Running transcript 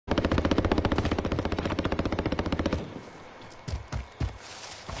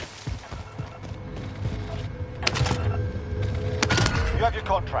have your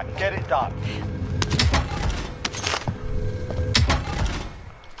contract. Get it done.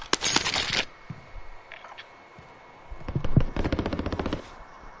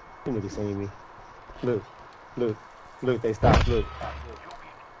 You niggas seen me. Look, look, look, they stopped, look.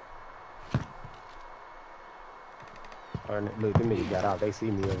 Alright, look, them niggas got out, they see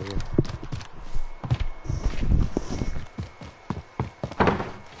me over here.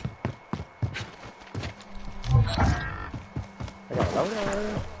 I got a load out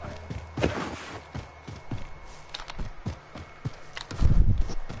there.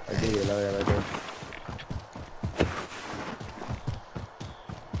 I did load out right there.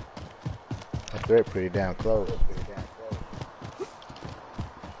 They're pretty damn close.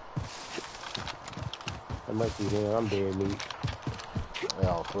 That must be them. I'm dead meat. Yeah,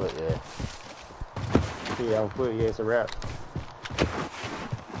 on foot, yeah. Yeah, on foot, yeah, it's a wrap.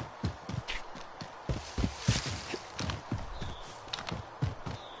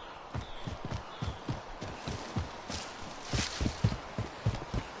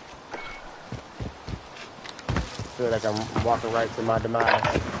 Feel like I'm walking right to my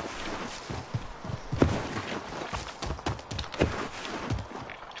demise.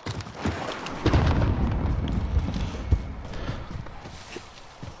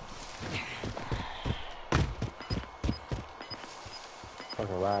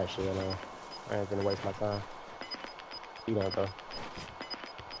 Shit, I ain't gonna waste my time. He don't though.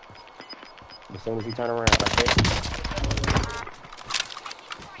 As soon as he turn around, like that.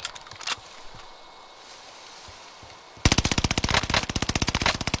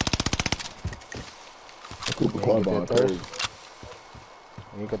 Cooper Carbon crazy.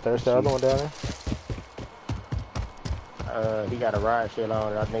 You can thirst the other one down there? He got a ride shell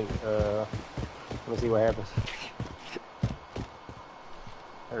on it. I think. Let me see what happens.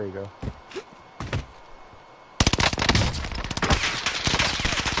 There you go.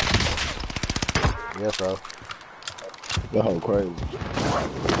 Yes, bro. That whole crazy.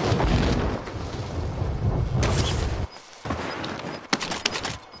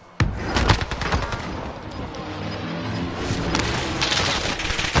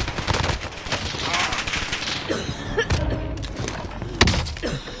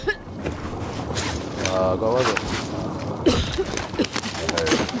 Go with it.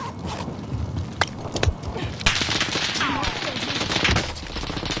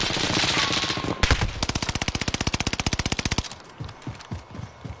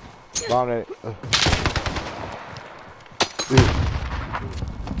 Bomb it.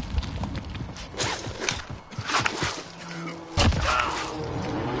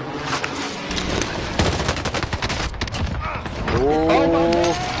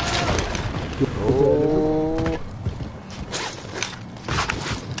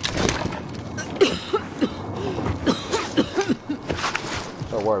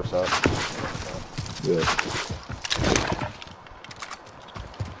 That works out. Yeah.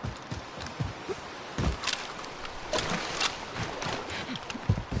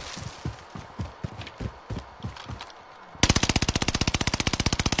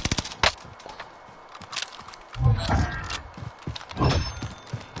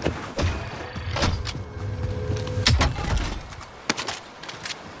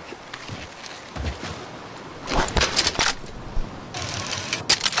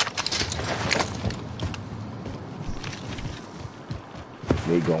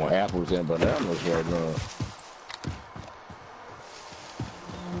 They going apples and bananas right now.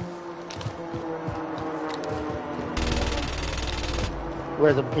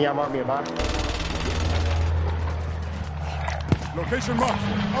 Where's the? Can y'all mark me a box? Location marked.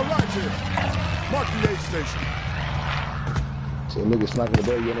 All right here. Mark the aid station. So niggas sniping the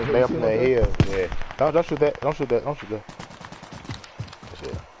baby in the head. They up in the hill, yeah. Don't shoot that. Don't shoot that. Don't shoot that. That's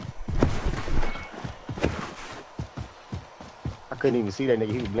it. I couldn't even see that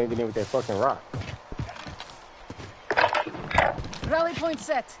nigga. He was blending in with that fucking rock. Rally point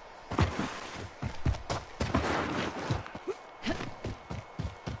set.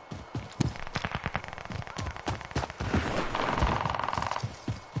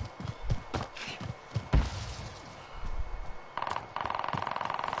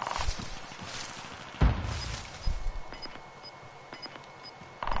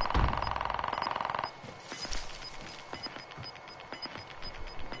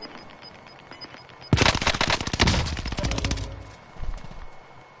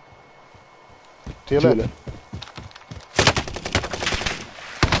 Till it.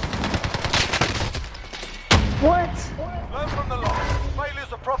 What? Learn from the loss.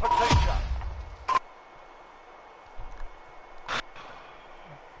 Failure's a proper teacher.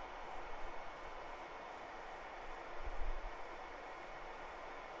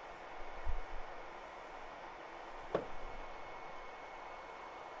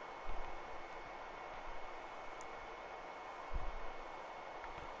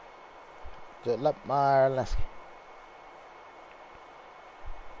 Just like Meyer Lansky.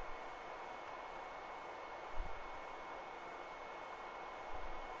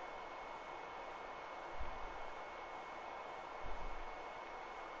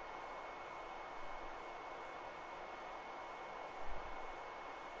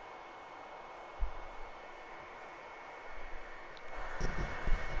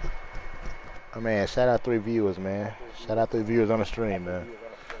 Oh, man, shout out 3 viewers, man. Shout out 3 viewers on the stream, man.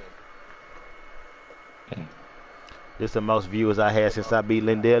 This is the most viewers I had since I beat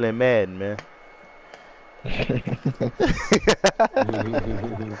Lindell and Madden, man.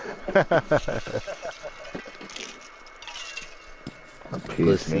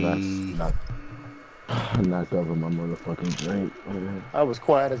 Pissed me. I knocked over my motherfucking drink. I was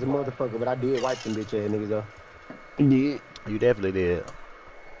quiet as a motherfucker, but I did wipe some bitch ass niggas though. Yeah. You definitely did.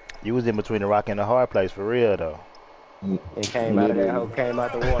 You was in between the rock and the hard place for real though. And came out of that hoe, came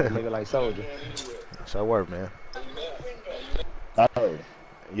out the water, nigga, like soldier. So work, man. Oh.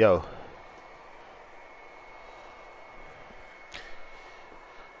 Yo.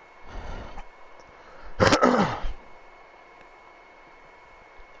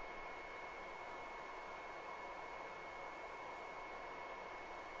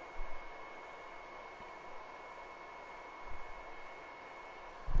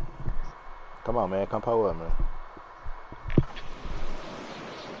 Come on, man. Come pull up, man.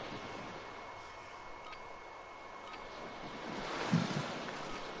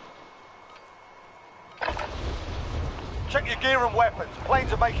 Check your gear and weapons.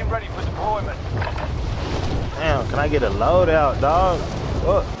 Planes are making ready for deployment. Damn, can I get a loadout, dog?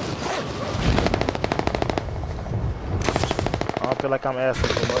 What? I don't feel like I'm asking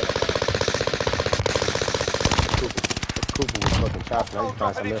too much. Cooper was fucking chopping. I was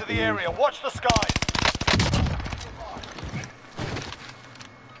trying Dropping to into the area. Watch the skies.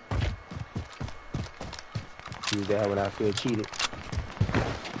 use that when I feel cheated.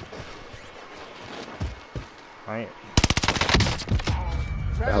 I ain't.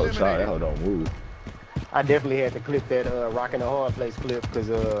 That hoe shot. That hoe don't move. I definitely had to clip that rocking the hard place clip because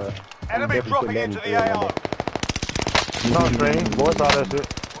Enemy dropping into the AO. No stream. Voice all that shit.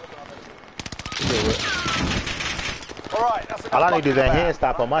 Alright, that's enough. All I need is that talking hand about.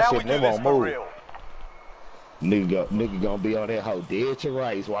 stop on my Now shit we and do they this won't for move. real. Nigga gonna be on that hoe dead to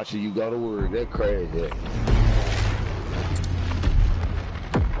rights watching you go to work. That crazy.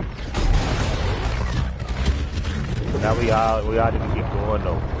 Now we all need to keep going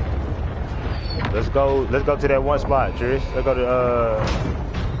though. Let's go to that one spot, Trish. Let's go to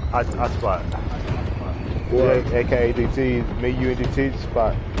our spot. What? Yeah, aka DT, me, you, and DT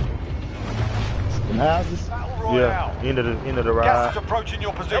spot. Them houses? Battle Yeah, Royale. end of the Gas ride. is approaching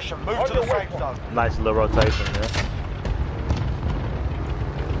your position. Move to the safe zone. Nice little rotation, man.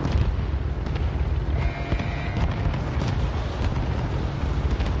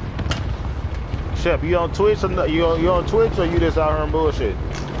 Shep, you on Twitch or no, you on Twitch or you just out here on bullshit?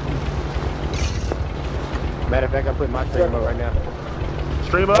 Matter of fact, I'm putting my stream up right now.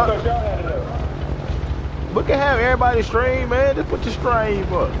 Stream up? We can have everybody stream, man. Just put your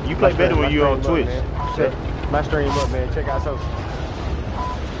stream up. You play better when you on Twitch. Check my stream up, man. Check out social.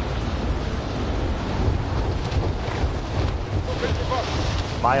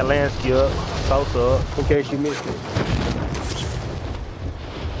 Meyer Lansky up, Sosa up. In case you missed it.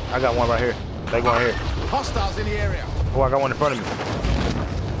 I got one right here. They going here. Hostiles in the area. Oh, I got one in front of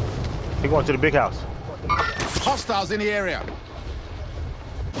me. He going to the big house. Hostiles in the area.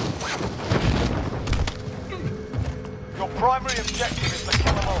 Your primary objective is to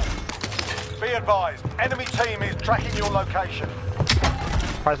kill them all. Be advised, enemy team is tracking your location.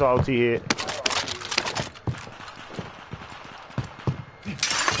 Price of OT hit.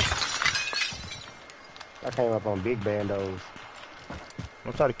 I came up on big bandos.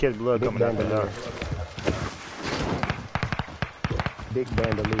 I'm trying to catch blood Big coming out the bandolier. house. Big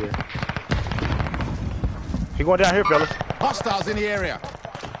bandolier. He going down here, fellas. Hostiles in the area.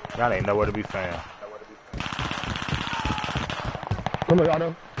 Y'all ain't nowhere to be found. Come on,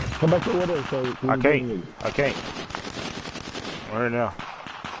 Otto. Come back to the window. So I can't. Where now?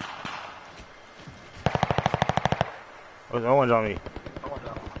 There's no one's on me.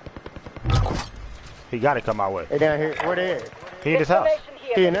 He got to come my way. Hey, down here. Where they at? He in this house.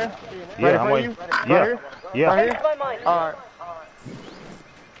 He in there? Yeah, Right I'm in waiting. front of you? Yeah, Right here? yeah. Right here? Alright.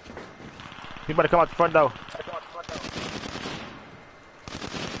 He better come out the front door.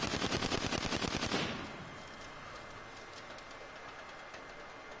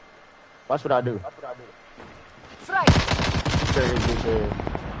 Watch what I do. Strike. Carry his bitch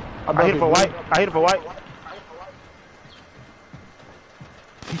ass. I hit him for white. I hit him for white.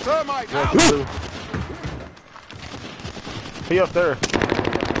 Thermite out! He up there.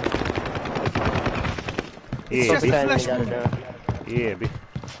 Yeah, Something B. ain't got it done. Yeah, B.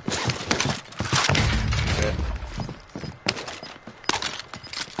 Yeah.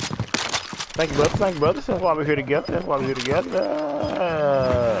 Thank you, brother. Thank you, brother. That's why we're here together. That's why we're here together.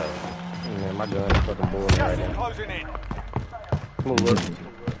 Man, my gun is fucking bored Gas right is now. closing in. Move up.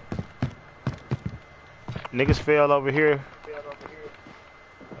 Niggas fell over here.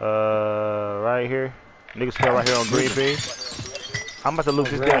 Right here. Niggas fell right here on green bean. I'm about to loot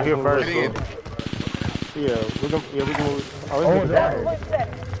this down here first, bro. Yeah, we can move. Oh, it's down here.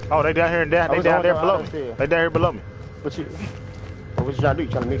 Oh, they down here and down. They down there below me. They down here below me. What you trying to do? You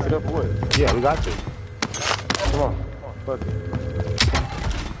trying to mix it up or what? Yeah, we got to. Come on. Fuck it.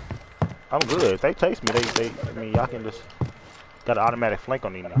 I'm good. If they taste me, I mean, y'all can just got an automatic flank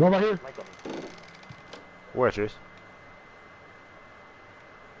on these now. One right here. Where is this?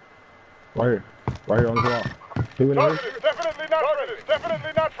 Right here. Right here on the wall. He went in here. Definitely not friendly.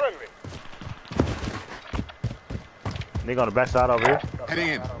 Definitely not friendly. Nigga on the backside over here. Heading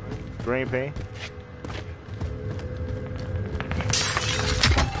in. Green pin.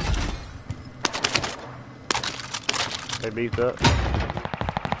 They beefed up.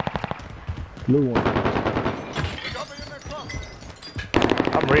 Blue one.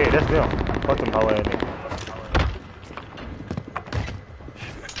 I'm red. That's them. Fuck them hoe ass niggas.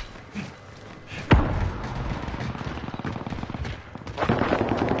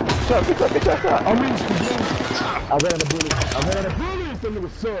 Shut up. I'm in the blue. I ran out of bullets. Them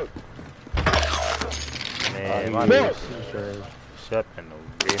niggas suck. Man, my Fuck. niggas shut in the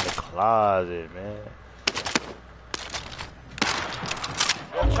closet, man.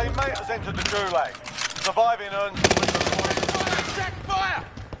 Your teammate has entered the gulag. Surviving earns you with the points. Check fire!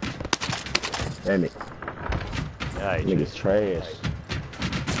 Damn it. Yeah, Niggas trash.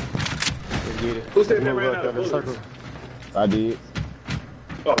 Let's get it. Who said they Move ran up out of the circle. bullets? I did.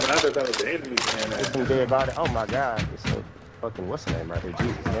 Oh man, I thought that was the enemy saying There's that. some dead body. Oh my god. It's a fucking, what's the name right here?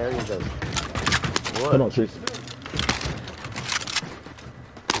 Jesus, Mary and Joseph. Come on, Trish.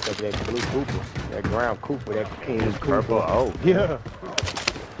 It's like that blue Cooper. That ground Cooper. That King purple. Cooper. Oh, Yeah.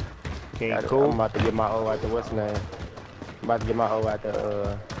 King I'm Cool. about to get my O out the, what's the name? I'm about to get my O out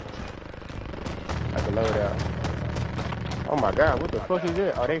the loadout. Oh my god, what the fuck is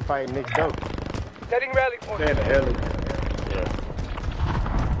that? Oh, they fighting next door. Setting rally point. Saying the hell. Yeah.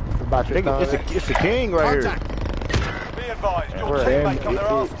 About your Nigga, it's a king right here. Be advised, your Where? teammate got their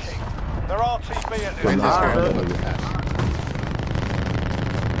ass kicked. They're RTB at this time.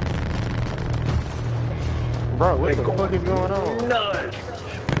 Bro, what the fuck is going on? None.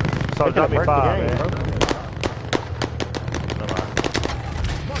 So They drop finna me break the 5, game, man. bro. Never mind.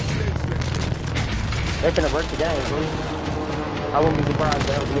 They finna break the game, bro. I wouldn't be surprised if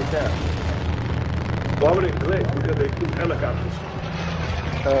they don't get out. Why would they collect? Because they keep helicopters.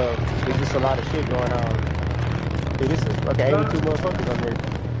 There's just a lot of shit going on. Dude, this is okay, 82 motherfuckers on there.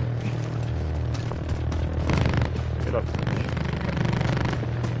 Get up.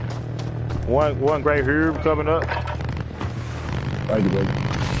 One great herb coming up. Thank you, baby.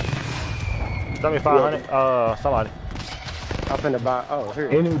 Drop me 500. Somebody. I'm finna buy, oh, here.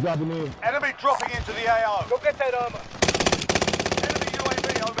 Enemy dropping in. Enemy dropping into the AO. Go get that armor. Enemy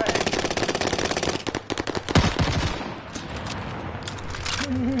UAV overhead.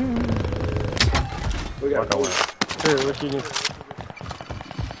 We got Fuck, I went. Here, what you need?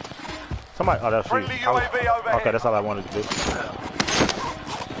 Somebody. Oh, that's you. Friendly UAV overhead. Okay, that's all I wanted to do.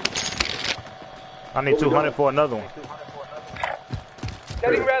 I need 200 for another one.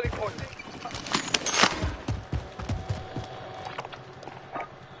 Setting rally point.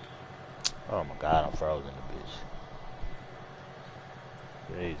 Oh my god, I'm frozen in the bitch.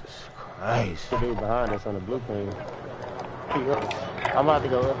 Jesus Christ. The dude behind us on the blueprint. I'm about to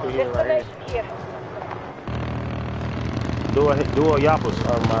go up the hill right here. Do a yappers.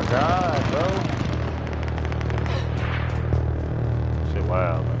 Oh my god, bro. Shit,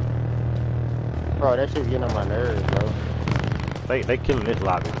 wow, man. Bro, that shit's getting on my nerves, bro. They killing this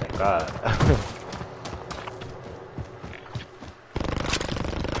lobby, thank God.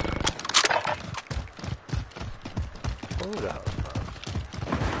 Who the hell?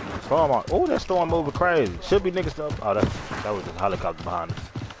 Storm on. Oh, that storm moving crazy. Should be niggas up. Oh, that was a helicopter behind us.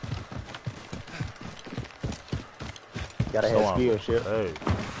 Gotta have Storm. skill shit. Hey.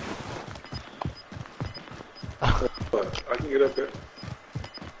 I can get up there.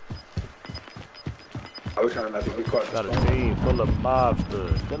 I was trying not to get caught. Got a team full of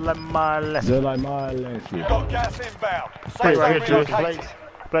mobsters. Just like Meyer Lansky. Just like Meyer Lansky. Got gas inbound. Play Safe right zone here, Trish. relocated.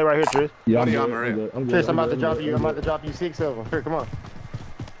 Play right here, Trish. Yeah, I'm Body good. armor in. I'm good. Chris, I'm about to drop you 6 of them. Here, come on.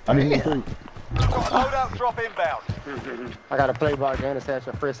 I need you three. Got a loadout drop inbound. I got a play box and a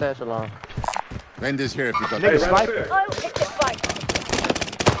satchel, free satchel on. Vendors here if you got Nigga that. sniper. I'll pick the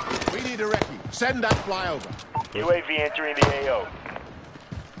fight. We need a recce. Send that flyover. UAV entering the AO.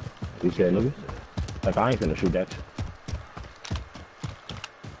 You said niggas? Like I ain't finna shoot that.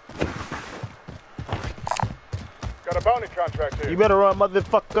 Got a bounty contract here. You better run,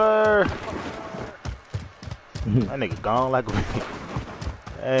 motherfucker. That nigga gone like a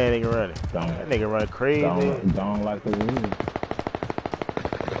That nigga running. That nigga running crazy. Gone like the wind.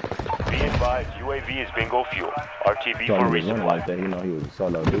 Be advised, UAV is bingo fuel. RTB So for he was running resupply. like that, you know he was a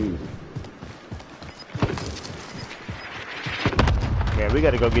solo dude. Man, we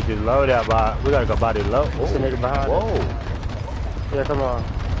gotta go get this load out by. We gotta go buy this load. There's a nigga behind us. Whoa. Yeah, come on.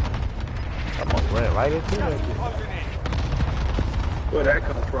 Come on, ran right into that. Closing in. Where that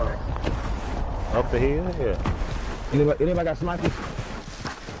come from? Up the hill, yeah. Anybody got snipers?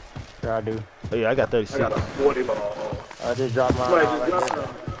 Yeah, I do. Oh, yeah, I got I 36. got a 40 ball. I just dropped mine Somebody out just right dropped there.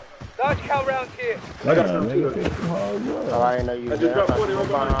 some. Dodge cal rounds here. I got some too. Oh, I didn't know you I was just there. I dropped thought 40 you on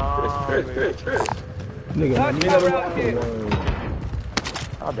was mine. behind me. Nigga, Dodge cal rounds here.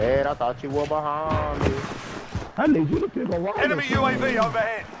 My bad, I thought you were behind me. I need you to pick a rocket. Enemy UAV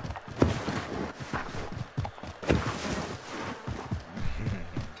overhead.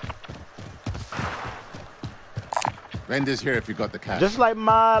 Vendors here if you got the cash. Just like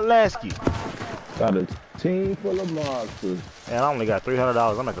Meyer Lansky. Got a team full of monsters. And I only got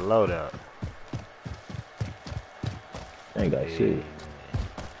 $300. I'm at the loadout. Ain't got shit.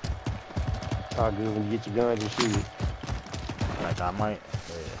 All good when you get your guns and shoot. Like I might.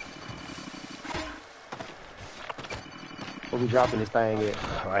 We'll be dropping this thing at.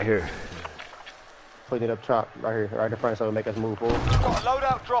 Yeah. Right here. Putting it up top, right here, right in front, so it'll make us move forward. Got a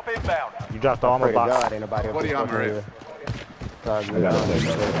loadout drop inbound. You dropped the armor Pray to box. God, ain't nobody up What do you this armor fucking it? hill. It's all good. I gotta say,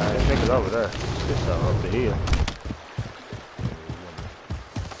 This nigga's over there. Just up the hill.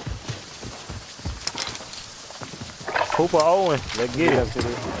 Cooper Owen, let's get Get up it. to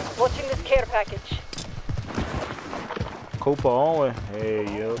this. Watching this care package. Cooper Owen, hey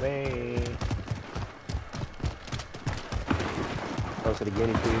yo man. Close to the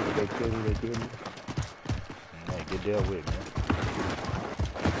guinea pig, if they kill me, they kill me. Man, get there with me.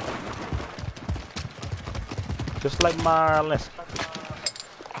 Just like Meyer Lansky.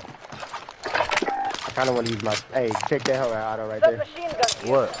 I kind of want to use my. Hey, check that hoe out right there. Submachine gun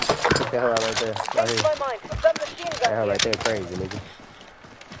here. What? Check that hoe out right there. Right Change here. my mind. Submachine That gun hoe here. right there, crazy, nigga.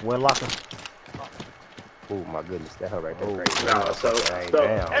 When locking? Oh my goodness, that hoe right there, crazy. Nah, so,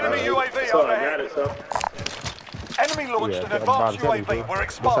 Damn. Enemy UAV so I got overhead. it, so. Enemy launched an I'm advanced telling you, UAV. bro. We're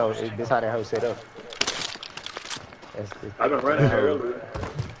exposed. This how that hoe set up. I've been running here earlier.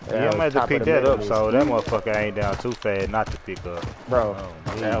 Yeah, I'm gonna have to pick that up, so that motherfucker ain't down too fast not to pick up. Bro,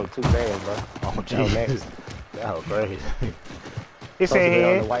 Oh, that was too fast, bro. Oh, That was next. Jesus. That was crazy. It's It's also in been on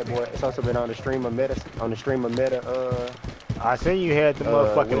the here. white boy. It's also been on the stream of meta. I seen you had the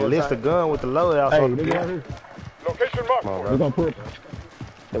motherfucking list of gun with the loadout. Hey, So nigga right here. Location marked. Come on, We bro. gonna put.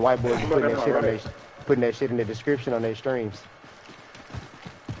 The white boys be putting that shit in the description on their streams.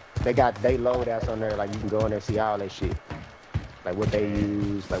 They got they loadouts on there, like you can go in there and see all that shit. Like what they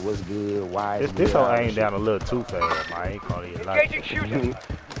use, like what's good, why it's this good, all one that aim shit. down a little too fast, man. I ain't calling it like Engaging shooter.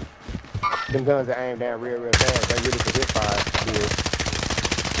 Them guns that aim down real fast, they really for hip fire.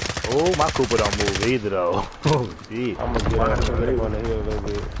 Oh, my Cooper don't move either though. Oh shit. I'm gonna get up on the hill a little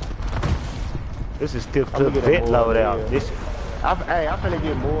bit. This is tip I'm to gonna get vet up more on the loadout. hill. This I'm finna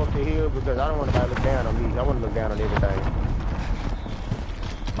get more up the hill because I don't want nobody to look down on me. I want to look down on everything.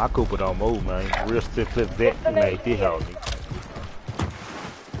 my Cooper don't move, man. Real stiff flip vet you made this out.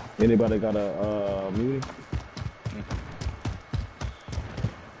 Anybody got a muni?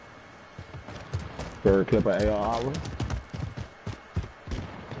 Third clip of AR hour.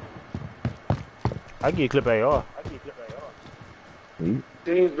 I can get a clip AR.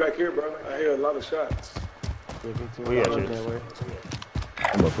 Teams back here, bro. I hear a lot of shots. We got you.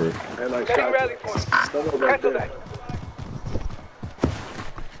 I'm up first. And like Setting shots. rally point. Someone back Cancel there. that.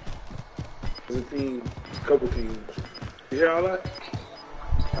 There's a team, couple teams. You hear all that?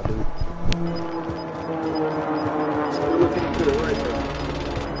 I do. There's a team to the right there.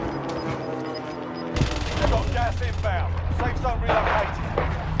 Got gas inbound. Safe zone relocated.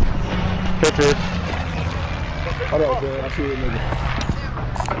 Patriot. Hold on, man. I see it,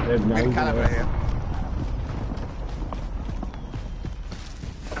 nigga. There's no Caliber here.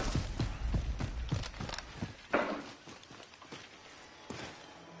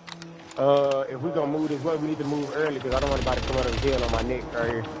 If we gonna move this way, we need to move early because I don't want anybody to come out of the hill on my neck right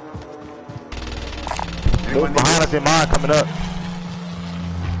here. Those behind us in mine coming up.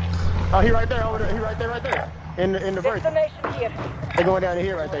 Oh, he right there over there. He right there, right there. In the verse. Destination here. They going down to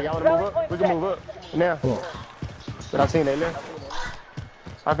here right there. Y'all wanna move up? We can move up now. But I seen they left.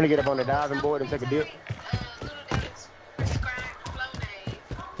 I'm finna get up on the diving board and take a dip.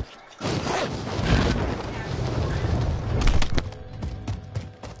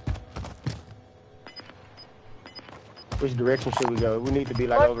 Which direction should we go? We need to be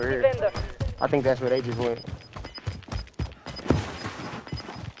like Mark over the here. vendor. I think that's where they just went.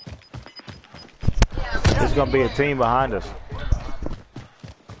 There's gonna be a team behind us.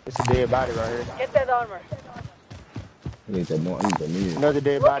 It's a dead body right here. Get that armor. I need that more. I need that meat. Another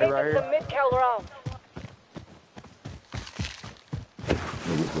dead body right Located here. some mid-cal rounds.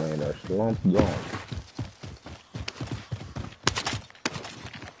 Niggas laying there slumped gone.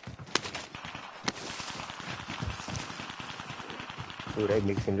 Ooh, they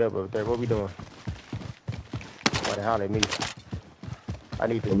mixing it up over there. What we doing? Why the hell they mix? I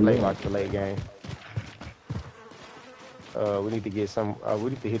need this play watch for late game. We need to get some. We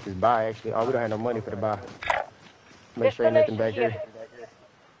need to hit this buy actually. Oh, we don't have no money for the buy. Make sure ain't nothing back here.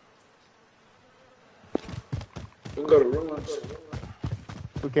 We can go to ruins.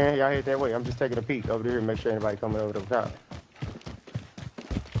 We can. Y'all head that way. I'm just taking a peek over there and make sure anybody coming over the top.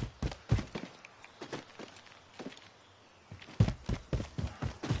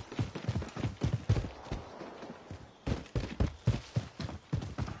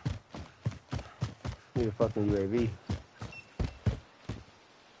 Need a fucking UAV.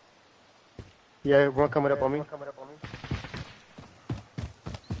 Yeah, one coming up on me.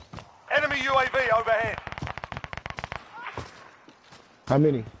 Enemy UAV overhead. How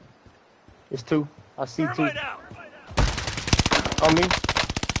many? It's two. I see two. On me.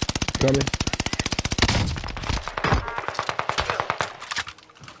 Coming.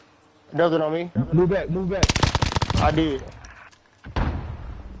 Another one on me. Move back. Move back. I did.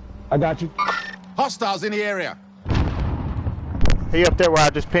 I got you. Hostiles in the area. He up there where I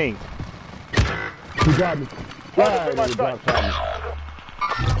just pinged. He got me. Right, nigga, drop shot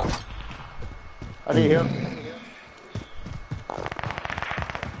me. I need help.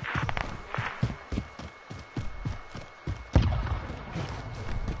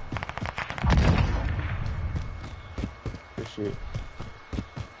 Good shit.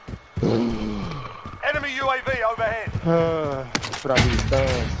 Enemy UAV overhead. Put on these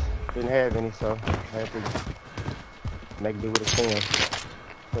stuns. Didn't have any, so I had to make do with a stand.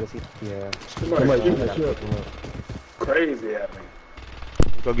 What is he? Yeah. Somebody shoot that shit. Crazy at me.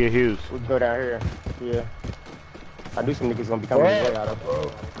 Go get Hughes. We can go down here. Yeah. I knew some niggas gonna be coming this way out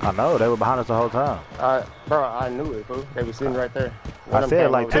of. I know, they were behind us the whole time. Bro, I knew it, fool. They were sitting right there. I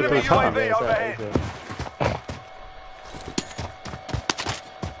said like 2 Enemy 3 times. UAV overhead.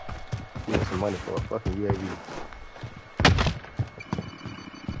 Give me some money for a fucking UAV.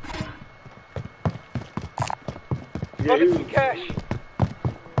 Yeah, Got you. some cash.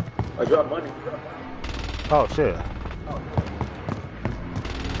 I dropped money. Oh shit.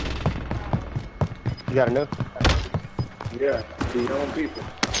 You got enough? Yeah, to your own people.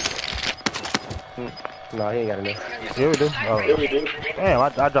 No, he ain't got enough. Yeah, we do. Yeah, Oh, we do. damn, I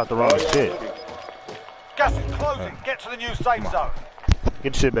dropped the wrong shit. Gas is closing. Get to the new safe zone.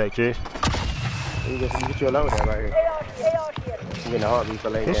 Get the shit back, Chase. You get your load down right here. AR here. You getting a heartbeat for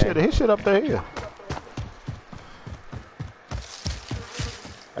late His game. shit up there here.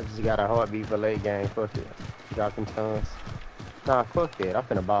 I just got a heartbeat for late game. Fuck it. Drop them stuns. Nah, fuck that. I'm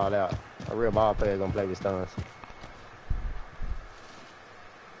finna ball out. A real ball player gonna play with stuns.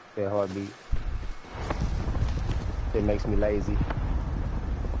 That heartbeat. It makes me lazy.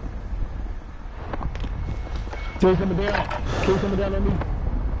 Take someone down. Take someone down on me.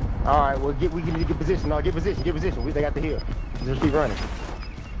 All right, well, we can get position. No, get position. They got the hill. Just keep running.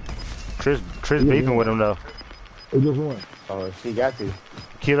 Chris beefing with him though. It just one. Oh, she got to.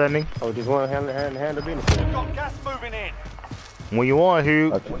 Kill that nigga. Oh, just one handle business. Got gas moving in. When you want,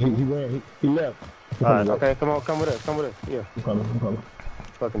 Hugh. He ran. He left. Alright. Okay, come on, come with us. Yeah. I'm coming.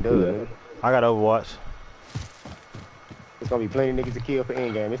 Fucking do it, nigga. I got Overwatch. It's gonna be plenty niggas to kill for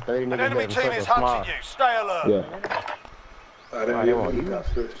endgame. It's 30 An niggas enemy left. team is hunting you. Stay alert. Yeah. I didn't they want even you. got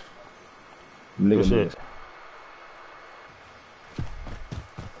switched. Good Nigga, shit.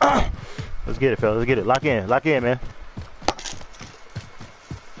 Let's get it, fellas. Let's get it. Lock in, man.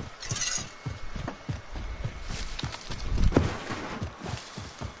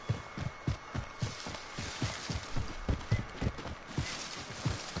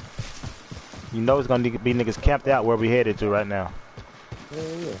 You know it's gonna be niggas camped out where we headed to right now.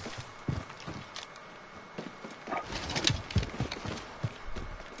 Yeah.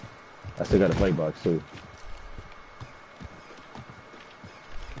 I still got a play box too.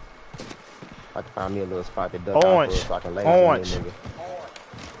 Find me a little spot to duck Orange. out for so I can lay Orange. some nigga.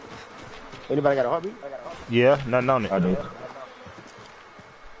 Anybody got a heartbeat? Yeah, nothing on it. I do.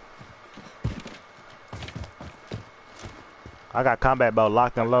 I got combat bow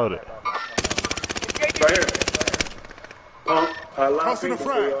locked and loaded. Right here. I lied Tossing a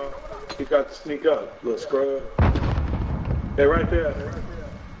people, frag. y'all. He got to sneak up. Little scrub. They're right there.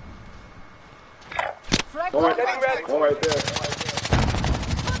 One right there.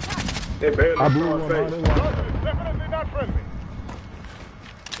 They barely I blew saw one his out. face. Definitely not friendly.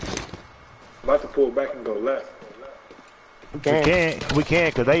 About to pull back and go left. We can. We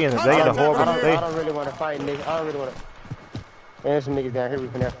can, cause they in the horrible. I don't really want to fight niggas. I don't really want to. There's some niggas down here we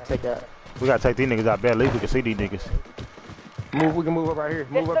can have to take out. We gotta take these niggas out bad. At least we can see these niggas. We can move up right here.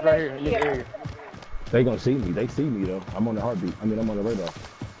 Move up right here in this area. They gonna see me. They see me though. I'm on the heartbeat. I mean, I'm on the radar.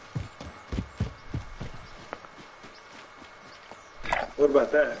 What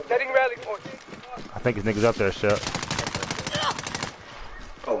about that? Setting rally point. I think it's niggas up there, shut.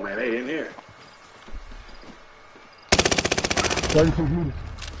 Oh man, they in here. 32 meters.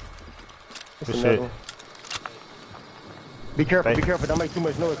 Good shit. Be careful, be careful. Don't make too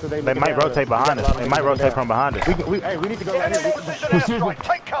much noise because They might rotate behind us. They might rotate from behind us. Hey, we need to go right Enemy here. precision airstrike.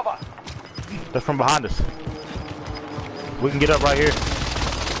 Take cover. That's from behind us. We can get up right here.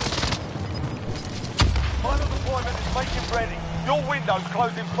 Final deployment is making ready. Your window's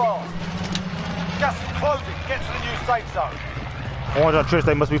closing fast. Gas is closing. Get to the new safe zone. Orange on Trish,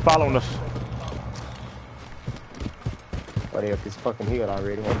 they must be following us. Oh, they up this fucking hill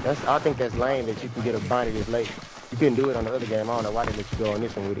already. I think that's lame that you can get a binder this late. You couldn't do it on the other game. I don't know why they let you go on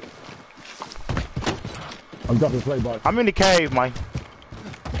this one with it. I'm dropping the play box. I'm in the cave, man.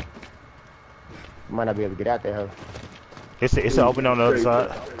 You might not be able to get out there, huh? It's open on the other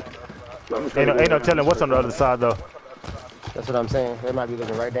side. Ain't no telling what's on the other side though. That's what I'm saying. They might be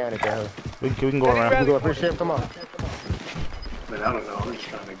looking right down at that, huh? We can go around. You go up here, Chef? Come on. Man, I don't know. I'm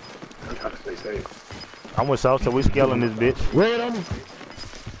trying to stay safe. I'm with South, so we scaling this bitch. Red on me.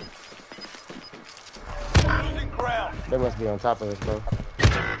 Losing ground. They must be on top of us, bro.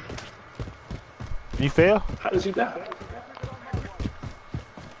 You fell? How did you die?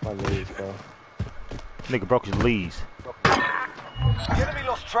 My legs, bro. Nigga broke his leaves. The enemy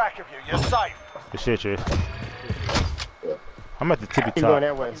lost track of you. You're safe. Good shit, Trish. I'm at the tippy Keep going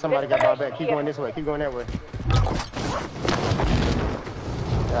top. that way. Somebody got my back. Keep going this way. Keep going that way.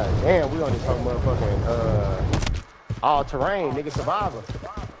 God damn, we on this whole motherfucking all terrain, nigga, survivor.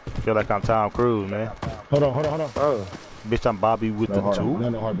 Feel like I'm Tom Cruise, man. Hold on. Oh, Bitch, I'm Bobby with the two.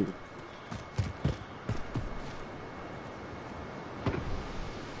 No heartbeat.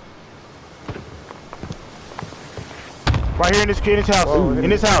 Right here in this house. Whoa, in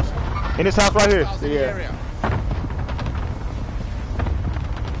this house. In this house right here. yeah.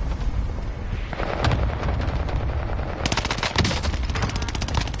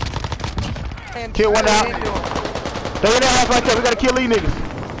 Kill one out. They're in that house right there. We gotta kill these niggas.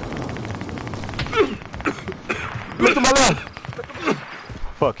 Look to my left.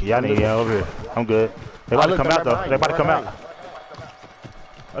 Fuck it, y'all need to get over here. I'm good. They about to come out though. They about to come out.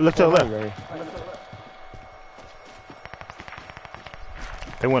 Look to the left.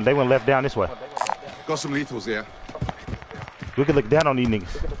 They went left down this way. Got some lethals here. We can look down on these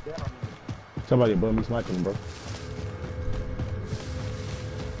niggas. Somebody above me sniping him, bro.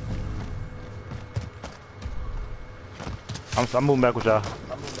 I'm moving back with y'all.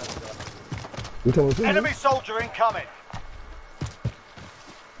 You coming with me? Enemy soldier incoming.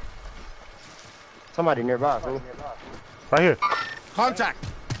 Somebody nearby, fool. Right here. Contact.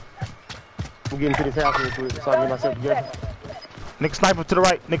 I'm getting to this house real quick so I can get myself together. Nigga sniper to the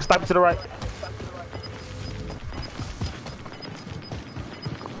right. Nigga sniper to the right.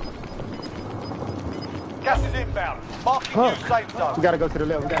 Gas is inbound. Marking new safe zone. We gotta go to the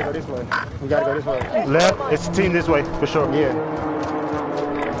left. We gotta go this way. We gotta go this way. Left. It's the team this way for sure. Yeah.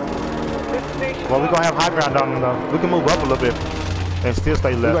 Well, we're gonna have high ground on them though. We can move up a little bit and still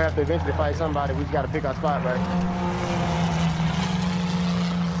stay We're gonna left. have to eventually fight somebody. We just gotta pick our spot, right?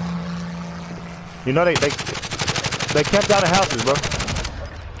 You know they camped out in houses, bro.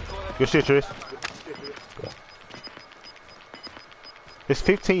 Good shit, Trish. There's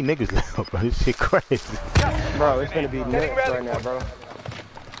 15 niggas left, bro. This shit crazy. Bro, it's gonna be nuts right now, bro.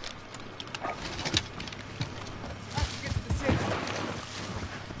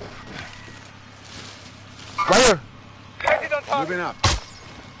 Right here. Target on target. Moving up.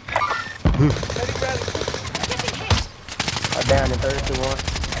 Setting rally. Down in 32-1.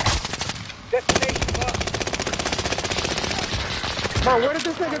 Destination marked. Bro, where did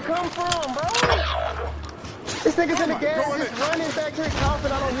this nigga come from, bro? This nigga's in the gas just running back here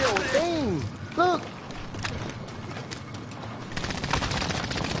coughing. I don't hear a thing. Look.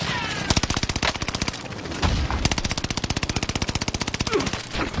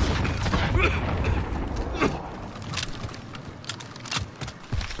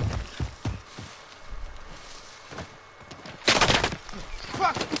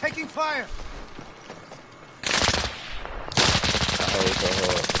 Fuck! Taking fire!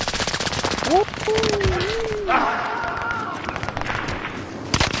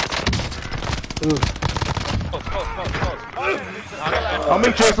 I'm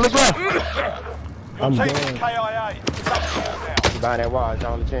in chest, let's go. I'm Team going. KIA. It's up to you now. Behind that wall, it's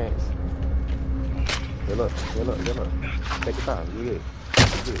your only chance. Good look. Take your time. You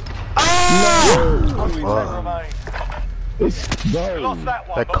good. Only 10 remain. It's You go. lost that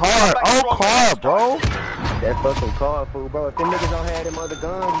one. That but we'll car, come back oh stronger car, next bro. time. That fucking car, fool, bro. If them niggas don't have them other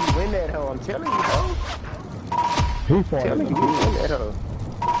guns, you win that hoe. I'm telling you, bro. He fought Telling you, you win that hoe.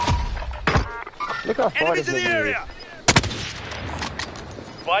 Look how far this nigga is.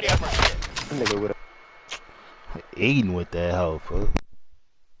 Body up. That nigga with a... Eating with that hoe, fool.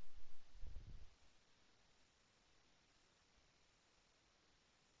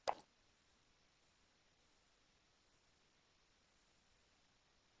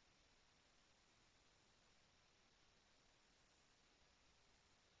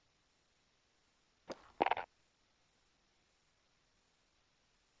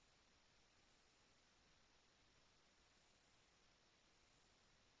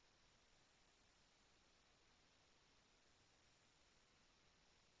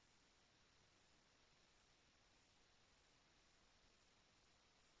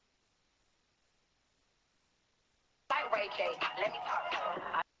 Let me talk to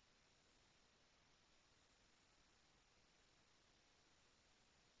her.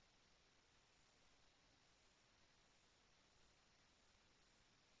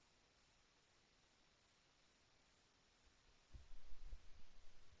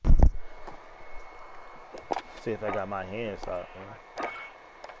 See if I got my hands out,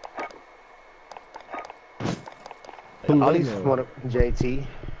 man. All these want to... JT.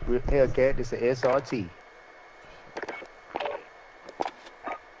 Hellcat, this is an SRT.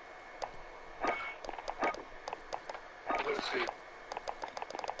 Let's see.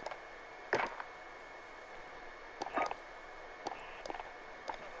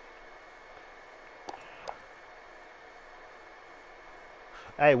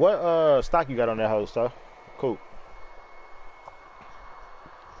 Hey, what stock you got on that hoe, sir? Cool.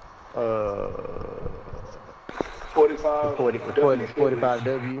 45.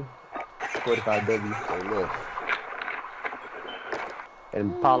 45W. 45W. So look.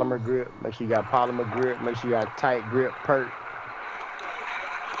 And polymer grip. Make sure you got polymer grip. Make sure you got tight grip perk.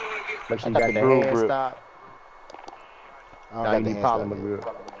 Make sure you got the hand stop. Now you need polymer grip.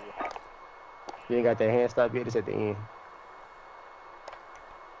 You ain't got that hand stop yet. It's at the end.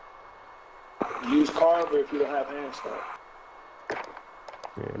 Use carb if you don't have hand stop.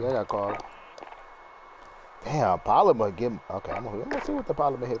 Yeah, I got called. Damn, polymer give. Okay, I'm gonna see what the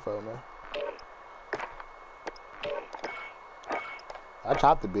polymer hit for, man. I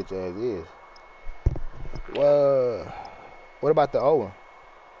chopped the bitch as is. What about the Owen?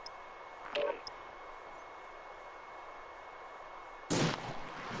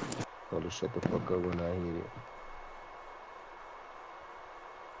 Oh, just shut the fuck up when I hit it.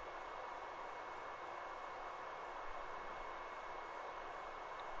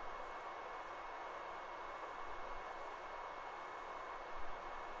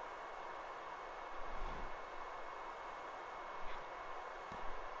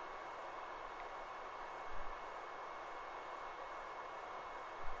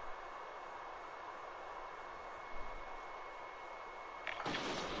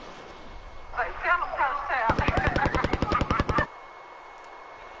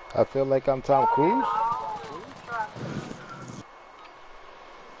 I feel like I'm Tom Cruise.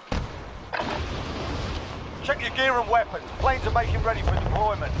 Check your gear and weapons. Planes are making ready for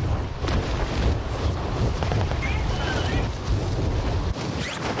deployment.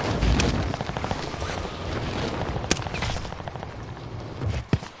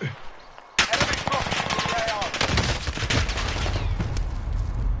 Enemy dropping into the AR.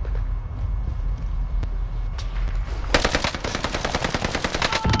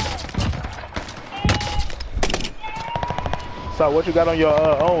 So what you got on your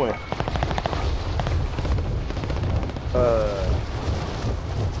Owen?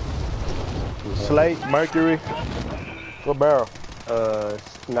 Slate, Mercury. What barrel?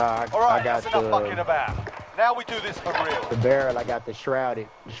 Nah, All right, I got that's enough fucking about. Now we do this for real. the barrel. I got the shrouded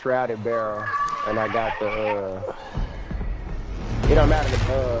barrel, and I got the It don't matter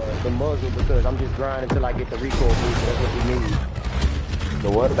the muzzle because I'm just grinding until I get the recoil boost. That's what we need.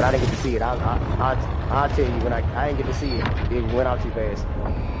 The what? But I didn't get to see it. I'll tell you when I didn't get to see it. It went out too fast.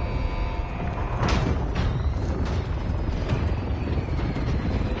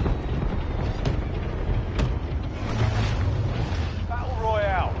 Battle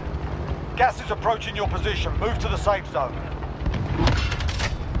Royale. Gas is approaching your position. Move to the safe zone.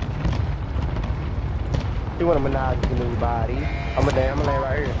 You want to menage with the new body. I'm gonna land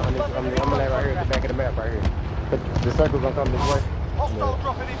right here. I'm gonna land right here at the back of the map right here. The circle's gonna come this way. Hostile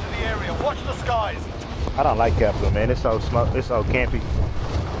dropping into the area. Watch the skies. I don't like Capital, man. It's so campy.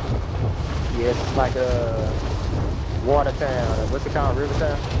 Yeah, it's like Watertown. What's it called?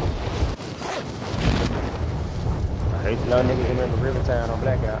 Rivertown? I hate No niggas remember Rivertown on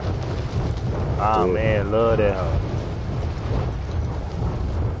Blackout. Ah, man, love that hoe.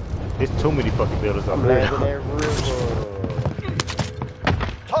 There's too many fucking buildings up there. Landing that river.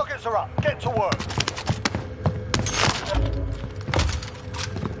 Targets are up. Get to work.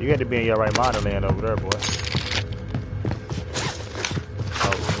 You got to be in your right mind to land over there, boy.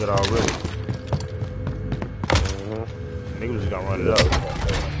 Oh, good all really. Niggas just gonna run it up.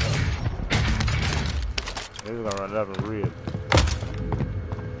 Niggas gonna run it up in real.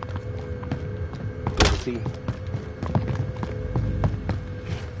 Good to see.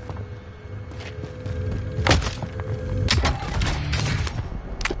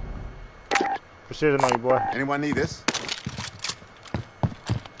 Precision on you, boy. Anyone need this?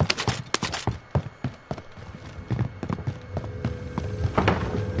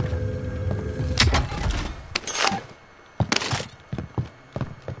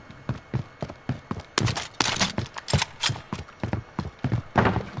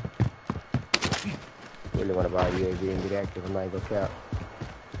 Really want to buy UAV and get active and not go cap.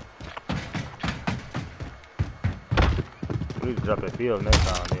 We need to drop that field next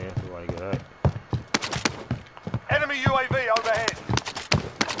time, man. That's why you get that. Enemy UAV overhead.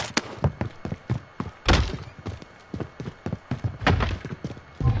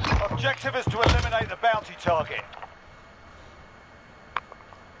 Objective is to eliminate the bounty target.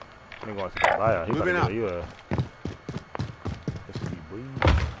 He going to the fire. He Moving about up. to get you a... This could be breeze.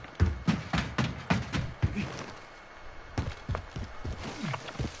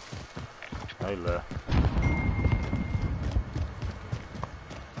 Hey, left.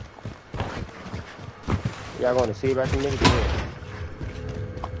 Y'all going to see about some niggas? Yeah.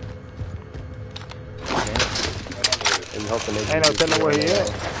 And hoping they Ain't no telling where he at.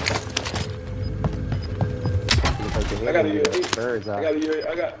 I got a UAV. Birds out. I got a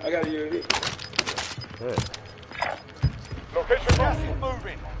UAV. Good. Location gas is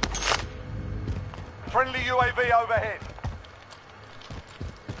moving. Friendly UAV overhead.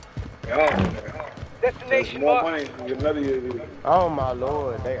 Destination More marked. money. Get another UAV. Oh my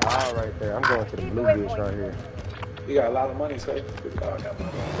lord, they all right there. I'm going to the blue bitch right here. You got a lot of money, so good God.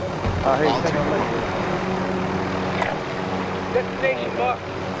 Oh, here, take my money. Destination marked.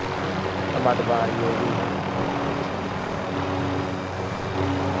 I'm about to buy the UAV.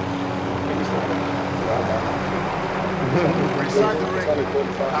 Inside the ring.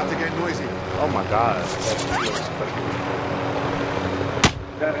 About to get noisy. Oh my God.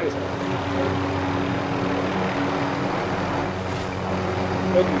 That is.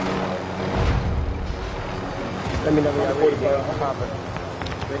 Let me know when y'all ready. I'm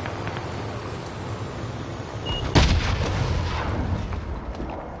popping.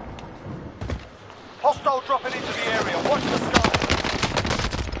 Hostile dropping into the area. Watch the sky.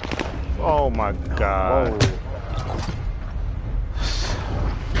 Oh my God. Oh.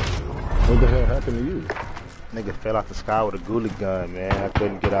 What the hell happened to you? Nigga fell out the sky with a ghoulie gun, man. I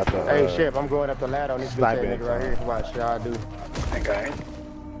couldn't get out the... Hey, Chef, I'm going up the ladder on this bitch Sniper nigga right here. Watch, y'all do. Okay.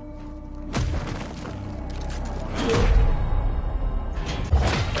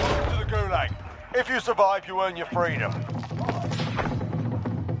 To the gulag. If you survive, you earn your freedom.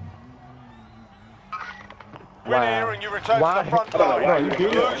 Win Wow. here and you return Why? to the front Bro, line. you If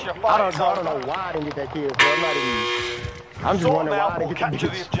did you it. lose, your I fight is don't over. know why I didn't get that kill, bro. I'm not even... I'm just Sort wondering them why out, I didn't we'll get the capture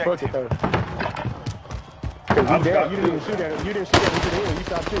the bitch. Fuck it, objective. though. Cause you dead. You didn't shoot at it. You didn't shoot at it to the end. You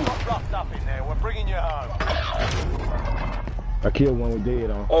stopped shooting. Not roughed up in there. We're bringing you home. I killed one with dead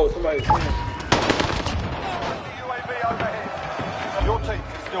on. Oh, somebody's seen it. UAV overhead. Your team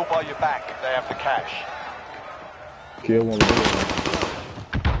can still buy you back if they have the cash. Killed one with dead on.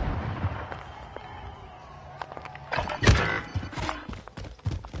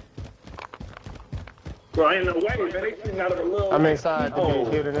 Bro, ain't no way, man. They sitting out of a little... I'm inside the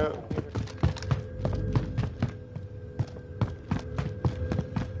bitch building up.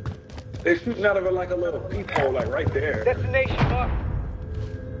 They're shooting out of it like a little peephole, like right there. Destination marked.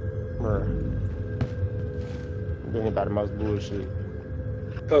 Bruh. Thinking about the most bullshit.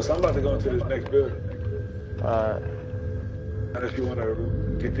 So I'm about to go into this next building. Alright. Unless you want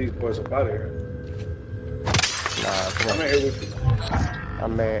to get these boys up out of here. Nah, come I'm on. in here with you.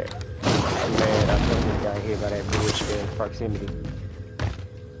 I'm mad. I fucking got hit by that bullshit in proximity.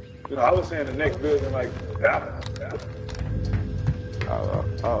 You know, I was saying the next building, like,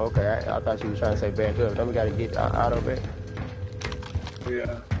 Oh, okay. I thought you were trying to say back up. Then we gotta get auto back.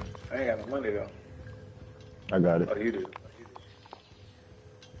 yeah. I ain't got no money though. I got it. Oh, you do.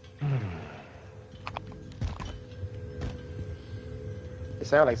 It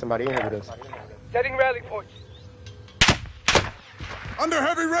sounds like somebody in here with us. Setting rally points. Under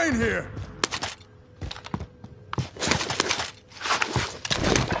heavy rain here.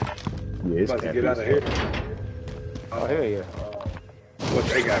 Yeah, it's About to get out of here. Oh, hell yeah. What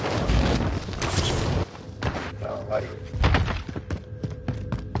they got going on? I don't like it.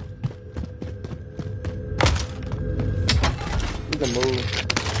 We can move.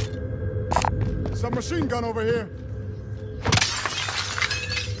 Submachine gun over here.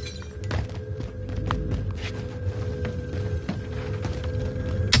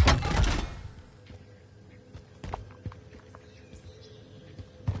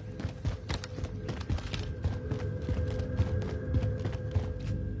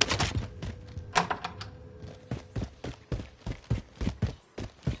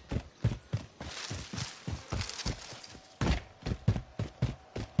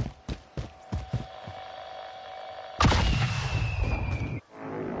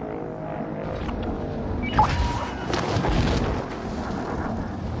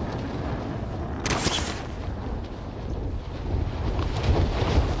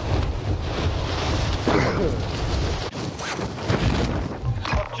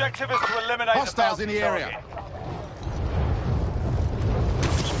 Objective is to eliminate Hostiles the in the bounty area. target.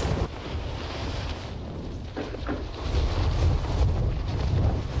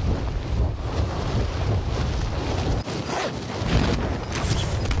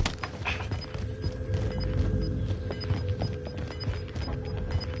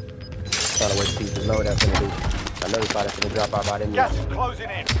 Trying to wait to see what the load that's gonna do. I know he's probably gonna drop out by them. Gas is closing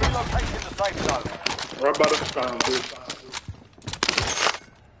in. Relocating the safe zone. Right by the dude.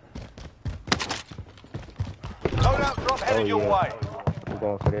 Loadout drop headed your way. I'm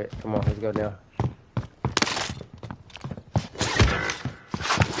going for that. Come on, let's go down.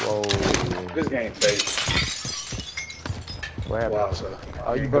 Whoa. This game fake. What happened? Wow, so.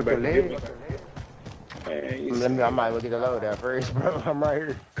 Oh, you broke your leg? Man, you I might as well get the load out first, bro. I'm right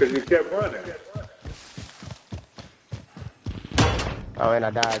here. because you kept running. Oh, and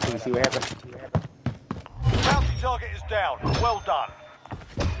I died. Can you see what happened? Bounty target is down. Well done.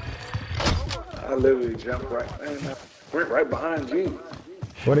 I literally jumped right, man, I went right behind you.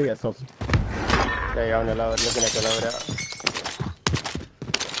 What do you got, Sosa? Stay on the load, looking at the load out.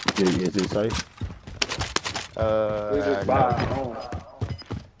 Is it safe? We just buy home.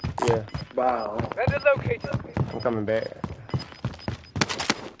 Yeah, Buy home. Vendor located. I'm coming back.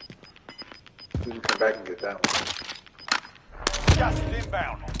 We can come back and get that one. Gas is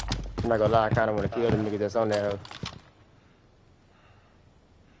inbound. I'm not gonna lie, I kinda wanna kill them niggas that's on that hoe.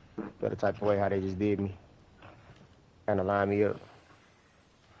 But the type of way how they just did me. Kinda lined me up.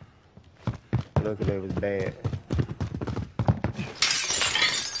 Look at it was bad.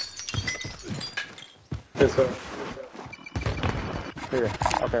 Yes, sir. Here,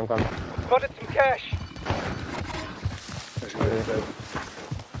 okay, I'm coming. Spotted some cash. That's what it said.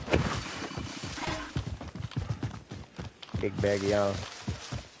 Big baggy on.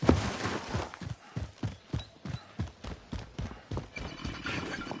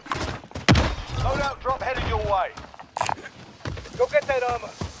 Loadout drop headed your way. Go get that armor.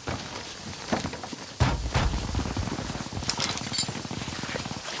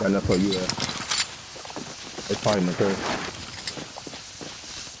 Got enough for you, it's probably in the curve.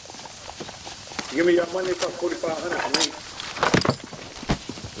 Give me your money, it's about 4,500 for me.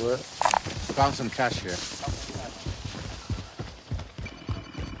 What? Found some cash here.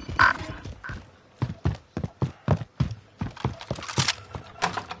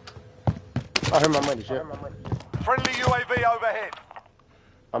 I heard my money, shit. Friendly UAV overhead.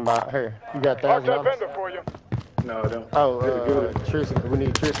 I'm out here. You got Mark that $1,000? vendor for you. No, I don't. Oh, Give it. Tris, we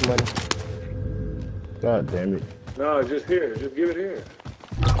need Tris money. God damn it. No, just here. Just give it here.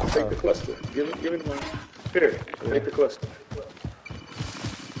 Take the cluster. Give me the money. Here, take the cluster.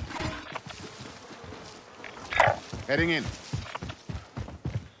 Heading in.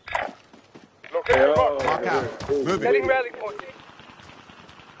 Location Oh, marked. Mark out. Ooh. Moving. Setting rally point.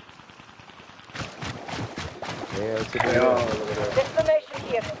 hell to the They all left. over there. Destination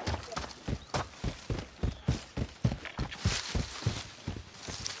here.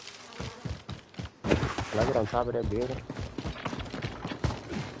 Can I get on top of that building?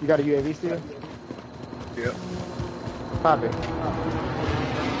 You got a UAV still? Yep. Pop it.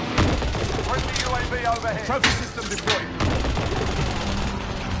 Friendly UAV overhead. Trophy system deployed.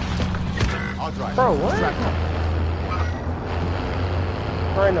 I'll drive. Bro, what?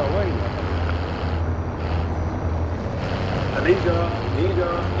 Bro, ain't no way. I need y'all.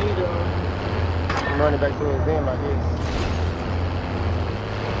 I'm running back towards them like this.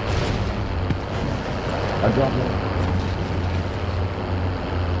 I dropped one.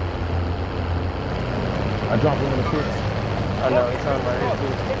 I dropped one in the pits. I know, it's on right here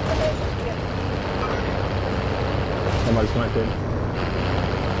too. Somebody sniped him.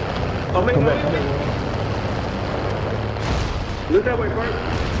 Oh, man, Come back, come back. Look that way, Bert.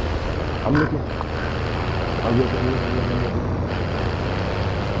 I'm looking.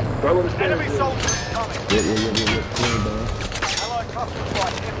 Right where the stairs Enemy is. soldiers incoming. Yeah. Clean, man. Allied cluster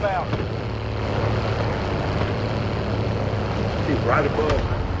strike inbound. He's right above.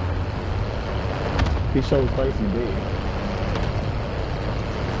 He showed his face and dead.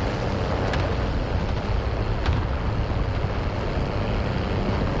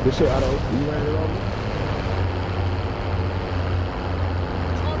 This shit out of, you ran it over?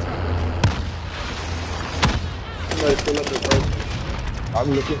 Somebody still up there, Bert. I'm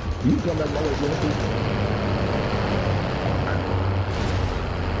looking. You come back my way, you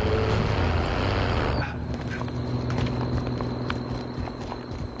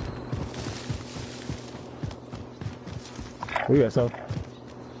Where you at, so?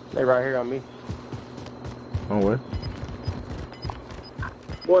 They right here on me. On where?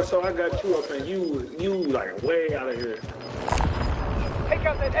 Boy, so I got you up and you like way out of here. Take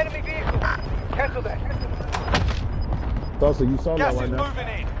out that enemy vehicle. Cancel that. So you saw Gas that right is now. moving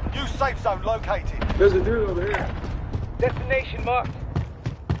in. New safe zone located. There's a dude over here. Destination marked.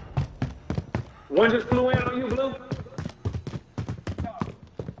 One just flew in on you, Blue.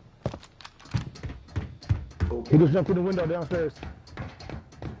 He just jumped through the window downstairs.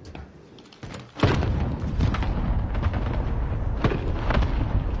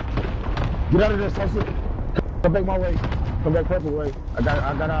 Get out of there, Sosa. Come back my way. Come back purple way. I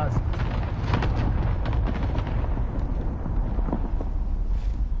got eyes.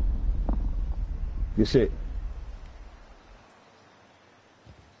 Good shit.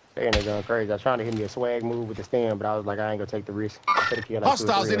 They're going crazy. I was trying to hit me a swag move with the stand, but I was like, I ain't gonna take the risk. I could've killed like 2 or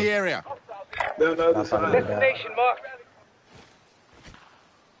 3 Hostiles in of the them. area. They're on the other side. Destination marked.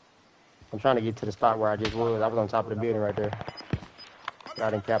 I'm trying to get to the spot where I just was. I was on top of the building right there. I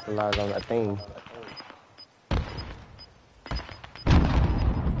didn't capitalize on that thing.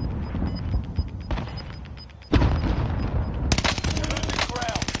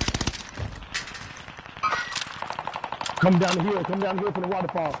 Come down the hill from the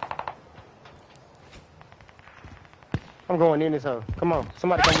waterfall. I'm going in this hole. Come on,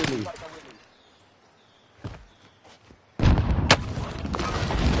 somebody come with me.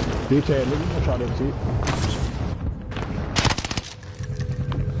 Bitch ass nigga, don't try that shit.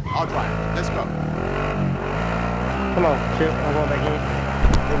 I'll drive. Let's go. Come on, Chip, I'm going back in.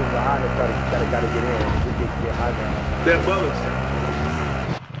 This is the hardest, gotta get in. Just get high ground. They're bullets.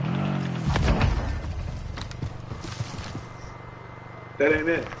 That ain't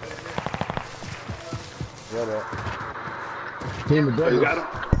it. Yeah, that. Team of Oh, you brothers. got him?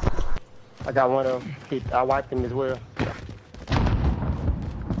 I got one of them. I wiped him as well.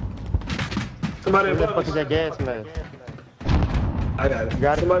 Somebody Where the above fuck is us. that gas man? I got it. You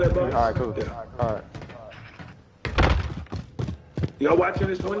got it? Somebody above us. All right, cool. Yeah. All right. Y'all watching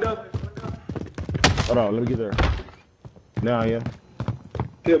this window? Hold on, let me get there. Now, yeah.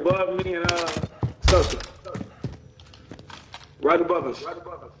 He above me and Sosa. Right above us.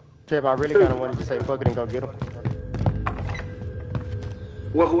 Chip, I really kind of wanted to say fuck it and go get him.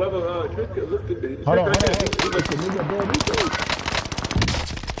 Well, whoever looked at the Hold on. Look at the nigga above me, too.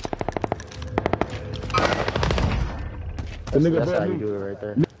 The nigga That's how above you me. do it right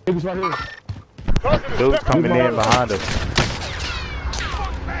there. Niggas right here. Dude's coming in behind us.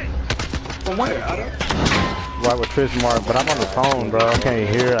 From where? I don't. Right with Chris Mark, but I'm on the phone, bro. I can't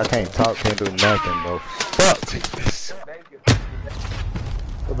hear, I can't talk, can't do nothing, bro. Fuck.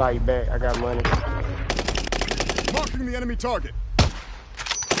 We'll buy you back. I got money. Marking the enemy target.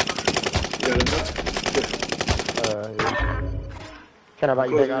 Got enough? Yeah. Can I buy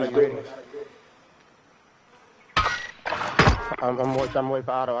you back out of you? I'm waiting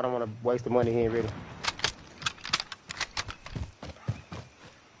for Otto. I don't want to waste the money. He ain't ready.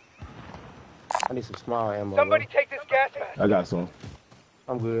 I need some small ammo. Somebody Bro. take this gas mask. I got some.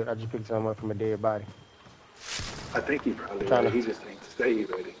 I'm good. I just picked some up from a dead body. I think he probably Trying ready. to- He just ain't stay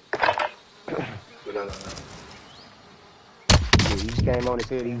ready. But I don't know. Yeah, he just came on and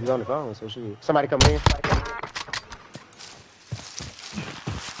said he was on the phone, so shit. Somebody coming in?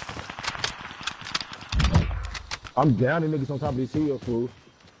 I'm down and niggas on top of this hill, fool.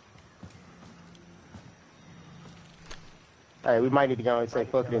 Hey, we might need to go and say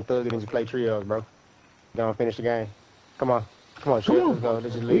fuck it and thug it and just play trios, bro. Go and finish the game. Come on. Come on, shit. Let's go.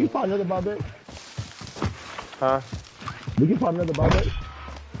 Let's just We can leave. find another buyback. Huh? We can find another buyback.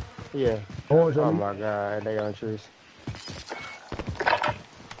 Yeah. Orange Oh on me. my god, they on trees.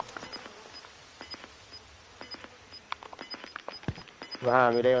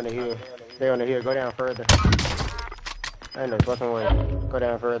 Behind me, they on the hill. They on the hill. Go down further. Ain't no fucking way. Go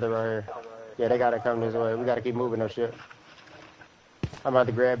down further right here. Yeah, they gotta come this way. We gotta keep moving no shit. I'm about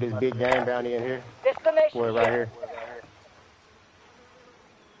to grab this big game bounty in here. Destination Boy, right here.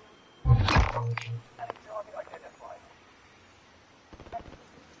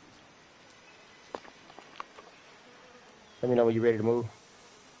 Let me know when you're ready to move.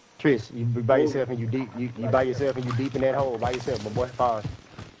 Tris, you by yourself and you deep. You by yourself and you deep in that hole by yourself, my boy. Pause.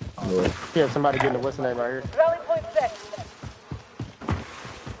 Yeah, somebody getting the what's the name right here. Rally point set.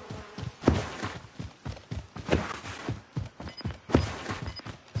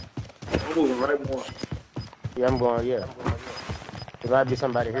 I'm moving right more. Yeah, I'm going. Yeah, there might be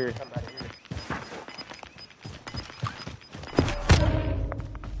somebody here.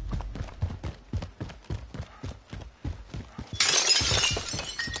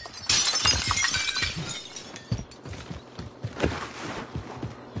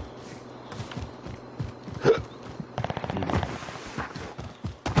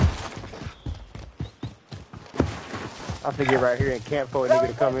 I figure right here and camp for a nigga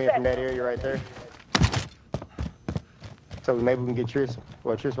to come in from that area right there. So maybe we can get Tris.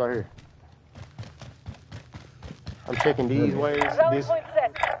 Well, Tris right here. I'm checking these ways. Rally This, point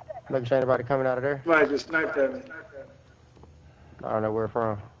set. making sure anybody coming out of there. Somebody just sniped at me. I don't know where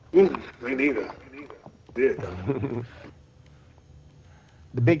from. Me neither. Did though.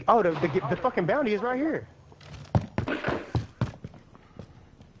 The big, oh, the fucking bounty is right here.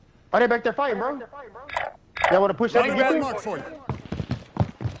 Oh, they back there fighting, bro. Y'all want to push up and get Red them? mark for you.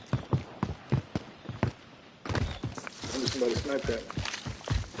 Somebody sniped at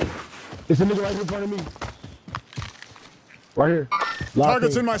me. It's a nigga right in front of me. Right here. Locked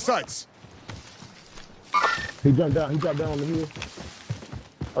Targets in my sights. He jumped down. He dropped down on the hill.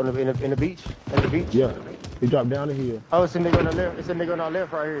 Oh, in the beach? In the beach? Yeah. He dropped down the hill. Oh, it's a nigga on the left. It's a nigga on our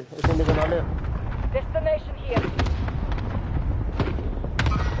left right here. It's a nigga on our left. Destination here.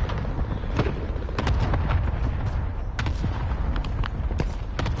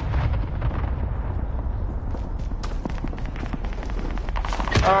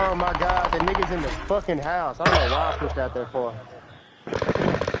 Oh my god, the nigga's in the fucking house. I don't know why I pushed out there for.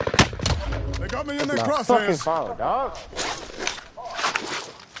 They got me in That's their my fucking crosshairs. fault, dog.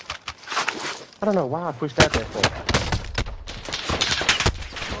 I don't know why I pushed out there for.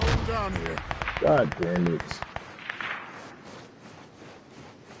 Slow them down here. God damn it.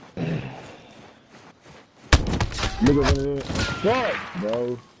 Nigga running in. Fuck,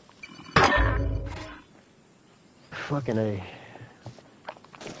 bro. Fucking A.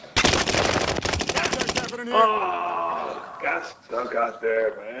 Contact's happening here. Oh, got stuck out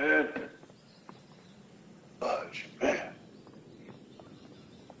there, man. Fudge, man.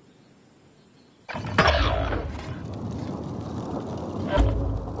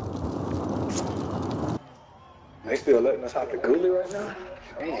 They still letting us out the ghoulie right now?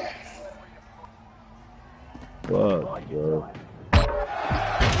 Man. Fuck, bro.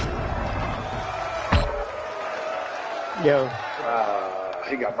 Yo,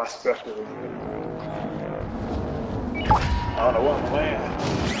 He got my special. I don't know what I'm playing.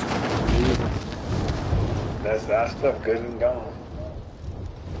 That stuff good and gone.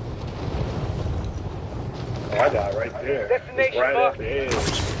 Oh, I died right there. It's right at the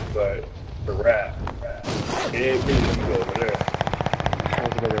edge, but the rat. Big piece go over there.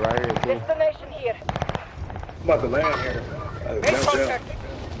 there's a nigga right here too. Destination here. I'm about to land here. Make Jump down. contact.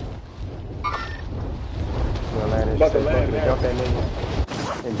 Gonna land and About to say, land fuck it, now. and jump that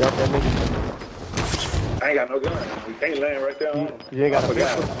nigga. And jump that nigga. I ain't got no gun. We can't land right there on him. You ain't got I no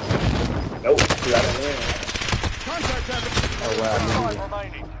forgot. pistol? Nope, we got to land. Contact happening. Oh wow, Five nigga.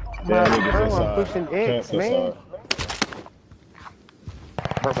 remaining. Damn, My niggas bro, inside. I'm pushing X, Cats man. inside.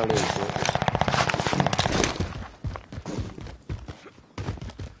 Broke my leg, bro.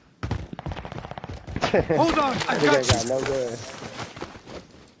 Hold on, I Nigga got ain't you. got no gun.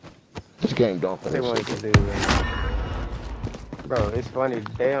 This game don't They finish wanted it. to do it. Bro, it's funny.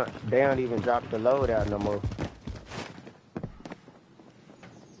 They don't even drop the loadout no more.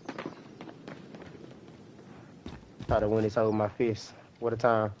 Try to win this over my fist. What a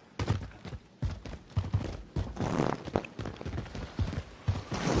time.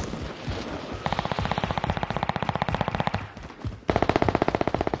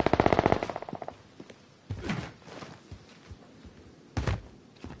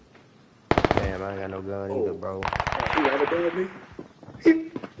 Damn, I ain't got no gun either, bro. You right above me?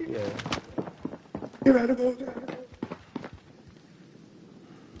 Yeah. You right above me?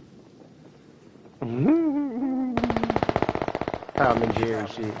 Tom and Jerry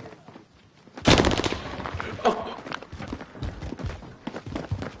shit.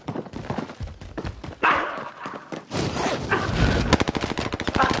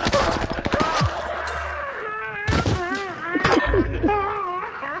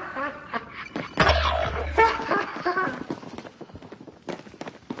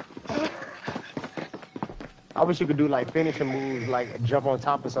 I wish you could do like finishing moves, like jump on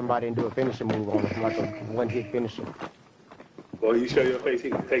top of somebody and do a finishing move on them, like a one-hit finisher. Well, you show your face, he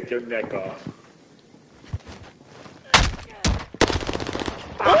can take your neck off.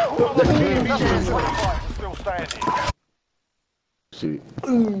 Still standing. Shit.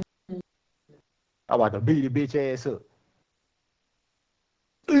 I'm about to beat the bitch ass up.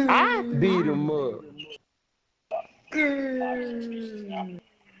 I beat him up.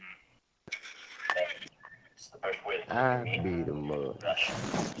 I beat him up.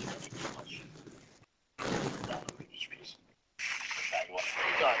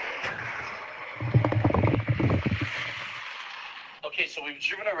 Okay, so we've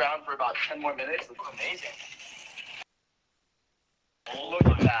driven around for about 10 more minutes. Looks amazing. Look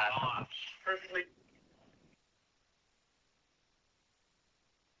at that. Perfectly.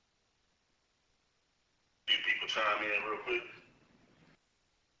 Few people chime in real quick.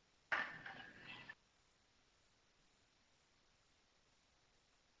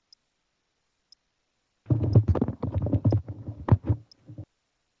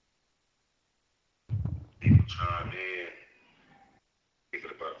 People chime in. Give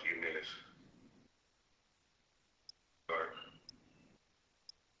it about a few minutes. Sorry.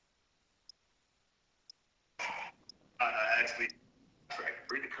 I actually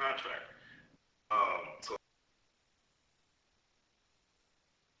read the contract. So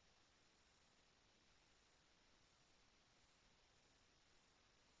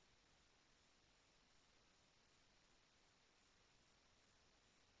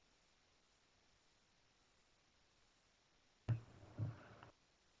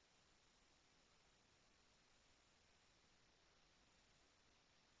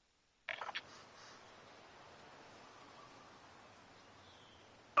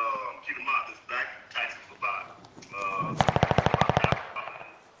keep in mind, this back taxes about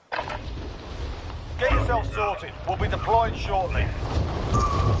Get yourself sorted. We'll be deployed shortly.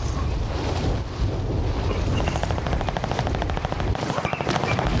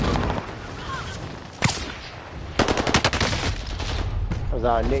 That was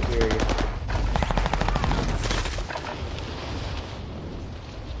our Nick area.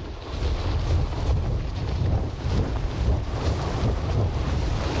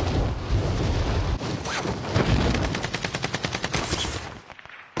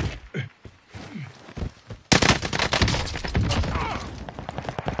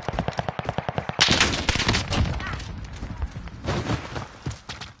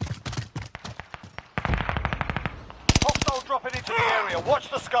 Hostile dropping into the area. Watch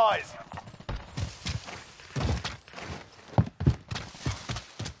the skies.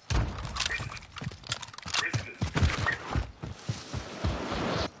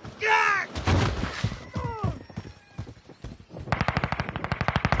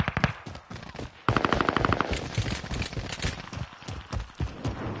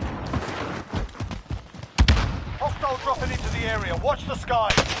 Hostile dropping into the area. Watch the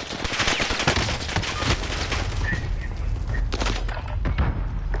skies.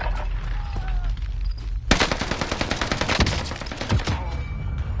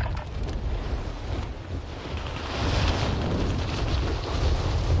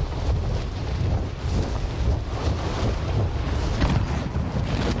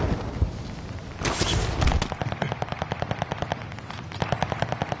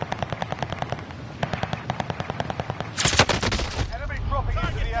 Enemy dropping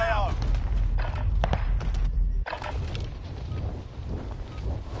into the AO.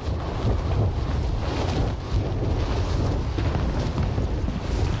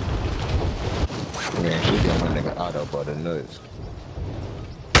 Man, she got my nigga Otto by the nuts.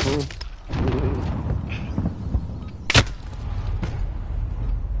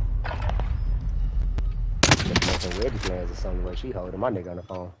 dumbass or something, but she holding my nigga on the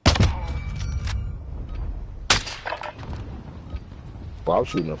phone. Well, I was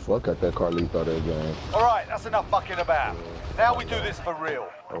shooting the fuck at that Carlito that game. All right, that's enough fucking about. Now we do this for real.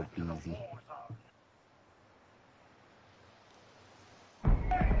 Oh, easy.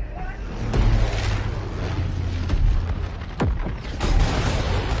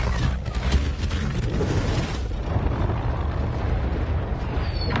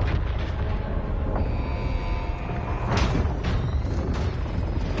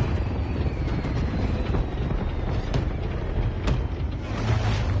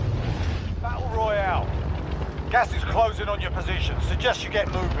 Gas is closing on your position. Suggest you get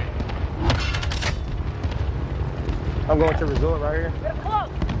moving. I'm going to resort right here. We're close.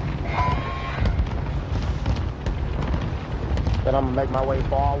 Then I'm gonna make my way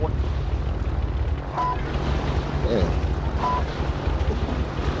forward. Yeah.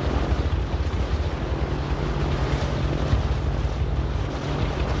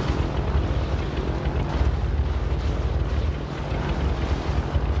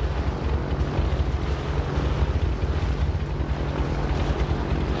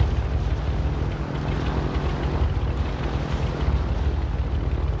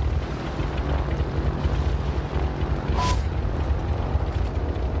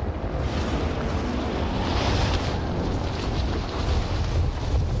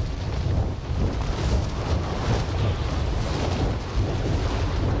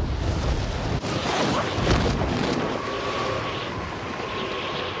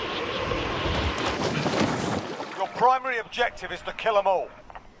 Primary objective is to kill them all.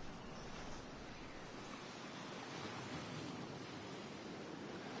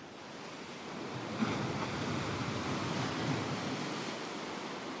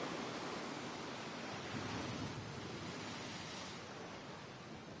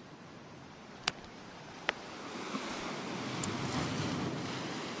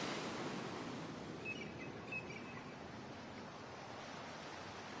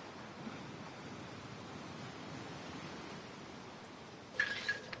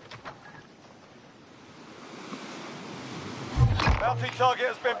 Bounty target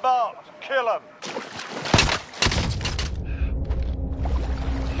has been marked. Kill him.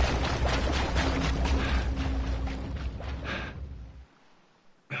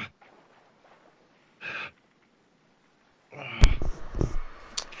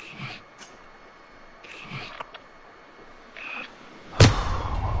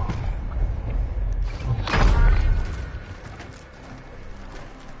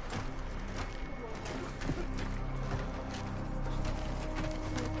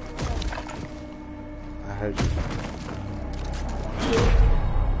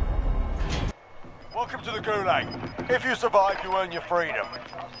 Welcome to the Gulag. If you survive, you earn your freedom.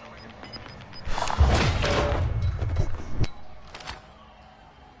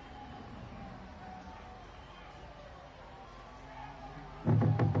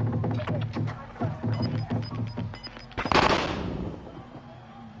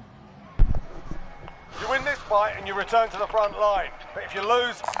 You win this fight and you return to the front line. But if you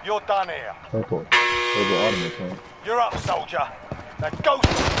lose, you're done here. You're up, soldier. Now go.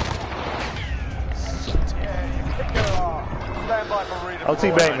 Stand by for redeployment.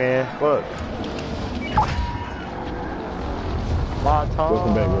 OT bait, man. Look.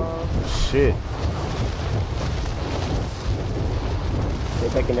 Welcome back, bro. Shit. They're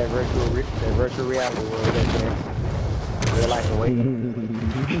taking that virtual reality world. That real life away.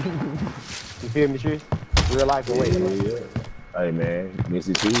 You feel me, Trish? Real life away. Yeah. Hey, man.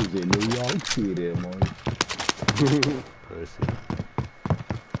 Missy Tuesday, New York City, man. Pussy.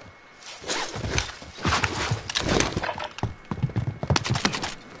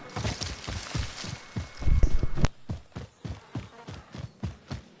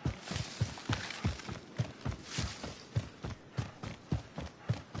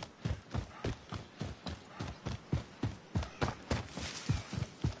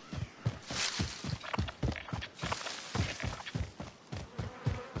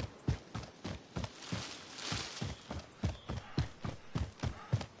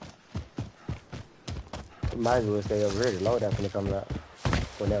 Might as well stay over here. The loadout when it comes out.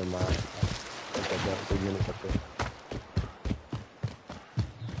 Well, never mind. I'll take that 3 minutes up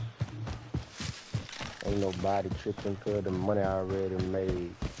there. Ain't nobody tripping for the money I already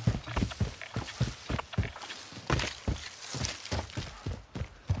made.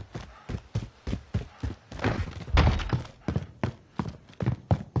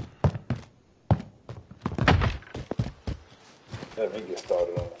 Let me get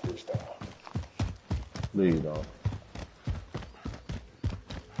started on the freestyle. Please don't.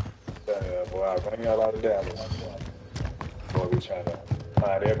 Yeah, boy, I bring y'all out of Dallas. just trying to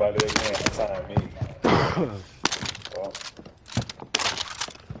find everybody they can to sign me. Well,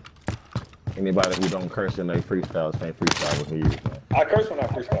 Anybody who don't curse in their freestyles can't freestyle with you, man. I curse when I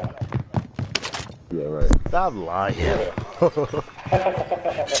freestyle. Yeah, right. Stop lying. Contract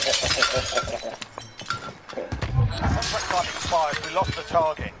time expired. We lost the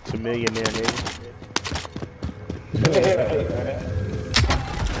target. 2 million there, nigga. Yeah,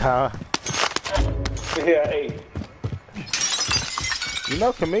 Huh? yeah, hey. You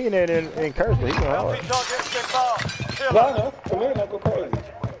know, Chameleon in curse, but he going hard. LP target's been marked. Kill No, him. no, come here, not go crazy.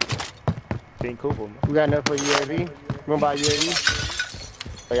 King Cooper, man. We got enough for UAV. Remember our UAV?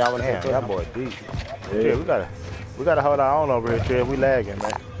 So y'all want to Damn, take y'all boy deep. Yeah, we gotta hold our own over here, Trev. We lagging,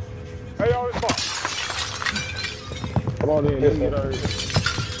 man. Hey, y'all, it's fine. Come on in, let's get our...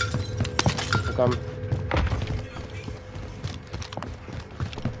 I'm coming.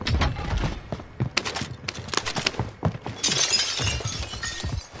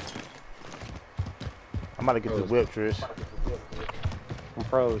 I'm about to get this whip, Trish. I'm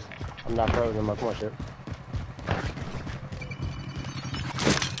froze. I'm not frozen. Come on, shit.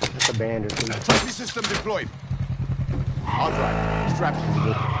 It's a bandit. Too. Trophy system deployed. All right, strap. Oh,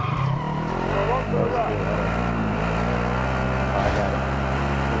 I got it.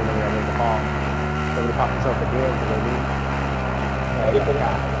 We're gonna make the call. Somebody pop himself again because they need. I'm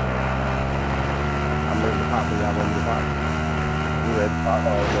ready to pop it. Y'all want me to pop? You ready?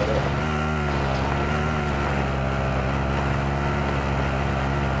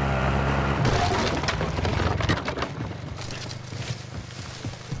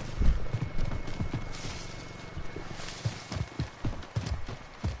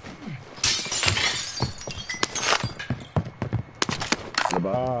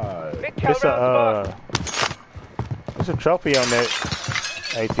 Uh-oh, It's a trophy on that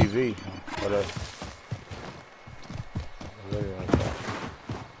ATV. What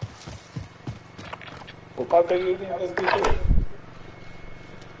Well, pop that UAV, let's get it.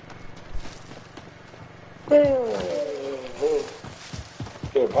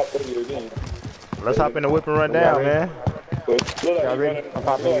 Yeah, pop that UAV. Let's hop in the whip and run down, man. Y'all ready? I'm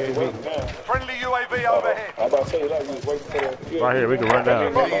popping UAV. Friendly UAV overhead. I'm about to say, like, we was waiting for the... Right here, we can run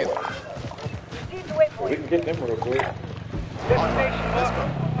down. Proceed to waypoint. We can get them real quick. Destination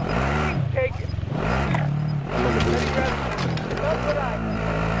marked. Take it. I'm in the booth. That's what I.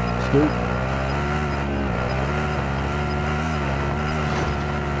 Scoop.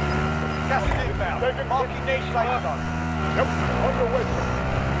 Gas is inbound. Marking new safe zone. Yep, on your way.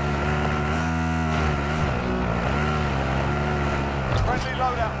 Friendly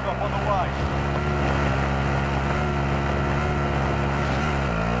loadout drop on the way.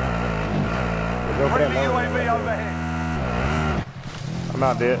 Friendly UAV overhead. I'm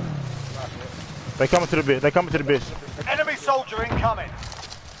out there. They coming to the bitch. They coming to the bitch. Enemy soldier incoming.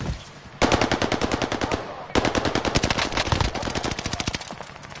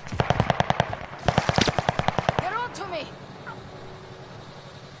 Get on to me.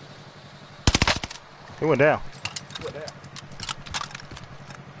 He went down.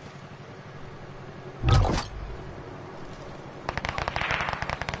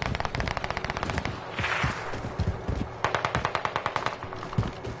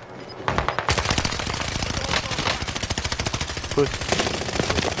 Push.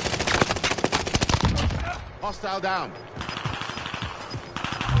 Hostile down.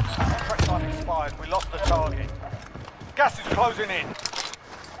 Contract time expired. We lost the target. Gas is closing in.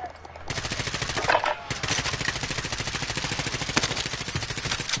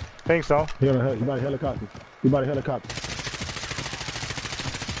 Think so. He by the helicopter. He by the helicopter.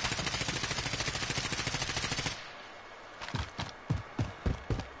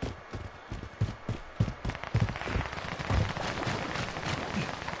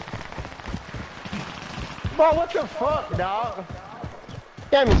 Bro, what the fuck, dog?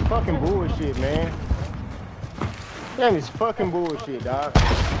 That is fucking bullshit, man. That is fucking bullshit, dog.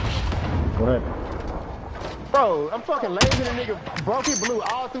 What happened? Bro, I'm fucking lazy. The nigga broke it blue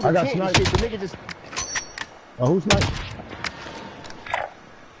all through the tent and shit. The nigga just... Oh, who's sniping?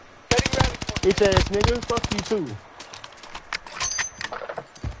 Bitch ass nigga, fuck you too.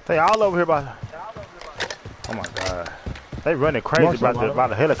 They all over here by... Oh my god. They running crazy by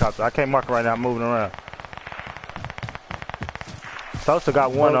the helicopter. I can't mark it right now. I'm moving around. Sosa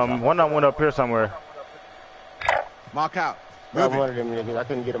got one of them. One of them went up here somewhere. Mark out. I Moving. wanted them niggas. I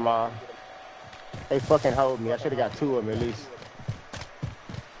couldn't get them all. They fucking hold me. I should have got two of them at least.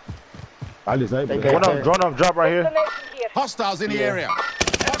 I just ate it. One of them drop right here. Destination here. Hostiles in the area.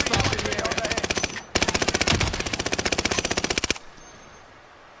 Hostiles in the area.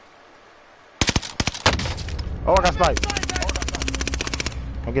 Oh, I got sniped.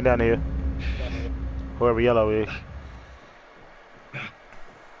 I'm getting down here. Whoever yellow is.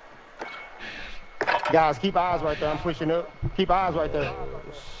 Guys, keep eyes right there. I'm pushing up. Keep eyes right there.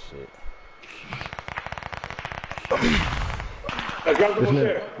 Shit. I got them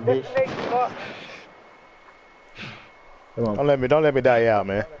there. Destination marked. Come on. Don't let me die out,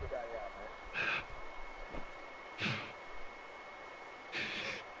 man.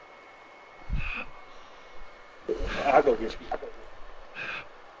 I go get you.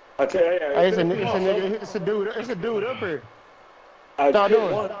 I tell you, Hey, it's a dude up here. I'm What y'all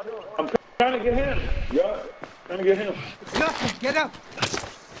doing? trying to get him. Yeah, trying to get him. It's nothing. Get up.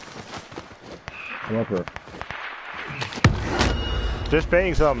 Come up here. Just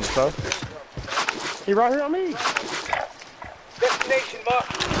paying something, so. He right here on me. Destination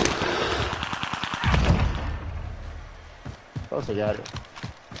marked. Closer got it.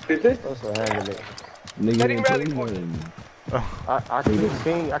 Is this? Closer handling it. Nigga, Setting ain't rally playing. I couldn't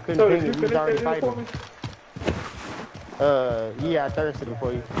ping. I couldn't ping him. He was already fighting. Yeah, I thirsted him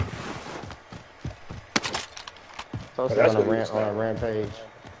for you. So it's on a rampage.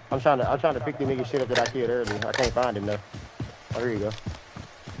 I'm trying to pick the nigga shit up that I killed earlier. I can't find him though. Oh, here you go.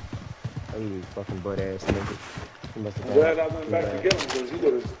 Oh, you fucking butt ass nigga. He must have Glad I went back to get him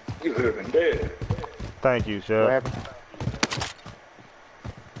because he would have been dead. Thank you, sir.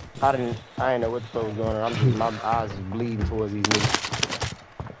 I didn't know what the fuck was going on. My eyes was bleeding towards these niggas.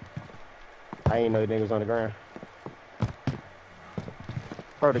 I didn't know the niggas was on the ground.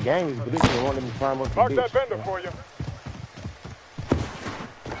 Bro, the gang is glitching. Wanted me to climb up the Mark bitch. that vendor for you.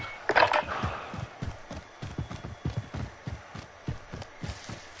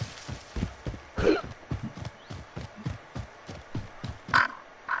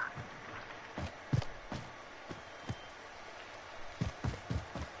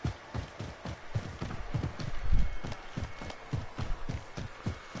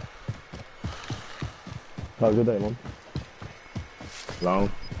 Have a good day, man.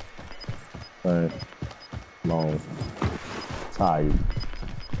 Long. Alright. Long. Tired.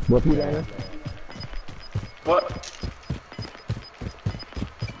 What you down there? What?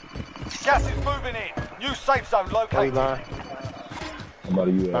 Gas is moving in. New safe zone Where you located. lying? I'm about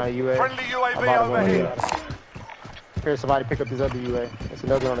to UA. UA. Friendly I'm UAV about to go overhead. Here, somebody pick up this other UA. There's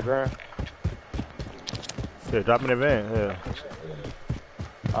another on the ground. Yeah, drop in the van. Yeah.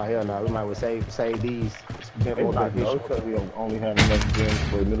 Oh, hell no. We might well save these. It's been more No, beneficial. because we don't only have enough gyms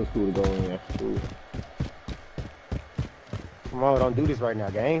for middle school to go in after school. Come on, don't do this right now,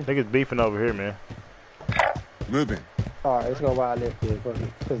 gang. Niggas beefing over here, man. Moving. Alright, it's gonna wild left here,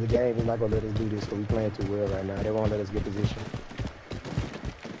 because the game is not gonna let us do this, because we playing too well right now. They won't let us get position.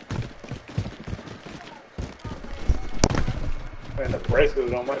 And the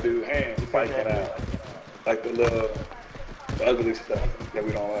bracelet on my dude's hand, he's fighting out. Like the ugly stuff that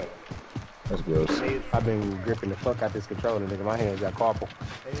we don't like. That's gross. I've been gripping the fuck out this controller, nigga. My hands got carpal.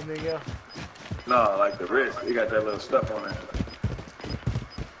 Anything else? No, like the wrist, he got that little stuff on it.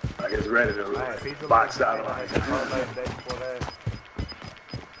 Like it's ready to box out on it.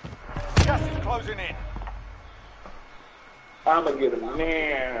 Gas is closing in. I'ma get him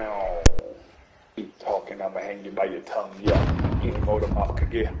now. Keep talking, I'ma hang you by your tongue, yeah. Any more the mouth could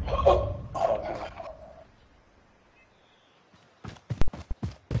get.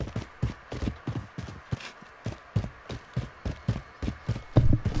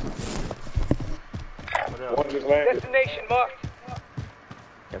 One just landed. Destination marked.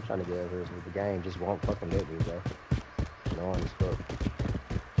 I'm trying to get over here, but the game just won't fucking let me, bro. No one is fuck.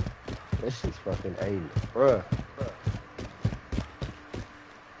 This shit's fucking alien, bruh.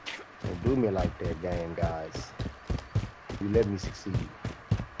 Don't do me like that, game, guys. You let me succeed.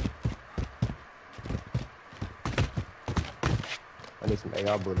 I need some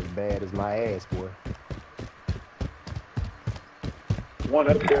AR bullets bad as my ass, boy. One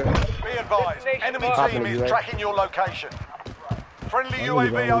up there. Be advised, enemy team is tracking your location. Friendly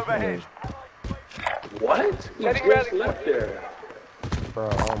UAV overhead. What? He just left there. Bro,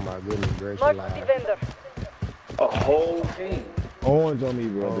 oh my goodness gracious Mark alive. the vendor. A whole team. Orange on me,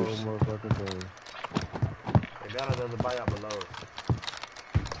 Oh, brothers. motherfucking thing. Stay down at the buyout below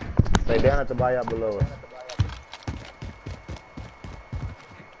us. Stay down at the buyout below us.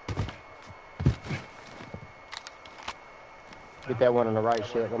 Get that one on the right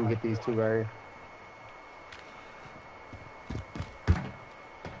shit. Let me get these two right here.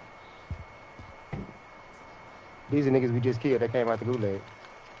 These are niggas we just killed. They came out the gulag.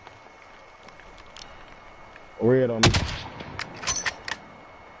 Red on me.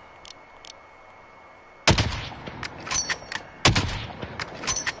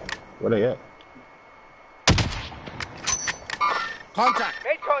 Where they at? Contact.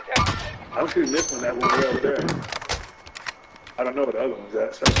 Major contact. I'm shooting this one, that one way over there. I don't know what the other one's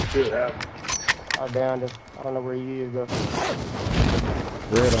at, so it should happen. I downed him. I don't know where he is though.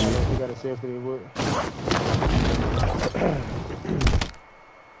 Red I on don't me. know if he got a selfie with wood.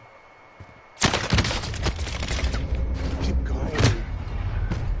 Keep going.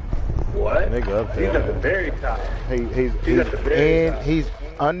 What? Nigga up He's at the there. very top. He's at the very in. top. He's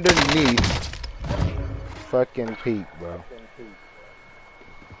underneath. Fucking peak, bro.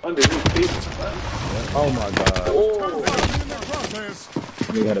 Underneath people. Oh my god. Oh. In their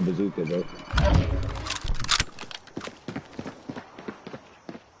crosshairs. They got a bazooka, bro.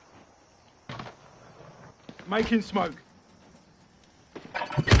 Making smoke.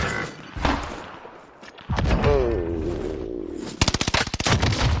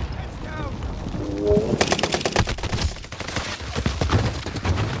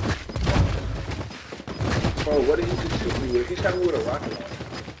 Bro, what did he just shoot me with? He shot me with a rocket launcher.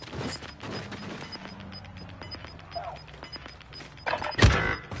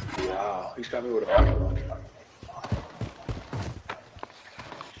 Wow, he shot me with a rocket launcher.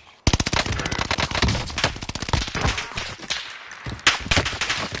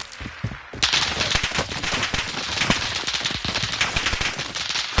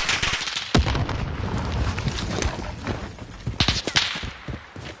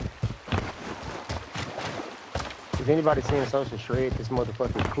 If anybody seen Social Shred, this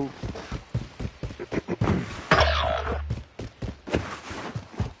motherfucking coop.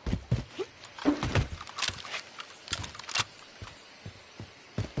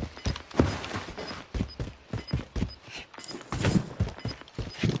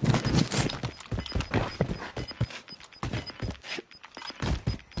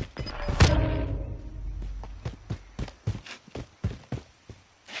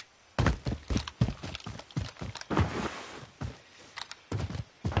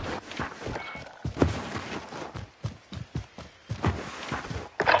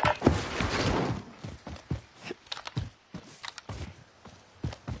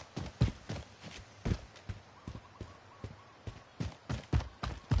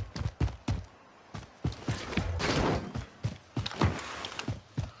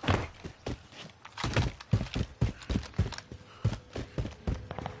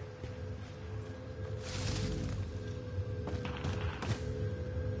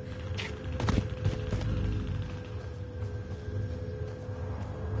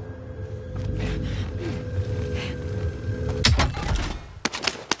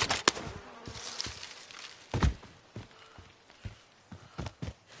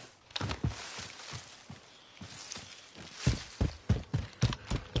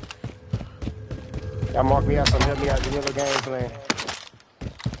 Y'all mark me out, so help me out the yellow game plan.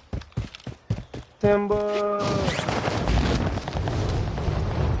 Timber.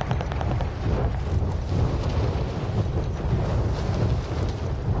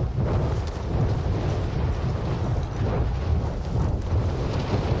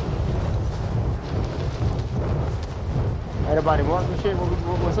 Ain't nobody marking shit?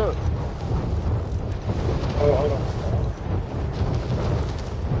 What's up? Oh, hold on.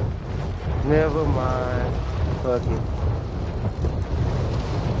 Never mind. Fuck it.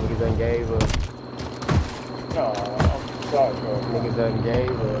 Niggas done gave up. No, I'm sorry, bro. Niggas done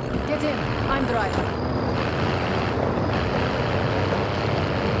gave up. Get in. I'm driving.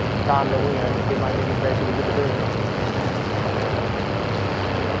 Time to win. Get my niggas back to the good business.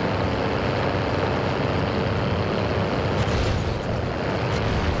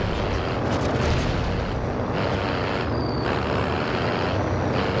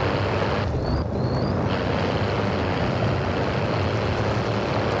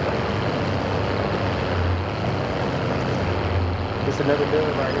 It's another build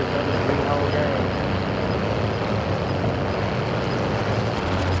right here. Another green whole game.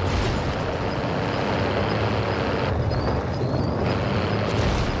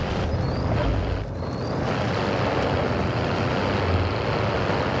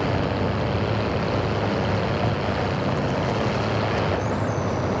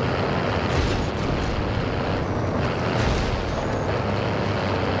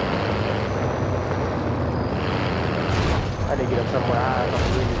 I need to get up somewhere high. I'm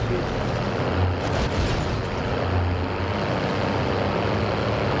gonna win this bitch.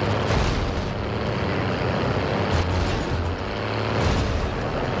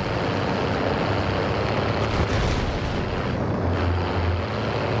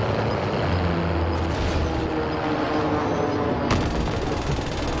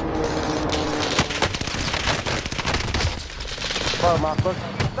 Bro, my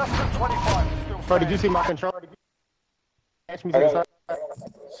fucking. Less than 25. Still Bro, did you see my controller? Catch me to the side.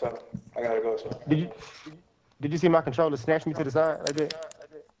 so I gotta go. So Did you see my controller snatch me to the side like that?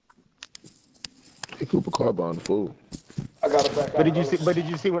 Hey, Cooper car buying the food. I gotta back But out. did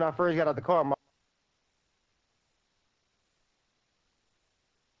you see when I first got out the car?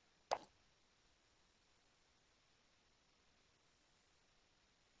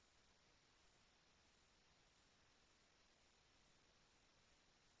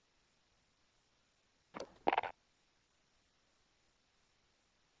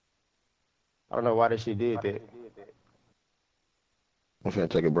 I don't know why this shit did that. I'm finna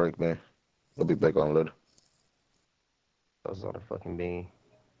take a break, man. I'll be back on later. I was on the fucking beam.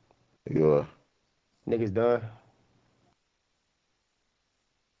 You Niggas done.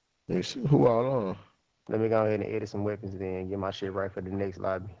 let me see who all on. Let me go ahead and edit some weapons then and get my shit right for the next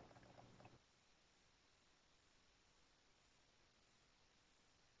lobby.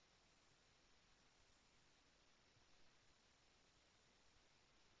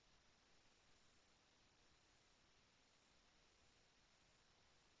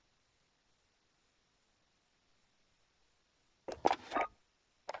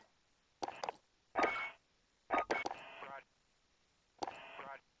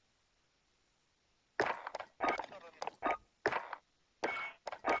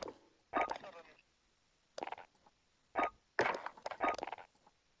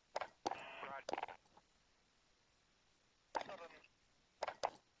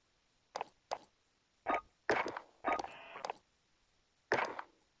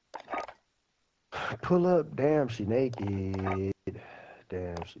 Pull up. Damn, she naked.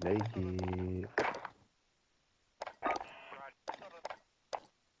 Damn, she naked.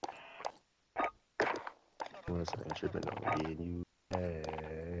 Once I ain't tripping on getting you back.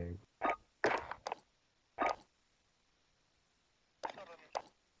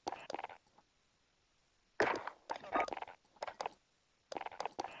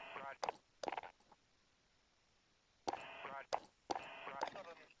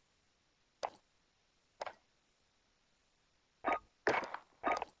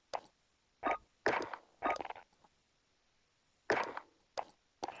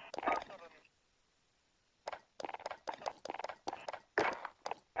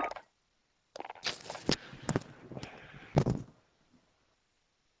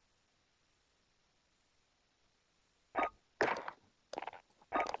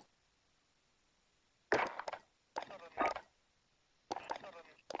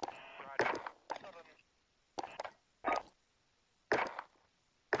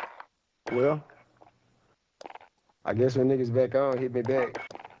 Well, I guess when niggas back on, hit me back.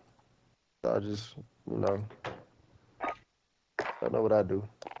 So I just, I know what I do.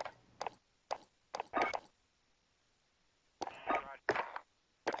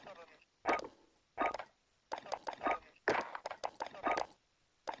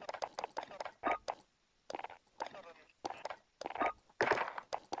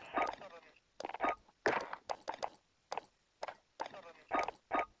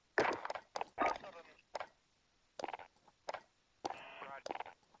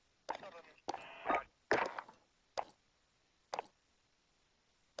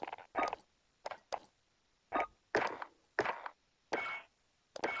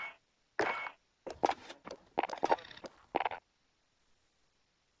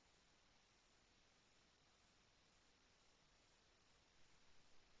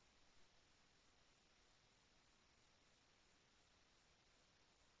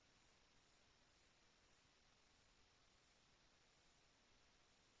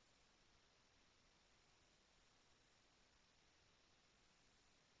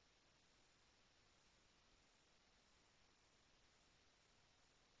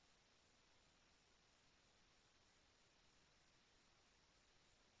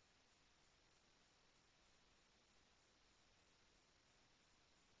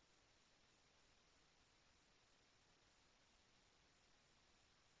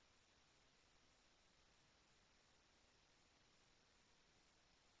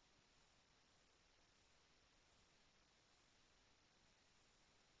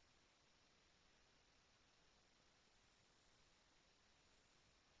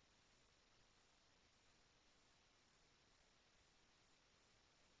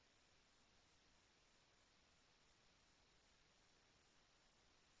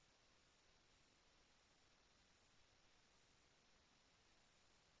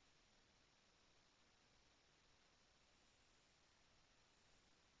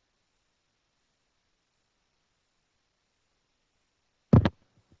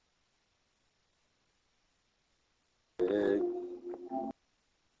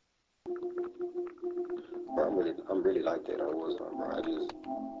 I'm really like that. I was, bro. I just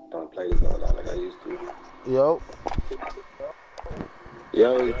don't play so a lot like I used to. Yo.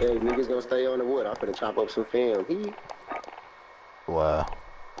 Yo, if niggas gonna stay on the wood, I'm finna chop up some film. Wow.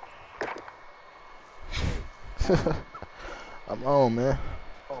 I'm on, man.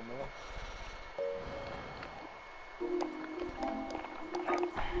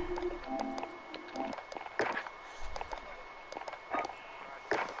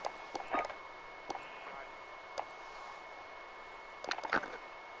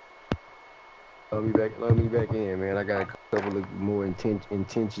 Load me back in, man. I got a couple of more intense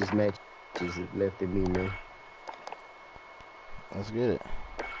matches left in me, man. Let's get it.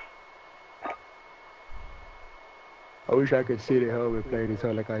 I wish I could sit at home and play this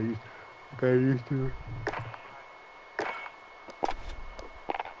like I used to.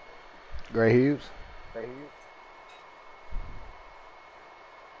 Gray Hughes.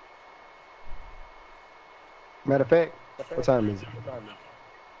 Matter of fact, what time is it?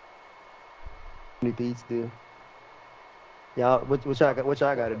 Need to eat still. Y'all, what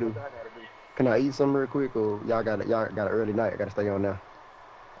y'all gotta do? Can I eat something real quick, or y'all got an early night? I gotta stay on now.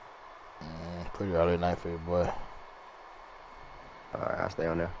 Pretty early night for you, boy. All right, I'll stay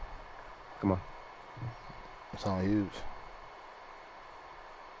on now. Come on. It's on Hughes.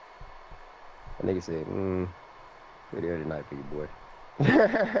 That nigga said, pretty early night for you, boy.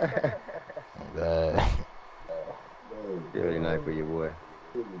 Oh, God. Pretty early night for you, boy.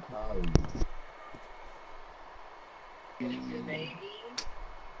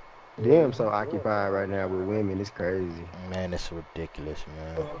 Damn, so occupied right now with women. It's crazy. Man, it's ridiculous,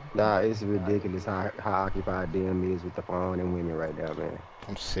 man. Nah, it's ridiculous how occupied them is with the phone and women right now, man.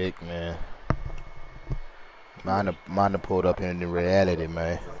 I'm sick, man. Mine have pulled up into reality,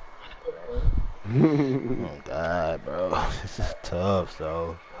 man. Oh, God, bro. This is tough,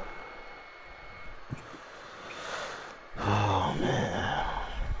 so. Oh, man.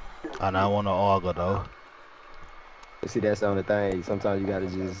 And I want to argue, though. See, that's the only thing. Sometimes you gotta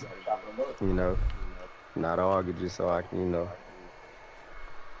just, not argue just so I can,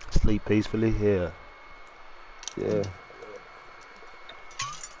 Sleep peacefully, yeah. Yeah.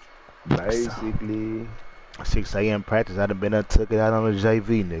 Basically. 6 a.m. practice, I done been and took it out on the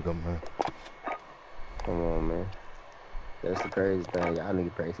JV, nigga, man. Come on, man. That's the crazy thing. Y'all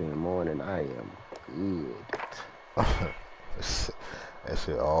niggas practicing in the morning. I am good. That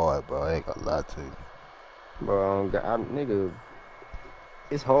shit hard, bro. I ain't gonna lie to you. Bro, nigga,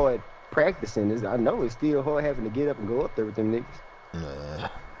 it's hard practicing. I know it's still hard having to get up and go up there with them niggas. Nah.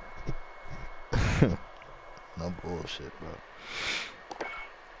 No bullshit, bro.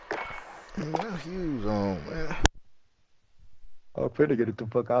 What Hughes on, man? I'm pretty get the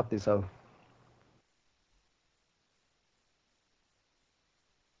fuck off this hoe.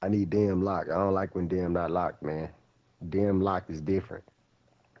 I need damn lock. I don't like when damn not locked, man. Damn lock is different.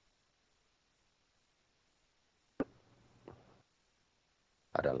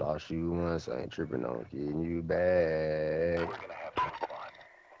 I done lost you once. I ain't tripping on getting you back.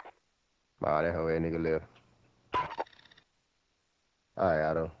 Wow, that hoe ass nigga left. Alright,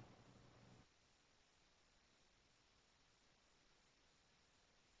 Otto.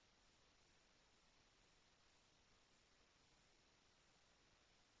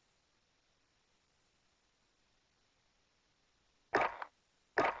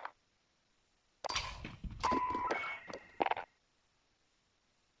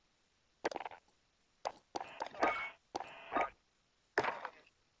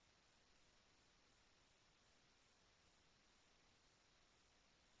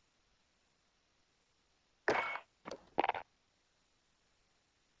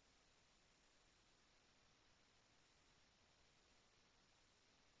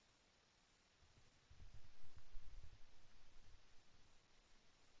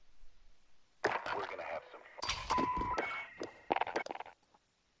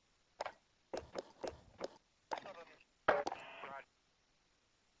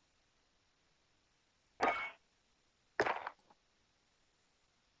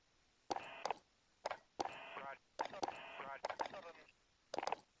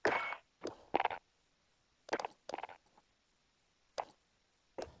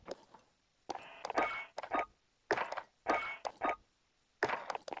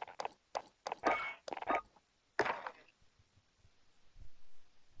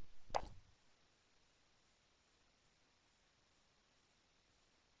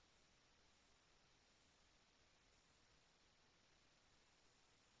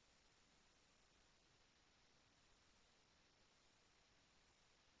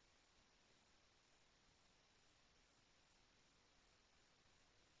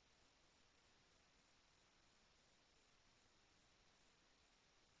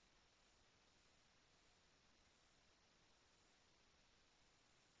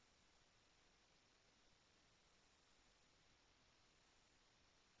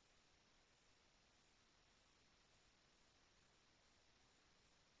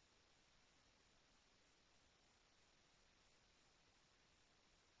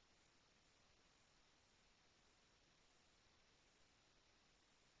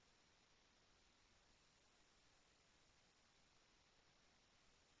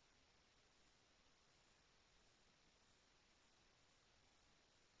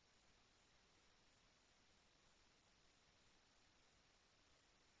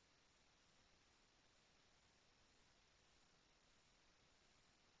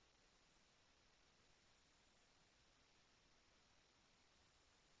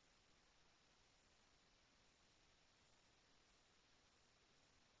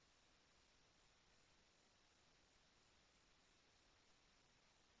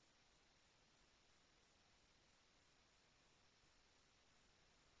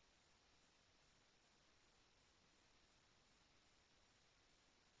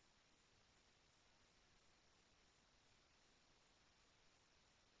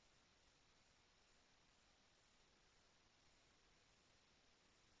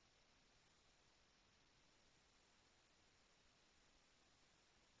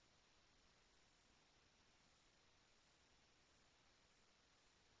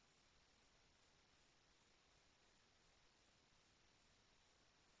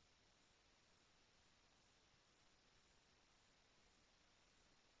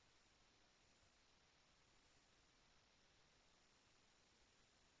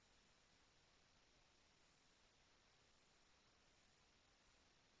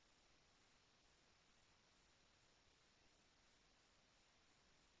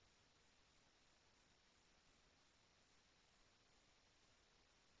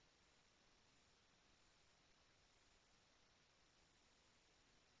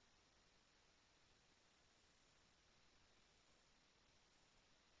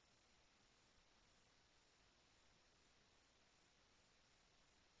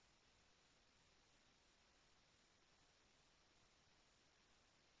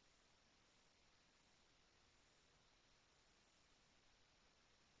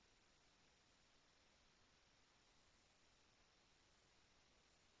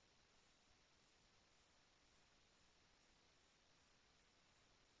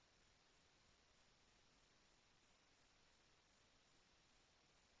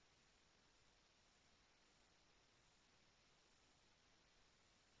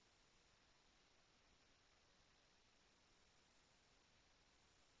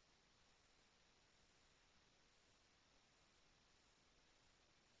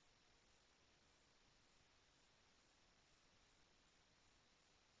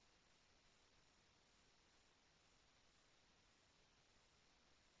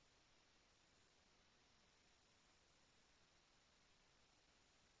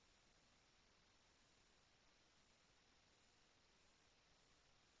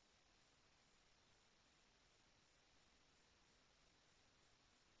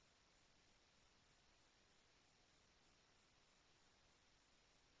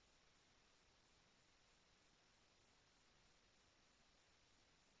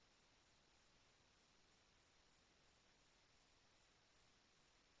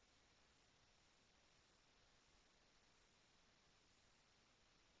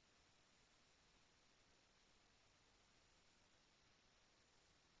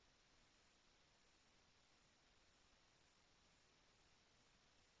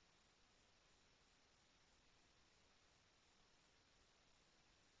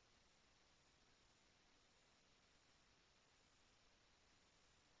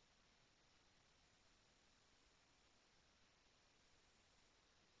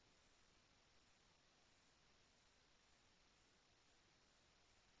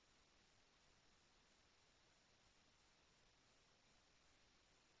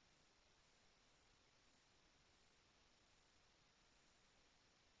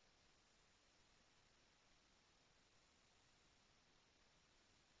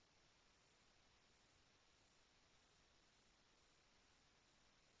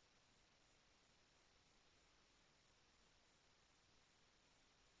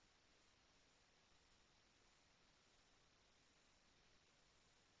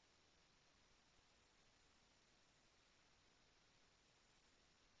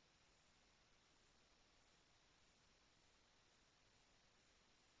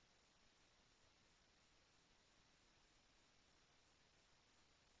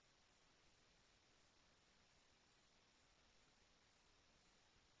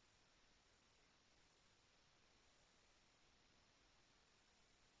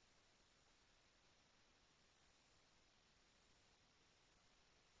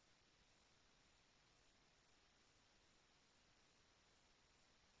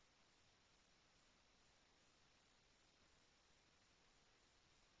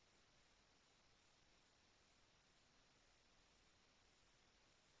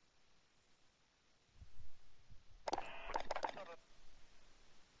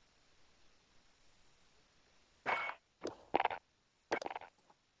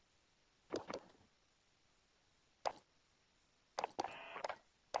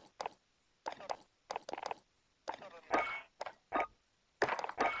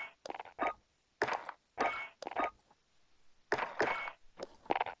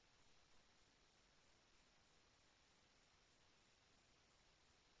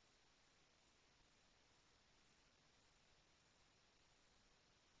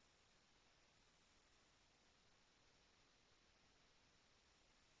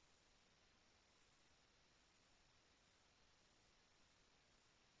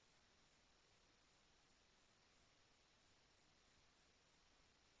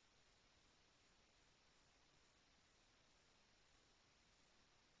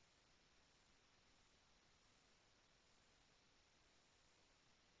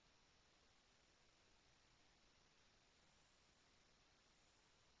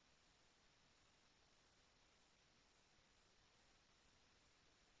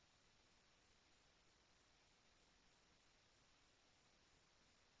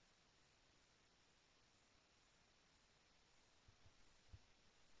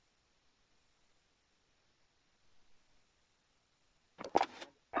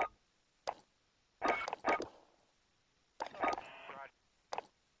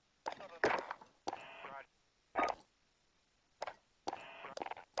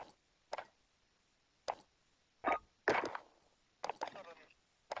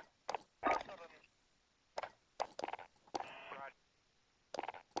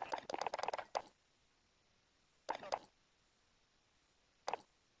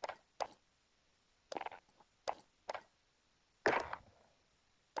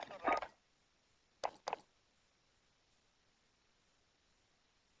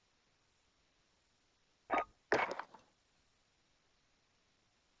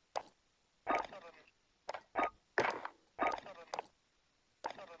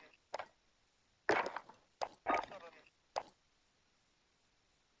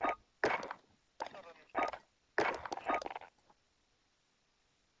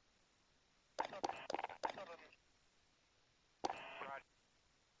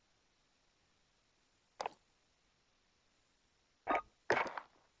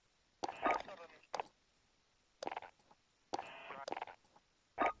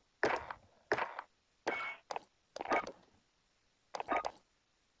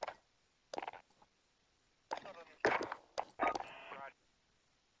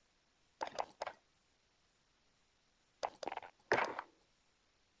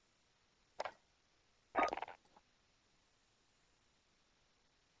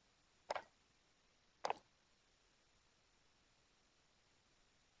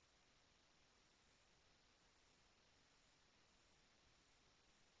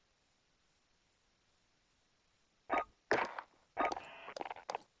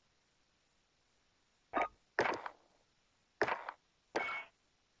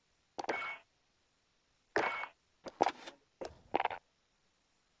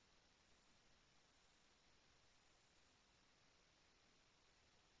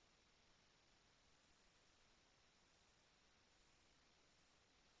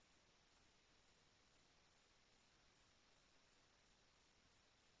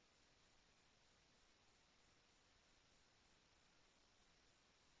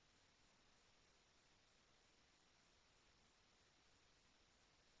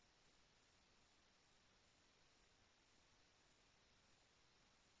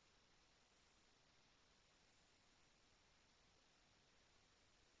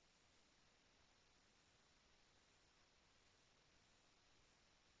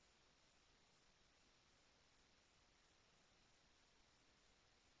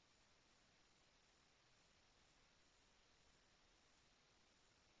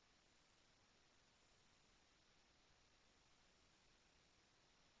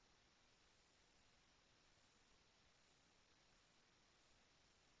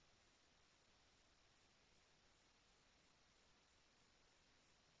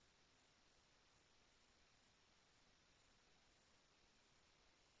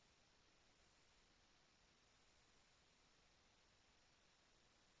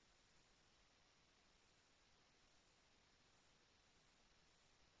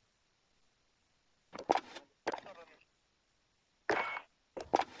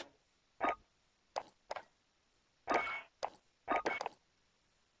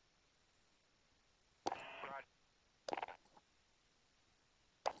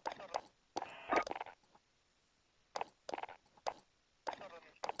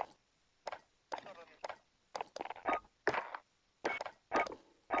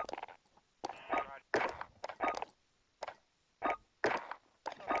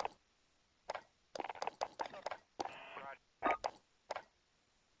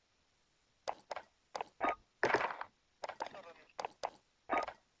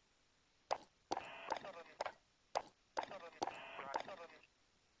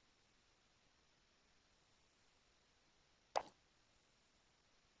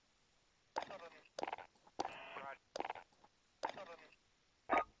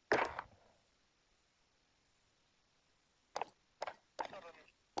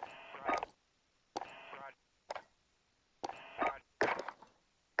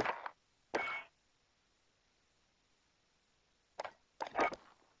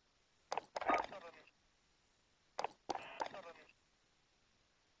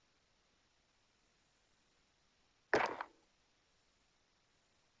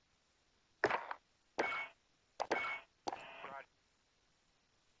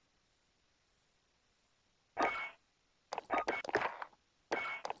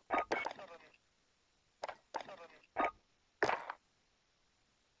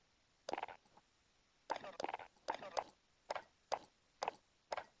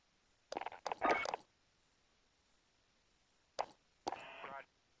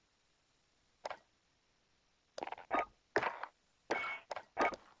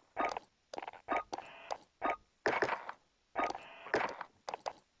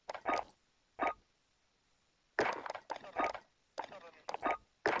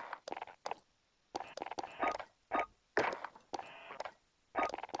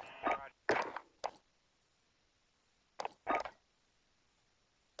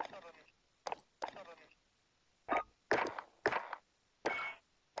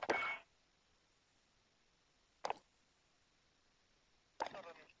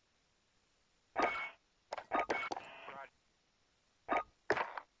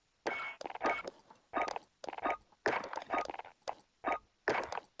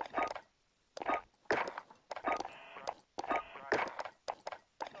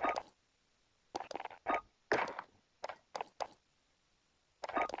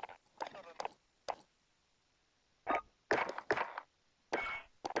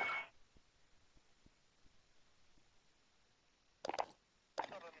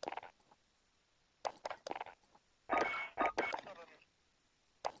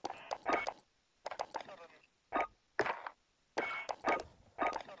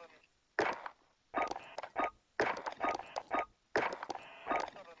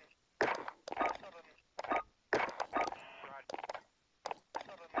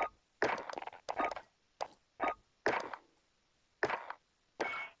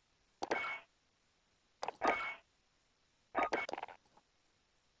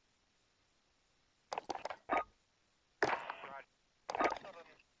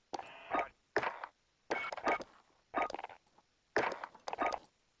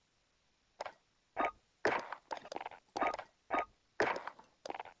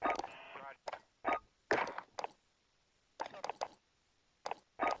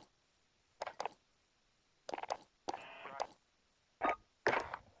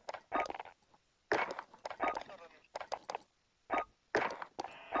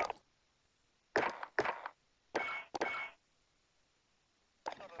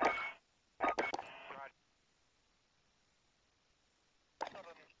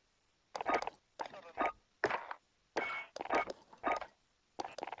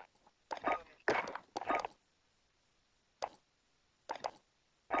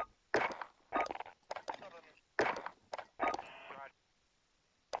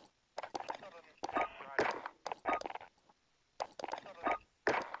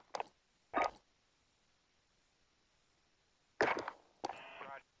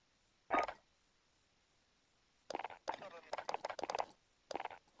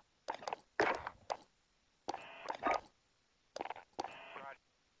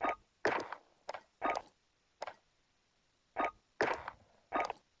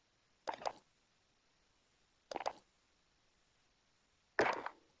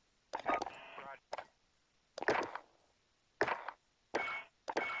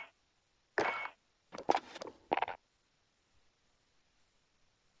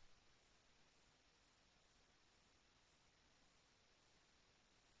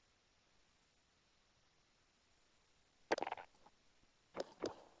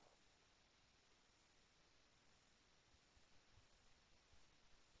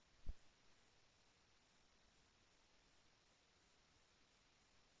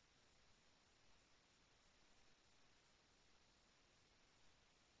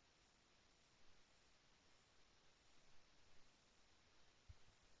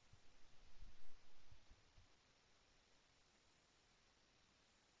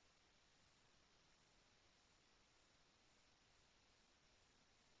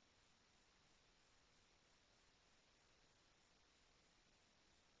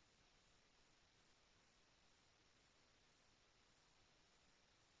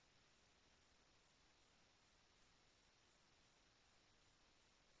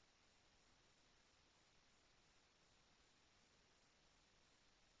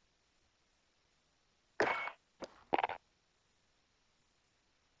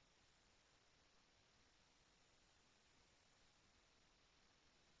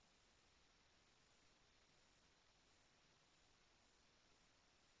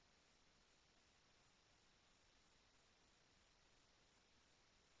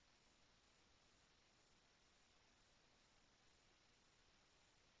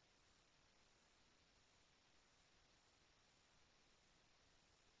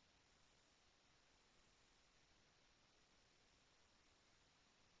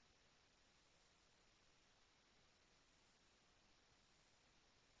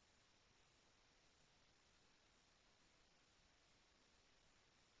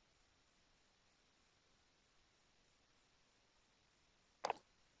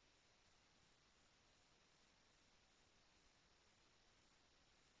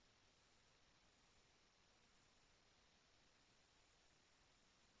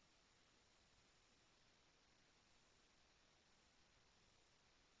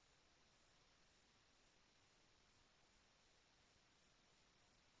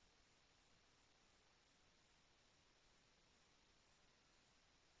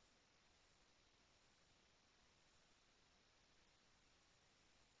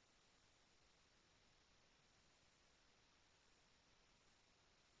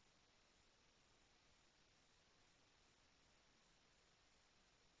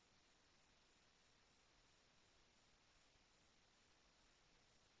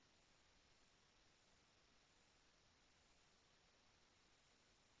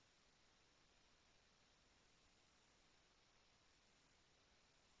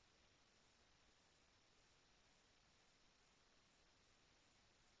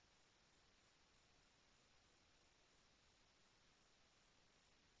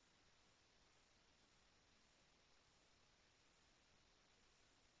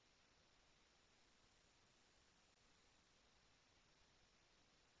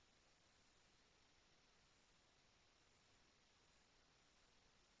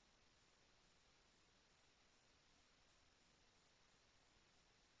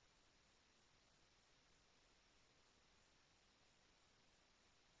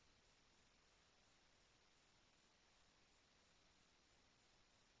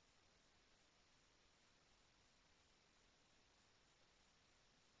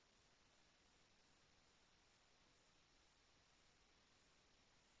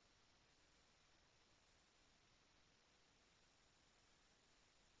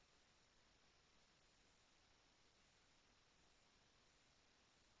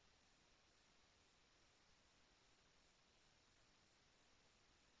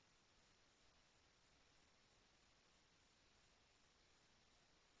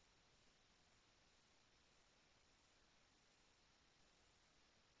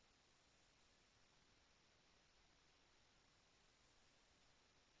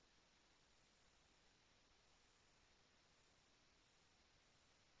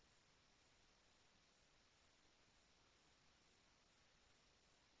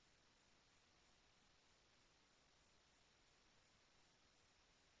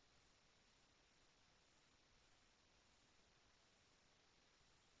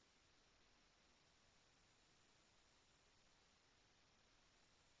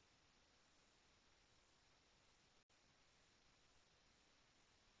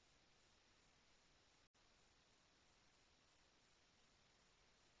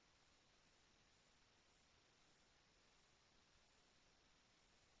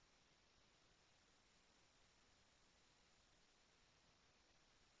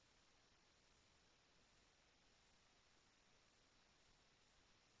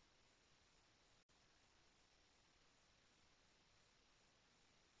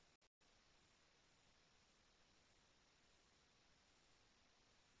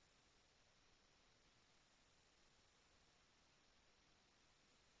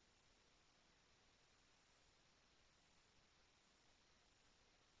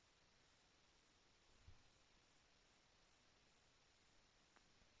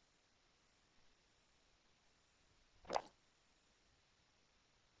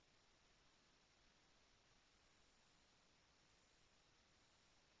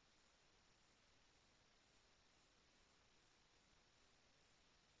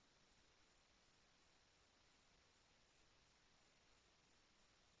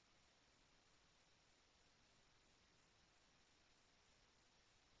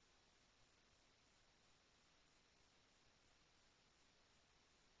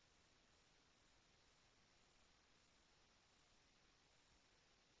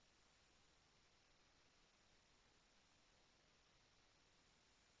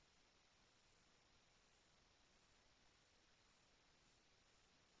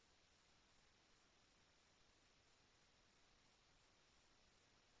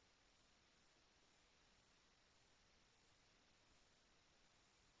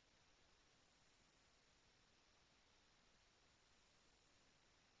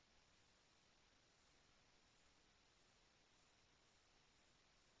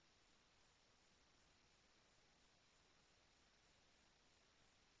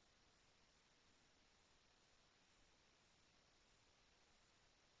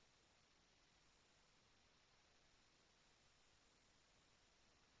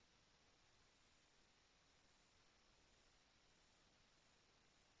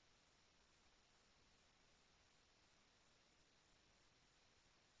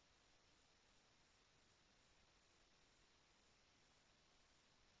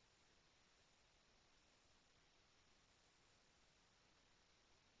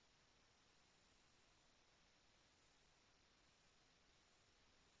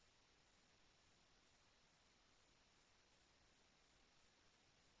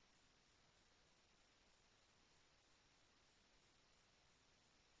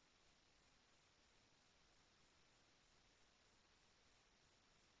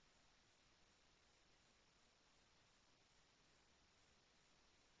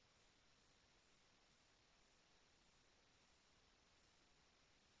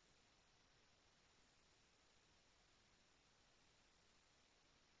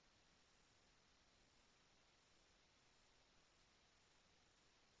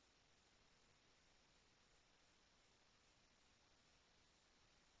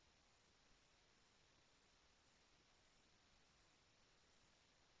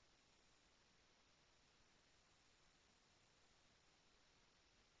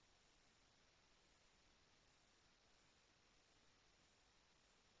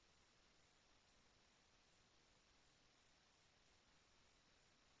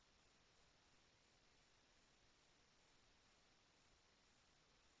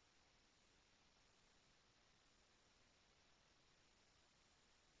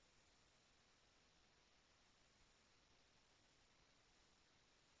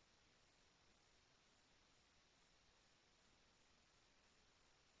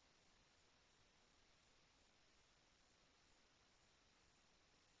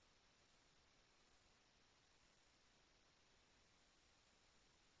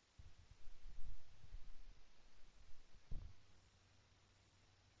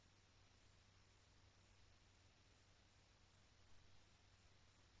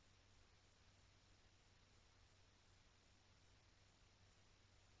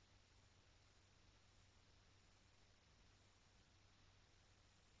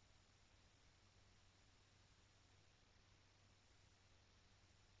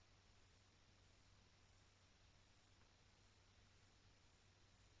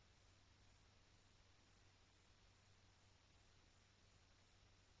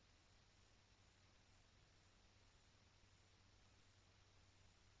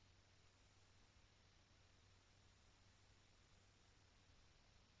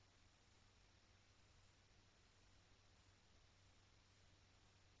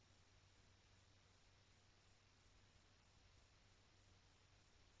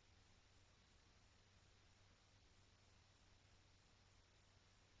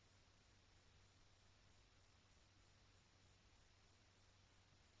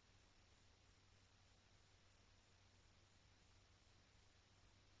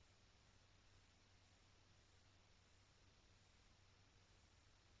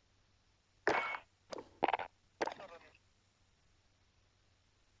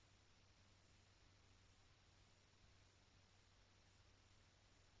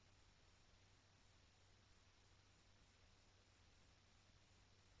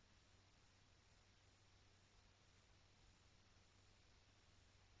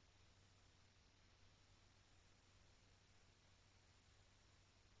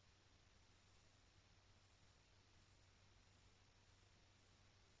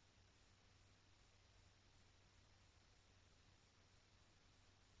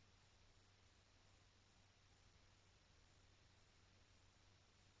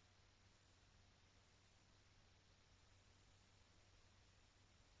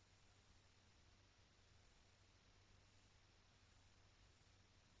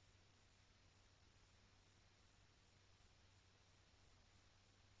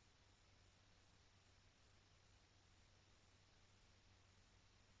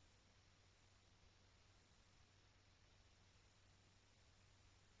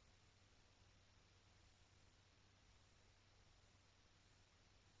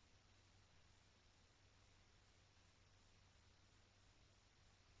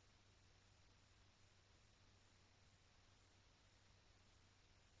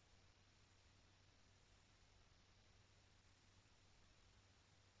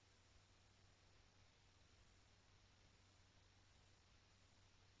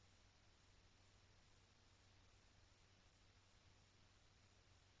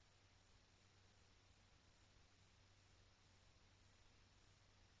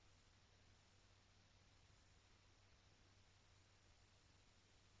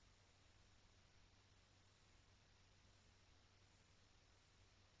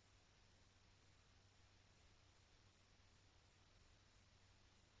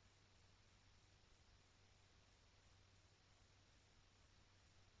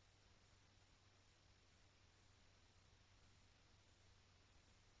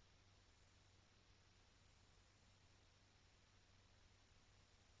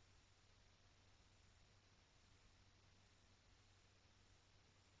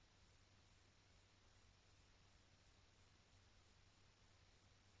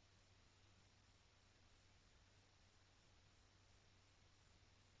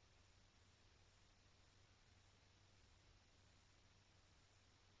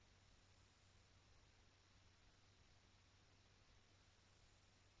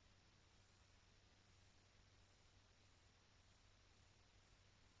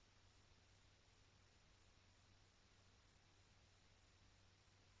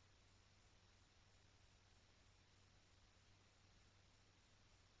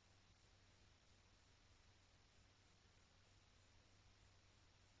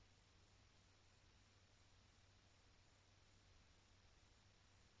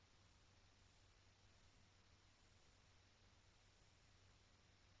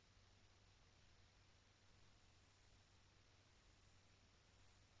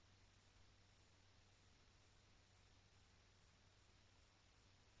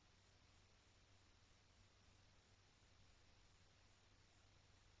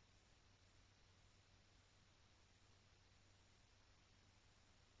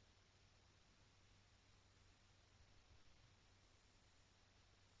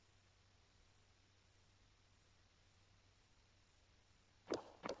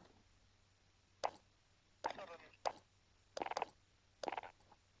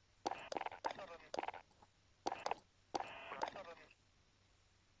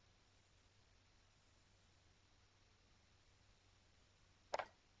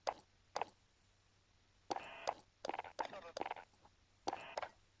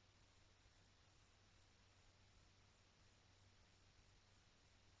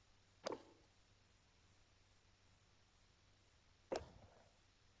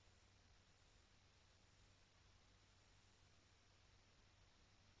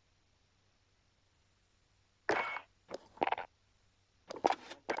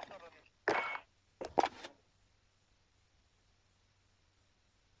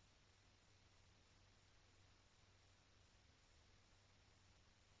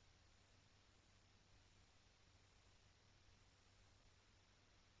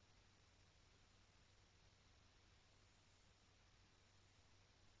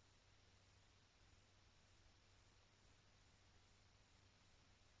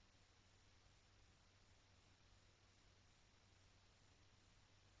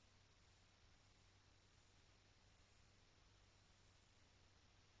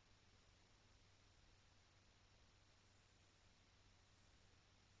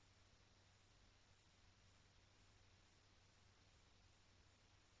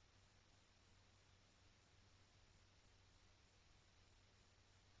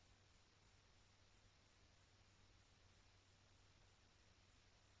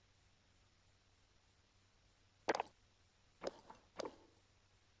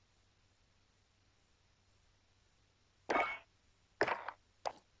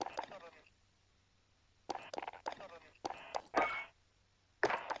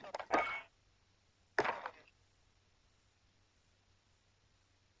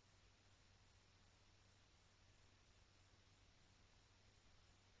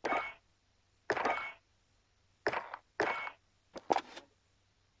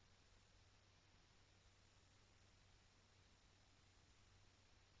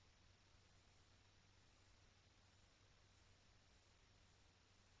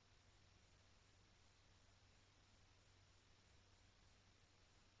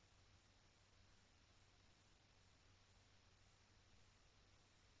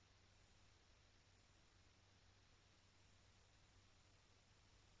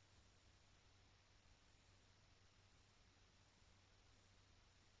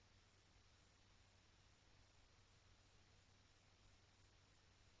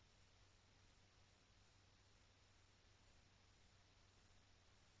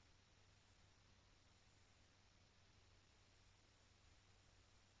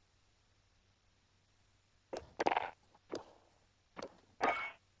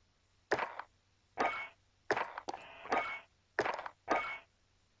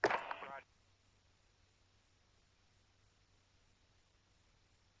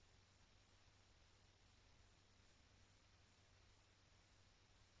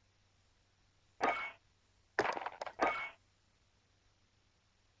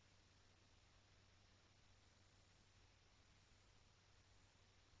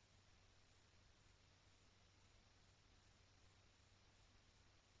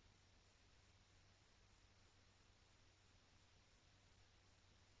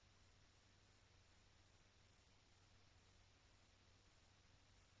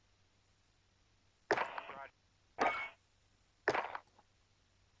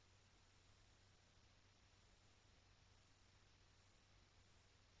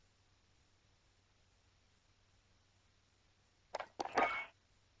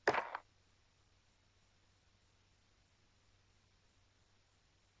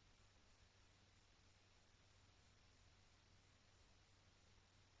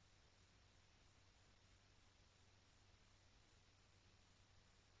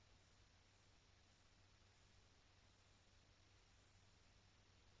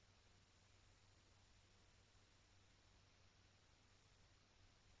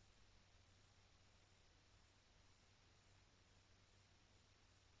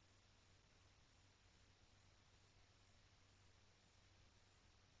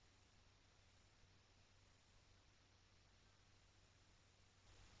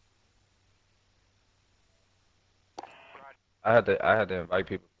 I had to invite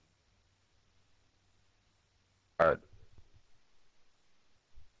people. All right.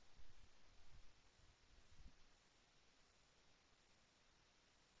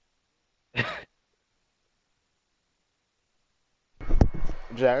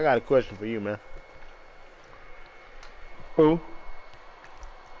 Jack, I got a question for you, man. Who?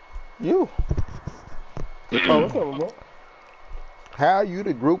 You. Oh, what's up, bro? How you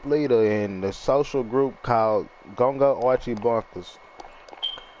the group leader in the social group called Gonga Archie Bunkers,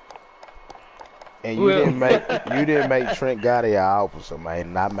 and you Well, didn't make Trent Gotti an officer,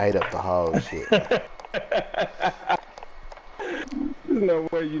 man? Not made up the whole shit. There's no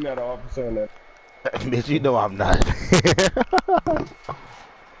way you're not an officer in that. Bitch, you know I'm not.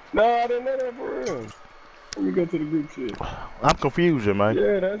 No, I didn't know that for real. Let me go to the group shit. I'm confused, man.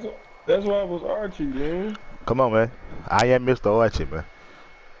 Yeah, that's why it was Archie, man. Come on, man. I am Mr. Archie, man.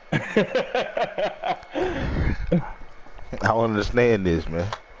 I don't understand this, man.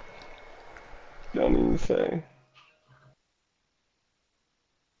 Don't even say.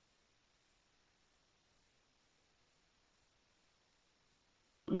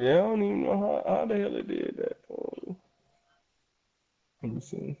 Yeah, I don't even know how the hell it did that. Let me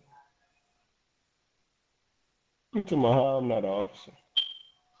see. I'm talking about how I'm not an officer.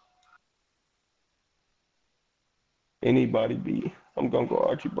 Anybody be. I'm gonna go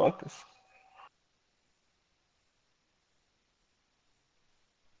Archie Bunkers.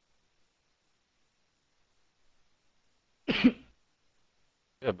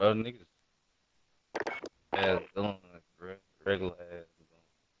 Yeah, bro, niggas ass doing like regular ass.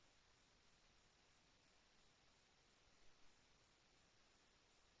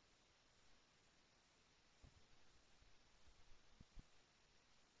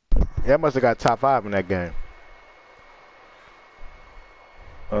 That must have got top 5 in that game.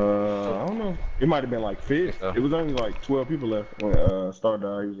 I don't know. It might have been like fifth. So. It was only like 12 people left when Star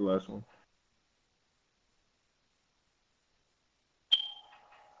died. He was the last one.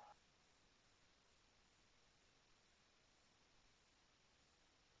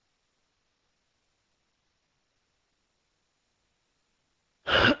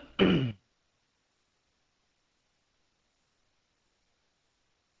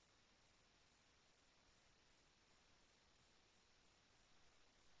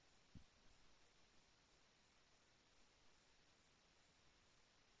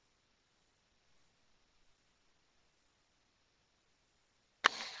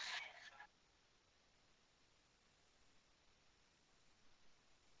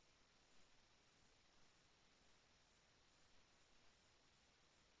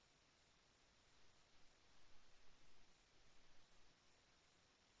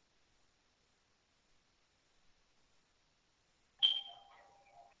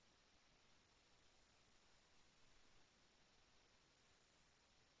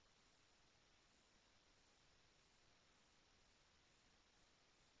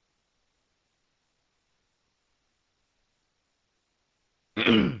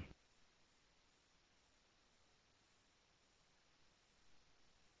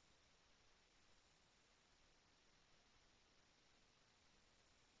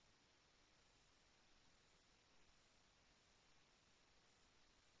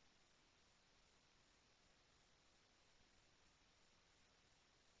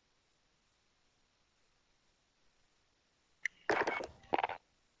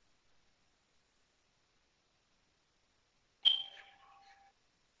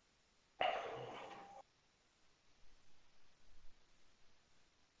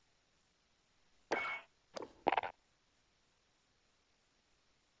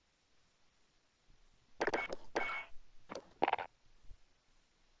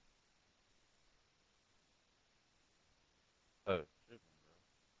 Oh, shit.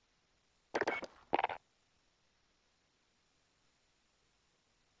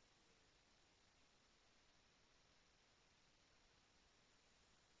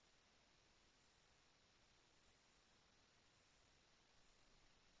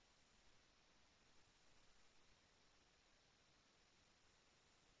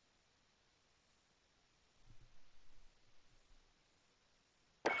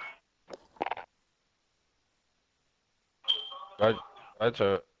 I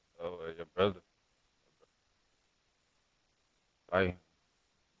told your brother. I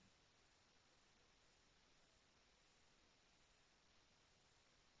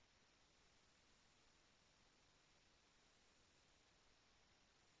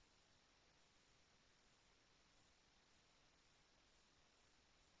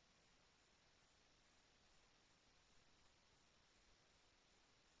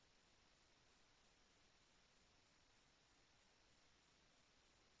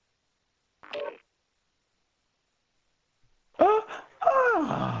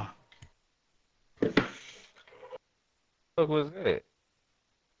fuck was that?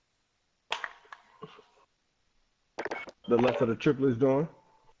 The left of the triplets doing.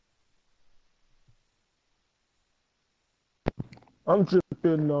 I'm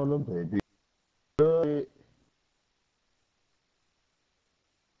tripping on them, baby. Good.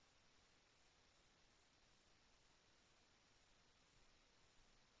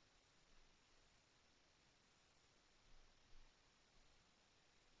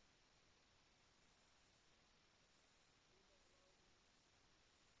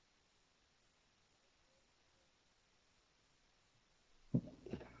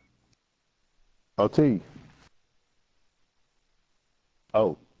 OT.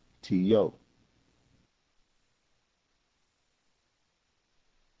 Oh, T.O.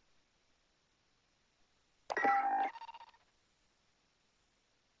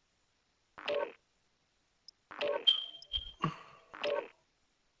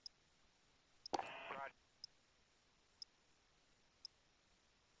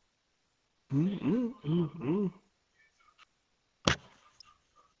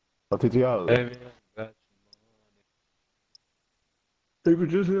 OTTO. Baby, I got They were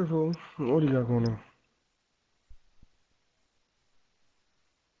just here for. What do you got going on?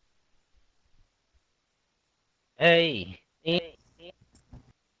 Hey.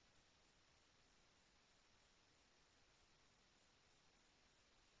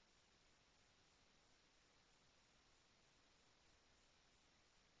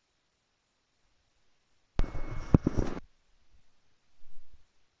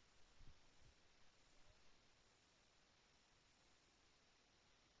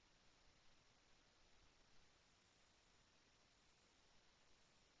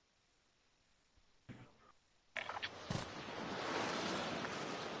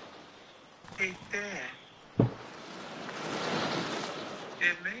 Hey, Dad.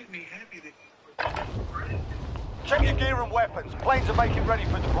 It made me happy that Check your gear and weapons. Planes are making ready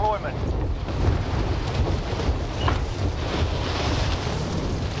for deployment.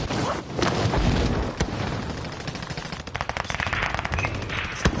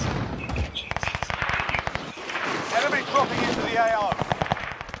 Enemy dropping into the AO.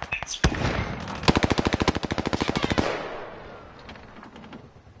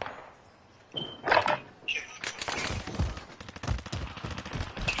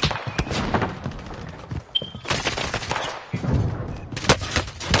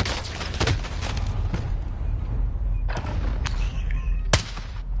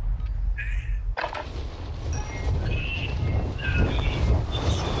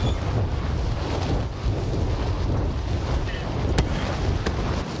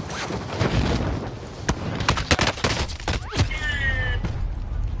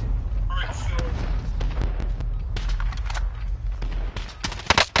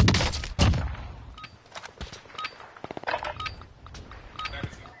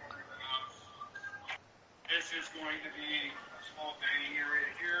 this is going to be a small dining area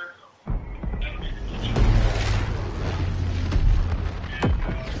here.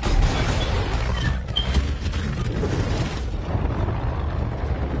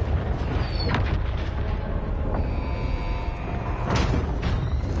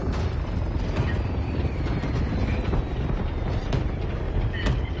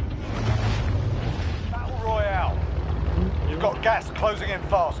 Battle Royale. You've got gas closing in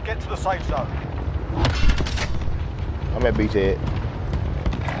fast. Get to the safe zone. I'm at beachhead.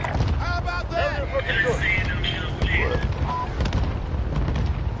 How about that?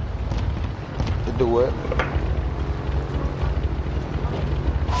 To do what?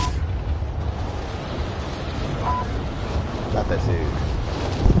 Not that serious.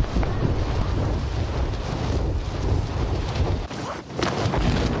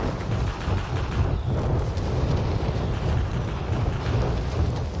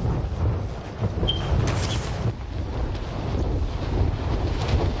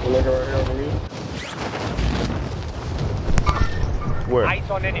 Look right here over me. Where? Eyes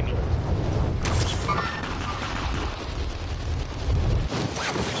on enemy.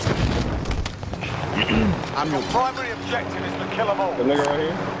 Your primary objective is to kill them all. The nigga right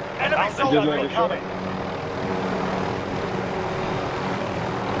here? Enemy soldiers incoming.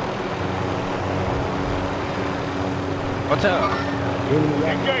 What's up?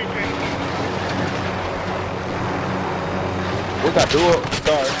 Engaging. We got dual.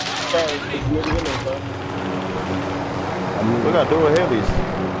 Sorry. It's nigga in there, son. We got dual heavies.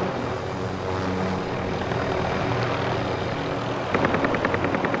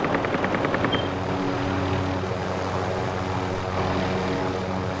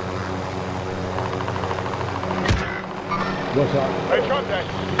 What's up? Hey, contact.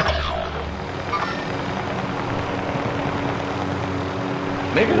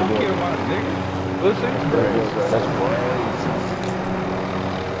 Nigga, don't kill my nigga. Listen, That's crazy.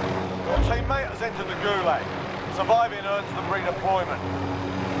 Your teammate has entered the gulag. Surviving earns them redeployment.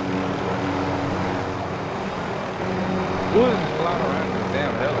 who is flying around in this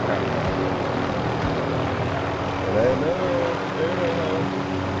damn helicopter?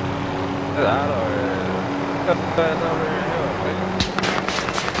 That's out of here. That's over here, hell, nigga.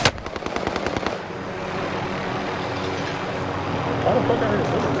 How the fuck I heard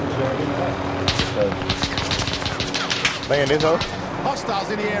this? Man, this hoe. Hostiles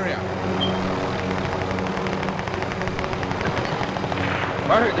in the area.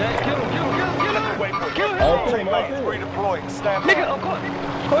 I heard that. Kill him. Wait for Kill him. Your teammates redeploying. Stand by. Nigga, of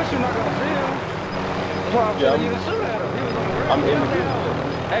course you're not gonna see him. That's why I'm telling you to shoot at him. He was on the ground. I'm in the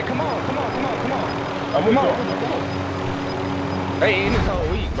Hey, come on. I'm Come on. with you. Hey, in this whole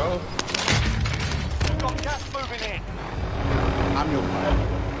week, bro. We've got gas moving in. I'm your man.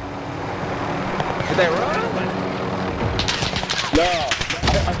 Is that right? No,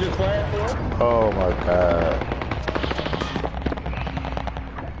 I just playing for him. Oh my god.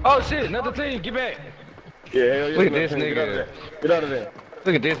 Oh shit, another team, get back. Yeah, hell yeah. Look at this nigga. Get out of there.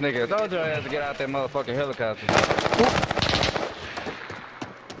 Look at this nigga. I told your ass to get out that motherfucking helicopter.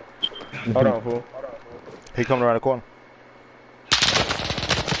 Hold on, fool. He coming around the corner.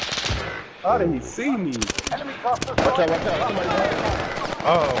 How did he see me? Enemy cluster Watch out, watch out. Somebody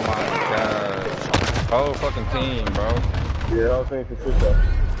Oh my god. Whole fucking team, bro. Yeah, I was saying for sure.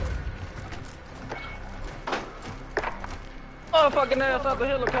 Oh, fucking ass out the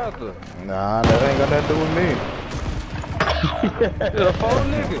helicopter. Nah, that ain't got nothing to do with me. The four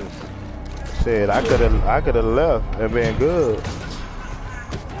niggas. Shit, I coulda left and been good.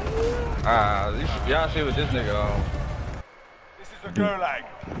 Y'all see what this nigga on. This is the gulag.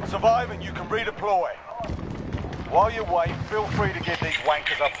 Survive and you can redeploy. While you wait, feel free to give these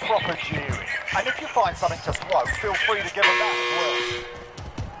wankers a proper jeering. And if you find something to smoke, feel free to give them that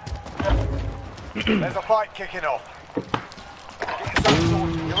as well. There's a fight kicking off. Get yourself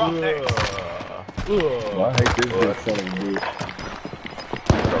sorted. You're up next. I hate this bitch son of a bitch.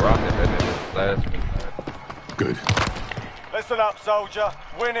 The rocket that nigga last me. Good. Listen up, soldier.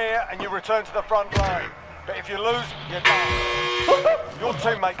 Win here and you return to the front line. But if you lose, you're done. Your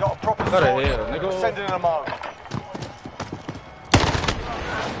teammate got a proper What the sword. hell, nigga? Sending in a moment.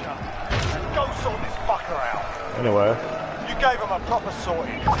 Go sort this fucker out. Anyway. You gave him a proper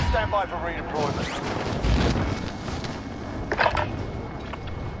sorting. Stand by for redeployment.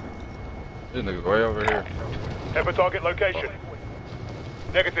 This nigga's way over here. Have a target location.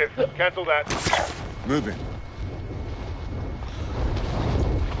 Negative. Cancel that. Moving.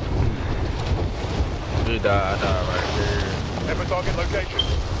 He died right here. Have a target location.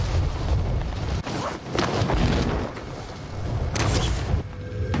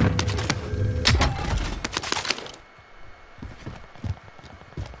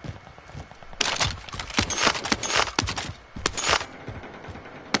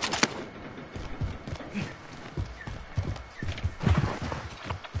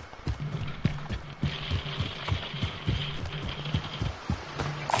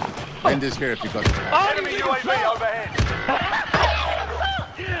 End is here if you got it. Enemy UAV overhead.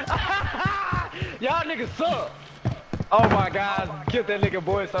 Y'all niggas suck. Oh my god, killed that nigga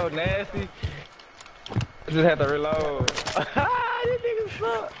boy so nasty. I just had to reload. These niggas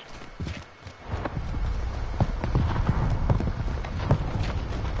suck.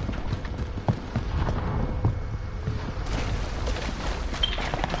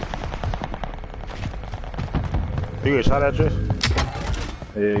 You get shot at, Trish?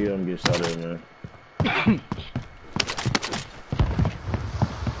 Yeah, you don't get shot at, man.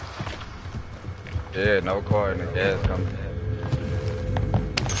 Yeah, no car in the gas coming.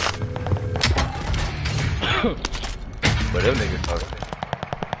 But them niggas fuck.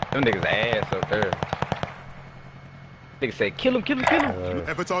 Them niggas ass up there. Niggas say, kill him, kill him, kill him.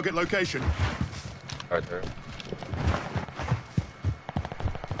 Have a target location. Right there.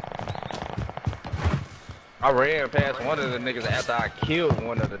 I ran past one of the niggas after I killed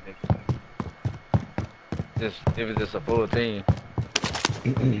one of the niggas. It was just a full team.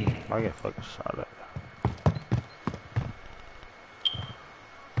 I get fucking shot at.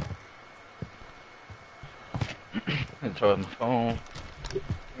 Enjoy my phone.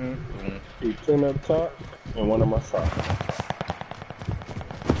 Two at the top and one on my side.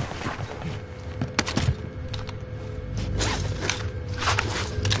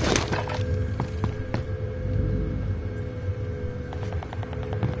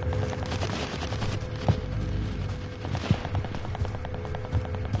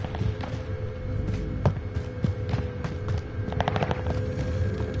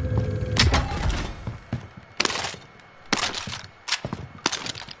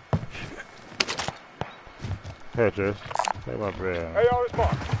 Here, Trish. Take my bread. AR is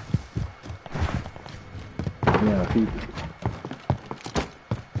marked. Yeah, keep it.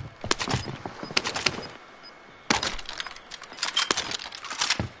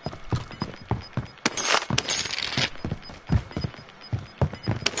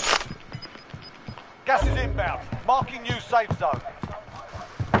 Gas is inbound. Marking new safe zone.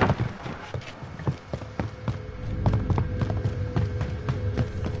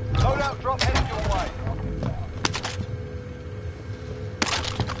 Loadout drop headed your way.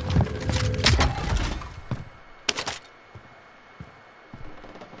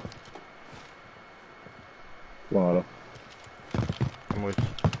 Water. I'm with you.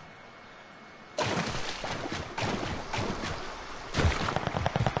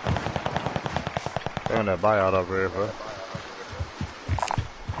 They're on that buyout over here, bro.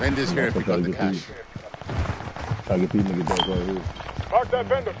 Vendor's here if you got the cash. I get these niggas back right here. Mark that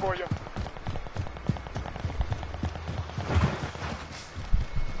vendor for you.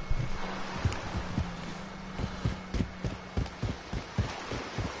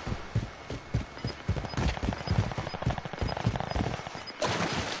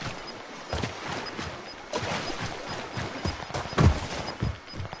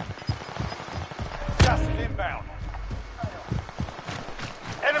 Gas is inbound.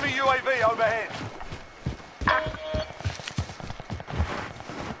 Enemy UAV overhead.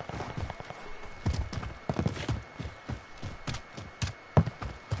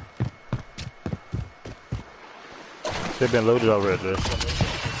 They've been loaded over there, Trish.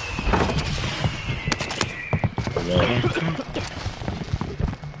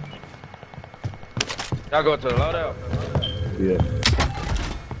 Y'all go to the loadout? Yeah.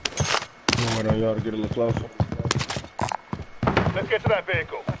 I'm waiting on y'all to get a little closer. Let's get to that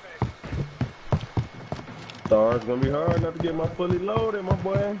vehicle. It's gonna be hard not to get my fully loaded, my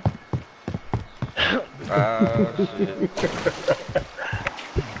boy. Shit.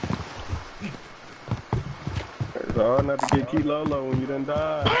 It's hard not to get Kilo low when you done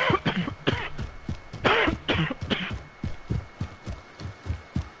died.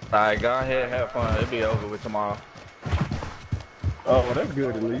 Alright, go ahead, have fun. It'll be over with tomorrow. Oh, well, that's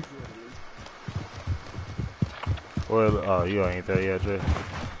good at least. Well, oh, you ain't there yet, Trish.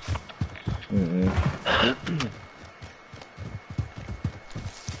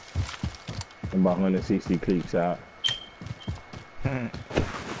 I'm about 160 clicks out. I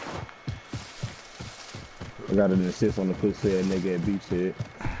got an assist on the pussy ass nigga at Beachhead.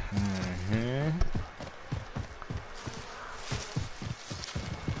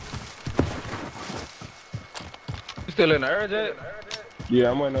 You still in the air jet?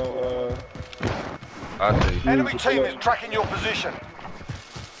 Yeah, I'm waiting on, I see. Enemy team is tracking your position.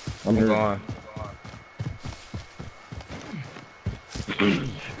 I'm here. Going.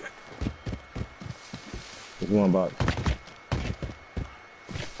 There's one box.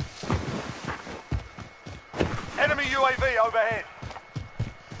 Enemy UAV overhead.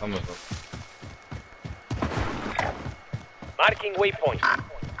 I'm gonna go. Marking waypoint.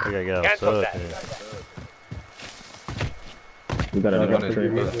 We gotta get Cancel outside that. here. We got I a got trade three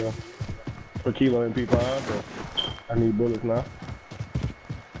here. hits for Kilo and P5, so I need bullets now.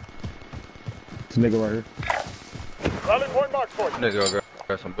 This nigga right here. Rally point marked for you. Nigga go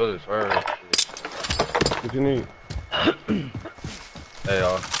grab some bullets first. What you need? Hey,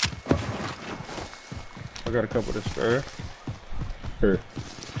 y'all. I got a couple of spare. Here.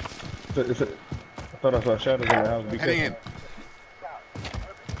 I thought I saw shadows in the house. Be Heading in. careful.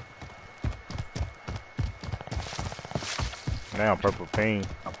 Now purple pain.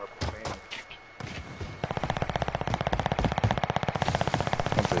 Up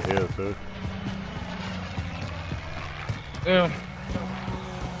the hill, too. Yeah.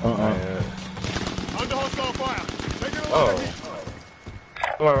 Under hostile fire. Take it Oh. away.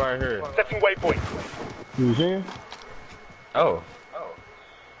 Somewhere right here. Setting waypoint. You see him? Oh.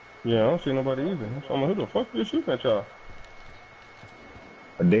 Yeah, I don't see nobody either. So I'm like, who the fuck is shooting at y'all?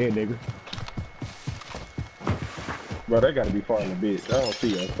 A dead nigga. Bro, they gotta be far in the bitch. I don't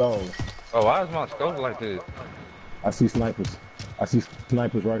see a stone. Oh, why is my scope like this? I see snipers. I see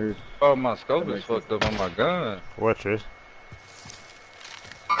snipers right here. Oh, my scope is fucked up on my gun. What, Trish?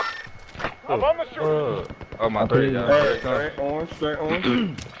 I'm on the shooter. Oh, my 30, y'all. Hey, straight orange, straight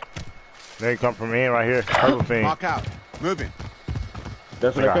orange. They come from in right here. Purple thing. Mark out. Moving.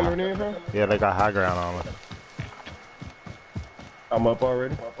 That's where They they got- coming in from? Yeah, they got high ground on it. I'm up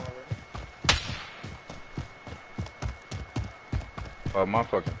already. Oh, my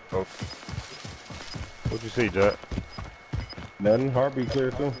fucking scope. What'd you see, Jack? Nothing. Heartbeat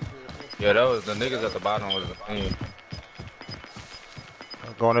clear too. Yeah, that was the niggas at the bottom was the thing.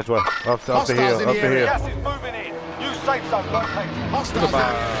 Going this way. Up the Hostiles hill. in Up the the area. hill. Gas is moving in. safe zone located. Hostiles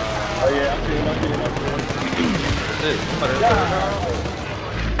out here. Oh yeah, I see him.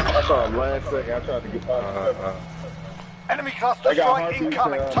 I saw him last second. I tried to get past him. Enemy cluster strike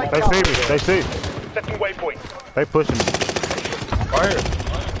incoming. Take They cover. see me. They see. Setting waypoint. They pushing me. Right here.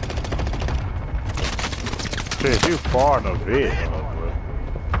 Shit, you far in the bit.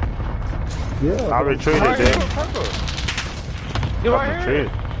 Yeah. I retreated, Right dude. here. You I right here?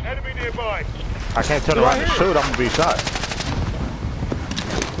 retreated. Enemy nearby. I can't turn around and shoot. I'm gonna be shot.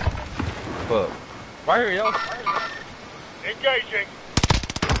 Fuck. Right here, yo. Engaging.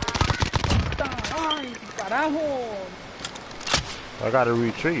 I gotta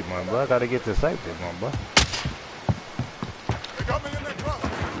retreat, man, bro. I gotta get to safety, man, bro. They got me in their cluster.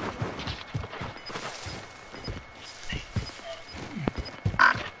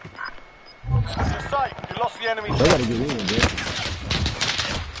 You're safe. You lost the enemy. They gotta get in, man.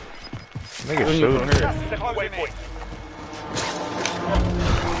 Nigga shooting. Setting waypoint.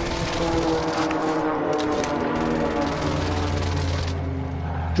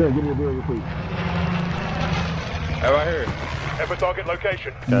 Trey, give me a bill real quick. Hey, right here. Ever target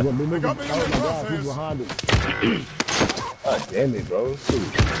location. Yeah. They got me in their Oh my God, he's crosshairs. behind it. God damn it, bro.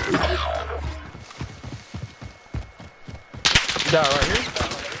 Shoot. You died right here?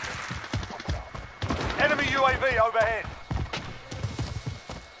 Enemy UAV overhead.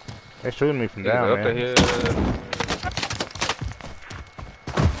 They shooting me from Nigga, down, up man. here.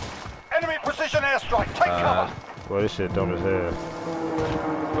 Enemy precision airstrike. Take cover. Boy, this shit dumb as hell.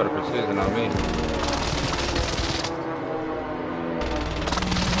 Put a precision on me.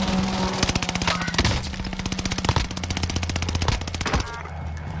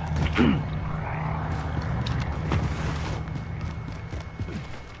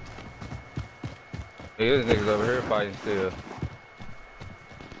 These niggas over here fighting still.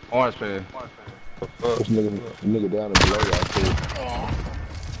 Orange pin. This nigga down and below y'all too.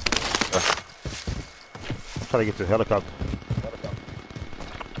 Try to get to the helicopter.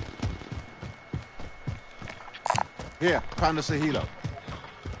 Here, found us a helo.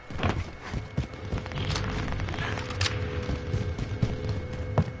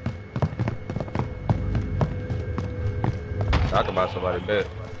 Talk about somebody bet.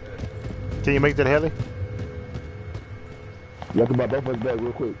 Can you make that heli? Y'all can buy both of us back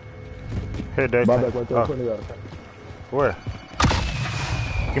real quick. Here, Dave. Buy back right there in Oh, front of y'all. where?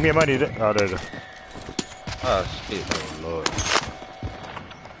 Give me your money. Oh, there you go. Oh shit, oh lord.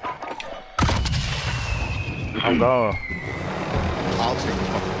 I'm gone. I'll take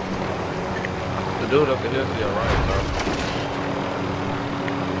it. The dude up the hill to your right, bro.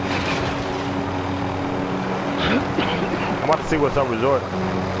 I'm about to see what's up resort.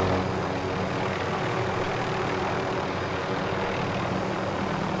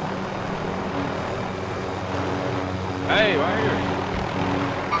 Hey, right here.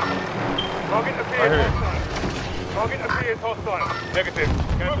 Target appears hostile. Target appears hostile. Negative.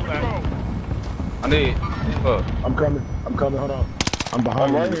 Cancel that. I need. Fuck. I'm coming, hold on. I'm behind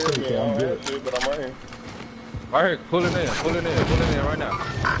I'm you. right here, So I'm yeah, good. but I'm right here. Right here, pull it in right now.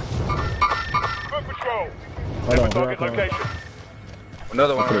 Foot patrol. Hold on, Target hold on. location.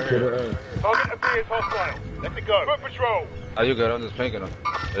 Another one right Put here. it in. Target appears hostile. Let it go. Foot patrol. Oh, you good? I'm just pinking them.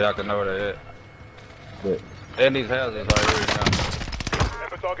 So y'all can know where they're at. Good. And these houses right here now.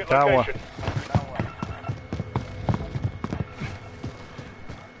 Ever target Got one. location.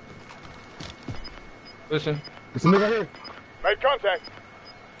 Listen. It's a nigga here. Make contact.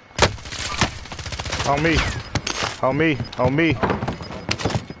 On me. On me. On me.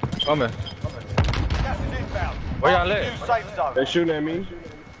 Come here. Gas is inbound. Where y'all New at? safe zone. They shooting at me.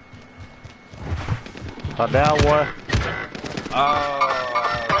 I down one.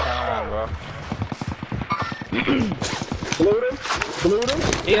 Oh, time, bro. Blew them.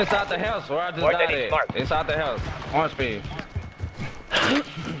 He inside the house where I just died at. Inside the house. Orange pin.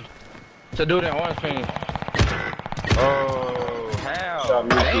 To do that orange pin. Oh, how? Shot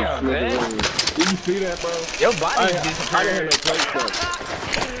me Damn, through man. smithereens. Did you see that, bro? Your body I didn't have disappeared. no place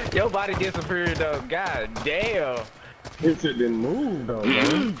Your body disappeared though. God damn. though. It shit didn't move though,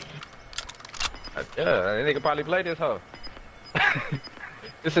 bro. Yeah, that nigga probably played this hoe.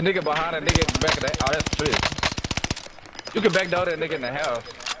 It's a nigga behind a nigga back of that. Oh, that's true. You can backdoor that nigga in the house.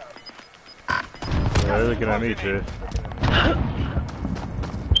 Yeah, they're looking at me, too.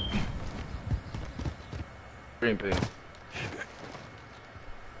 Green pin.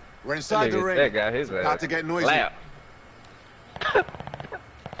 We're inside the ring. That guy, his About to get noisy. Loud.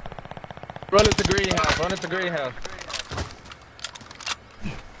 Run into greenhouse. Run into greenhouse.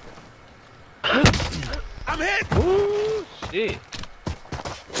 I'm hit. Ooh, shit.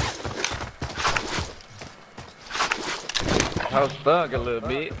 I was stuck a little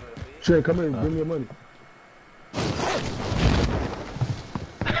bit. Sure, come in, bring me your money.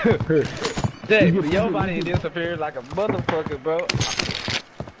 Jay, your body disappeared like a motherfucker, bro.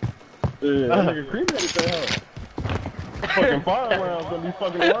 Yeah, that nigga creepy at the hell. Fucking fire rounds gonna be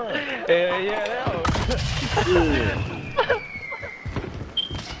fucking around. Yeah, that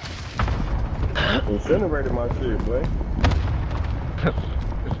was. Incinerated my shit, boy.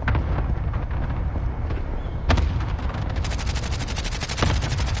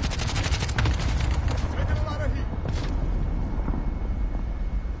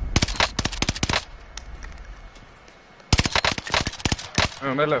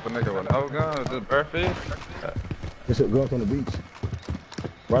 They left a nigga with no gun, just perfect. It's a girl on the beach.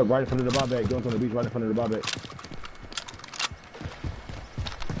 Right in front of the barbag. Girls on the beach, right in front of the barbag.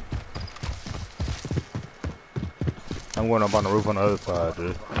 I'm going up on the roof on the other side,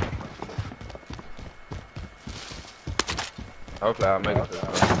 dude. Hopefully I'll make it to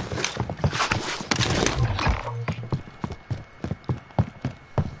the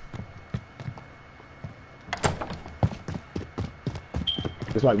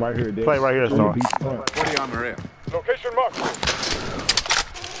It's like right here, Dick. Play right here, Star. Body armor here. Location marked.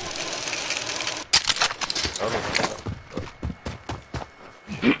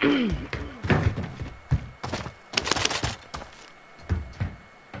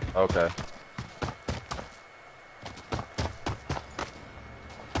 Okay.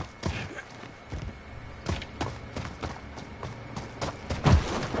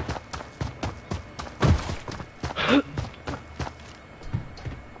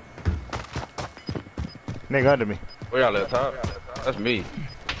 Nigga under me. Where y'all at top? That's me.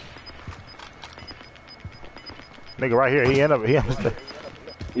 Nigga right here. He ended up.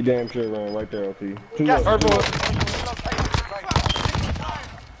 He damn sure ran right there, LT. Gas Purple.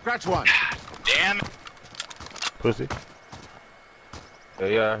 Scratch one. Damn it. Pussy.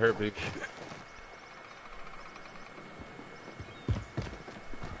 Yeah, I heard people.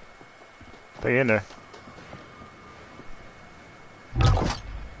 They in there.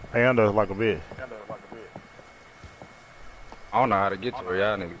 They under like a bitch. I don't know how to get to where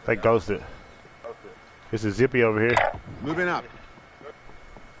y'all niggas. They ghosted. This is Zippy over here. Moving up.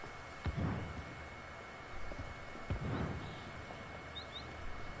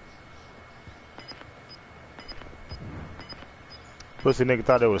 Pussy nigga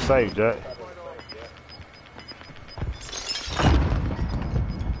thought they was safe, Jack.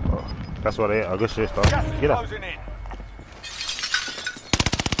 Oh, that's what they. Oh, good shit, Star. Get up.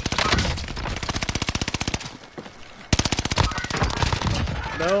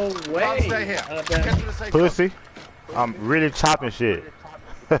 No way. Stay here. Get to the safe zone. Pussy. I'm really chopping shit.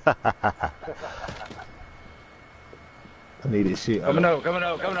 I need this shit. Coming up.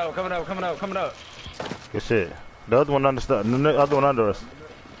 Good shit. The other one under us.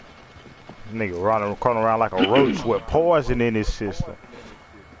 Nigga crawling around like a roach with poison in his system.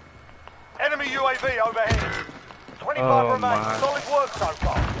 Enemy UAV overhead. 25 remain. Solid work so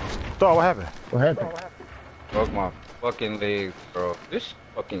far. Star, what happened? What happened? Broke my fucking legs, bro. This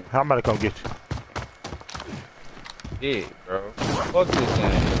fucking. How am I gonna come get you? Yeah, bro. Fuck this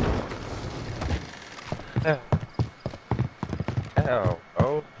game. Ow,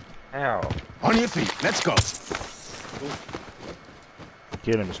 bro. Ow. On your feet. Let's go.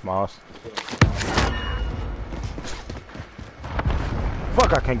 Get him, Smalls.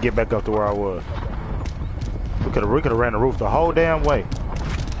 Fuck, I can't get back up to where I was. We could've ran the roof the whole damn way.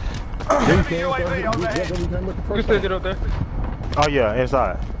 UAV overhead. You still get up there? Oh yeah,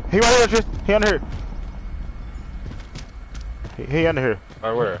 inside. He right here, Tristan. He under here. He under here.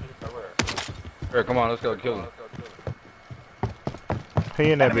 Alright, where? Here, come on, let's go kill him.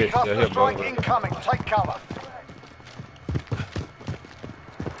 He in that Enemy bitch. cluster strike incoming. Take cover.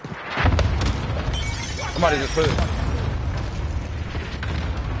 Somebody just put it.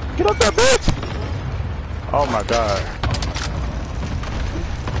 Get up there, bitch! Oh my god.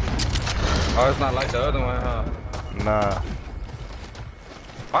 Oh, it's not like the other one, huh? Nah.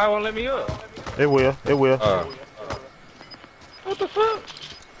 Why won't let me up? It will. It will. What the fuck?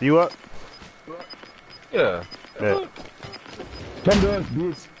 You up? Yeah. Yeah. Come to us,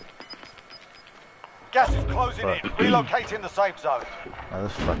 bitch. Gas is closing in. Relocating the safe zone. Oh,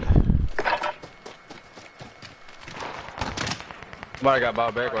 this fucker. Somebody got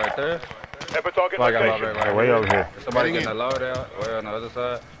bought back right there. Ever target Somebody got bought location. back right Way there. over here. Somebody getting a load out way on the other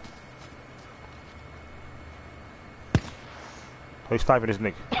side. He's sniping this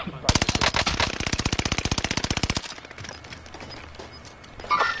nigga.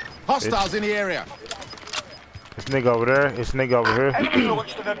 Hostiles in the area. This nigga over there. This nigga over here. Enemy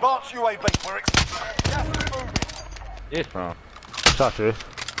launched an advanced UAV. We're gas is moving. It's from. Shot this.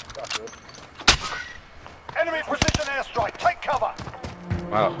 Enemy precision airstrike. Take cover.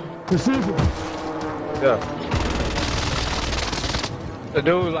 Wow. Precision. Yeah. The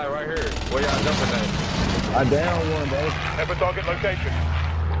dude like right here. Where y'all jumping at? I down one, bro. Have a target location.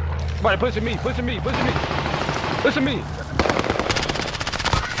 Somebody pushing me, pushing me, pushing me. Pushing me.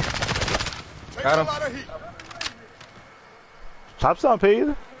 Got him. Chop something,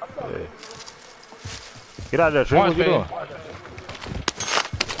 Peter. Yeah. Get out of there, Tree. What you doing?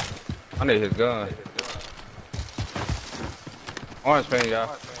 I need his gun. Orange paint,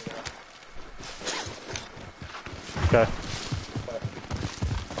 y'all. Okay.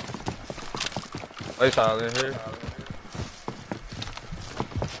 They all in here.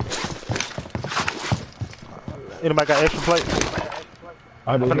 Anybody got extra plate?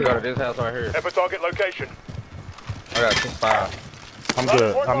 I'm gonna go to this house right here. Have a target location. I got 5. I'm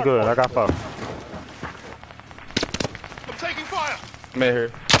good. I'm good. I got 4. I'm taking fire. I'm in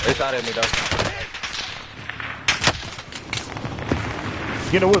here. They shot at me though.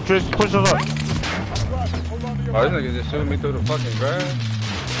 Get in the whip, Trish. Push us up. Oh, this nigga just shooting me through the fucking grass.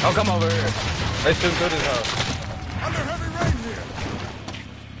 Oh, come over here. They shooting through this house. Under heavy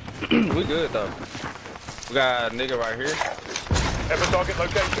rain here. We good though. We got a nigga right here. Have a target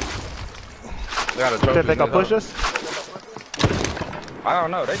location. We got a trophy. Think they gonna push us? I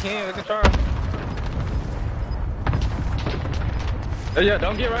don't know. They can try. Yeah,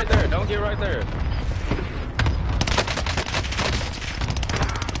 don't get right there. Don't get right there.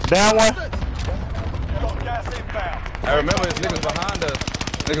 Down one. I remember there's niggas behind us.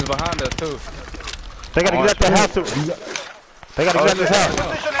 Niggas behind us too. They gotta get out the house too. They gotta get out this house.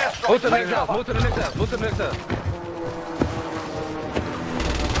 Move to the next house. Move to the next house. Move to the next house.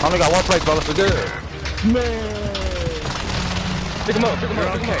 I only got 1 plate, brother. We good. Man. Pick him up. Pick him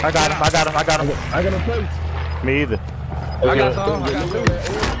up. Pick him up. I got him. I got him. I got him. I got a plate. Me either. I got some. I got 2.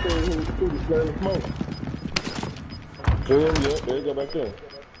 Yeah, there you go back there.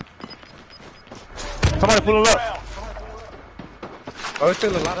 Somebody pull it up. Oh, there's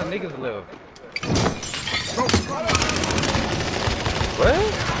still a lot of niggas left. What?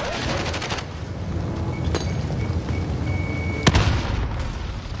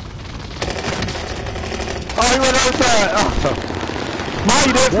 Oh, he went outside. Oh. Mine,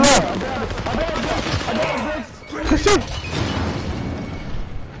 you did left. Shoot.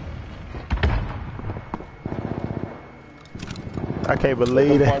 I can't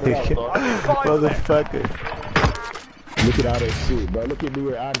believe that. Motherfucker. Look at all that shit, bro. Look at me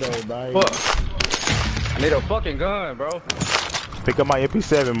where I go, man. Fuck. I need a fucking gun, bro. Pick up my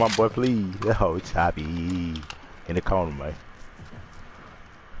MP7, my boy, please. Oh, choppy. In the corner, man.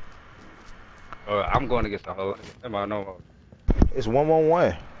 I'm going against the whole. Am I no more? It's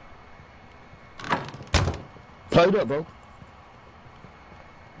 1-1-1. Played up, bro.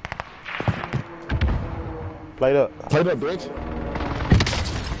 Played up. Played up, bitch.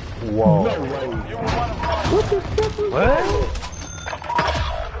 Whoa. No way. What the fuck? What?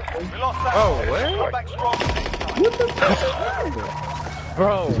 Oh, what? What the fuck?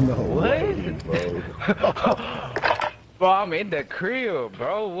 Bro, No what? way, bro. Bro, I'm in the crib,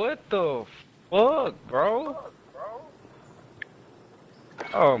 bro. What the fuck, bro?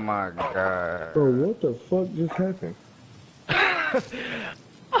 Oh my god. Bro, what the fuck just happened?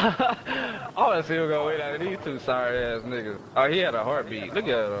 I wanna see who gonna win out of these 2 sorry ass niggas. Oh, he had a heartbeat. Look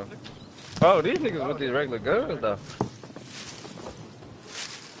at him. Oh, these niggas with these regular guns though.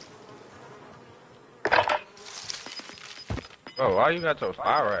 Bro, why you got your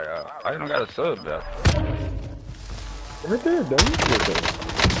fire right out? Why you don't got a sub there? Right there, though.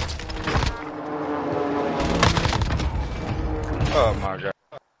 Oh my god.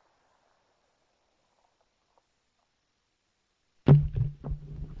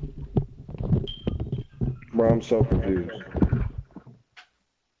 Bro, I'm so confused.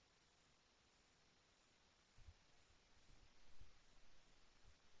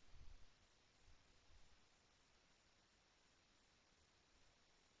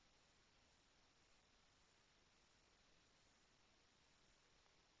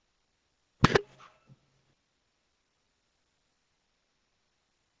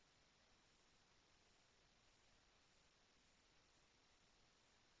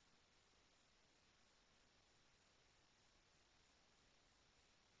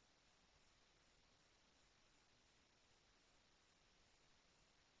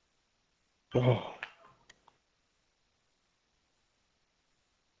 Oh.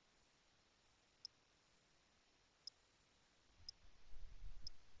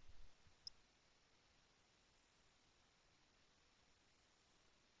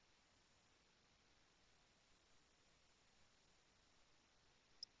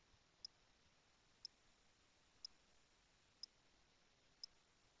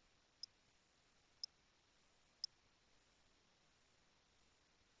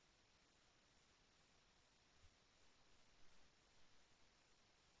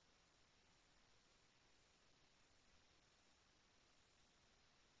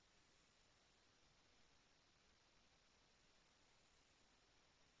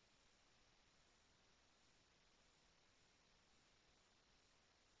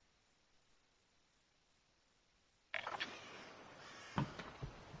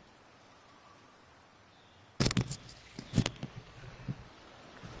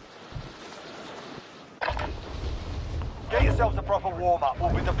 yourselves a proper warm-up.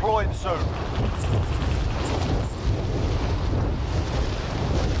 We'll be deploying soon.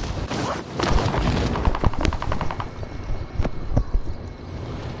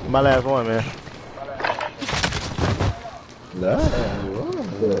 My last one, man.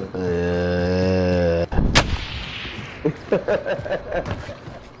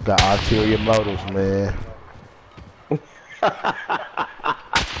 Got ulterior motives, man.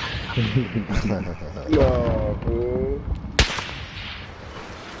 Yo, fool.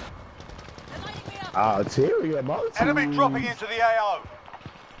 Ulterior motives. Enemy dropping into the AO.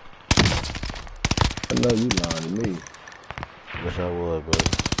 I know you lying to me. Wish I would, buddy.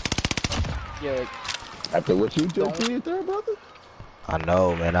 Yeah. After what you just did there, brother? I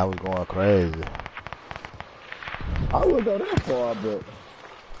know, man. I was going crazy. I wouldn't go that far, but...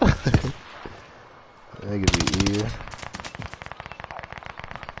 That could be easy.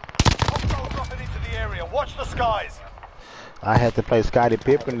 Hostiles dropping into the area. Watch the skies. I had to play Scottie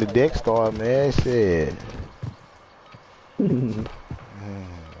Pippen the Deck Star, man. Shit. Warm-up's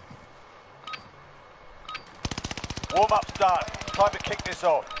done. Time to kick this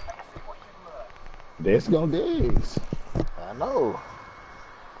off. Dex gonna Dex. I know.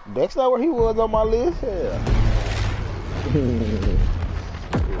 Deck's not where he was on my list here.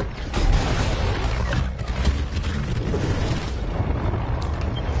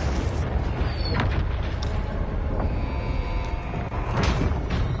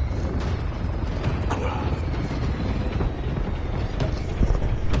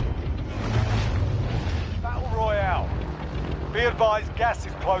 Battle Royale. Be advised, gas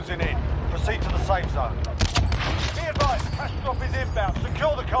is closing in. Proceed to the safe zone. Be advised, cash drop is inbound.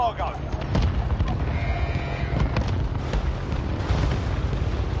 Secure the cargo.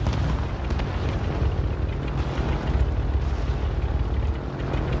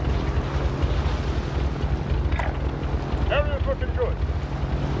 Area's looking good.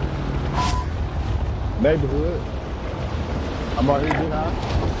 Neighborhood. I'm out here, big high.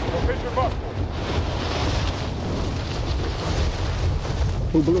 Location marked.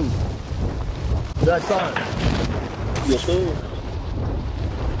 Who blue? That sign. Yes, sir.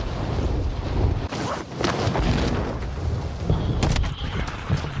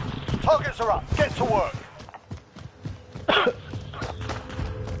 Targets are up. Get to work.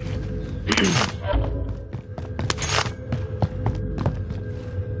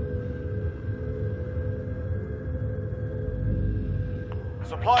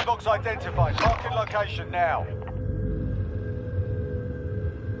 Supply box identified. Marking location now.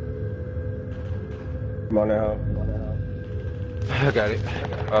 Come on now. I got it.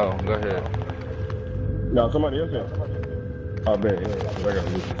 Oh, go ahead. No, somebody else here. I bet, yeah. I got to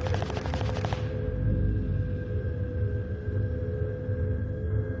listen.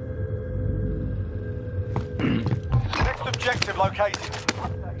 Next objective located.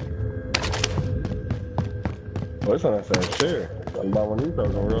 Oh, it's on that same share. I'm about one of these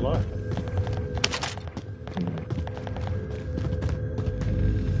things in real life.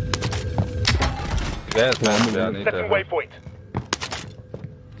 Gas man, I need Second that. waypoint.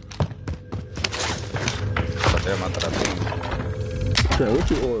 Damn, I thought I seen. Okay, what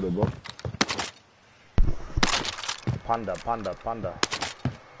you order, bro? Panda.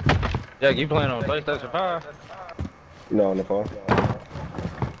 Yeah, you playing on PlayStation 5? No, on the phone.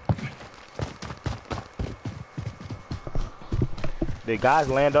 Did guys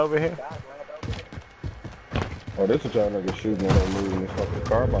land over here? Oh, this is y'all niggas shooting at them moving this fucking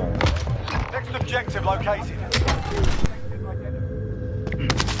carbine. Next objective located.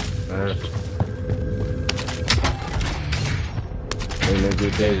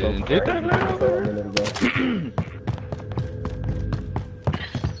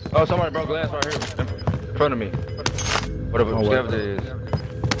 Oh, somebody broke glass right here in front of me. Whatever the scavenger is.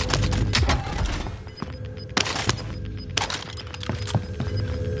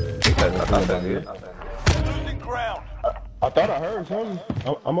 I thought that's it. Losing ground. I thought I heard something.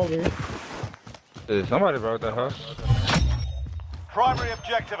 I'm over here. Yeah, somebody broke that house. Primary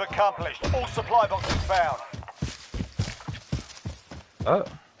objective accomplished. All supply boxes found. Oh.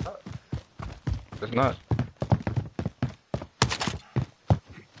 It's not.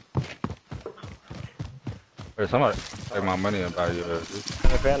 Wait, somebody take my money and buy you a...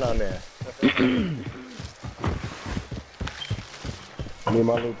 I found on there. Me and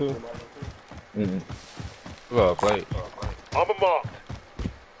my little too? Mm-hmm. We got a plate. I'm a mark.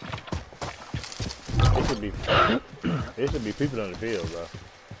 There should be people on the field, bro.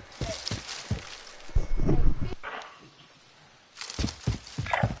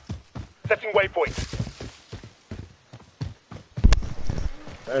 Setting waypoint.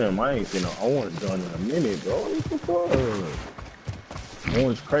 Damn, I ain't seen no orange gun in a minute, bro. What the fuck?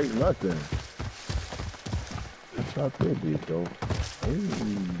 Orange crate, nothing. That's not that bitch, though.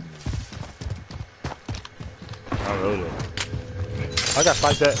 I wrote it. I got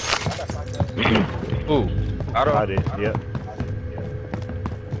like that. Ooh, I did, yep.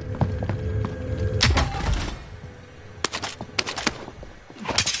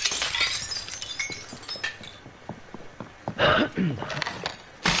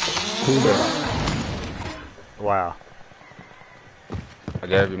 Wow. I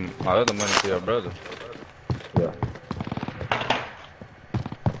gave him my other money to your brother. Yeah.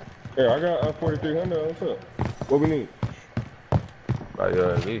 Yeah, I got 4,300. What's up? What we need? By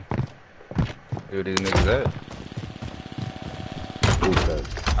your AV. See what these niggas at.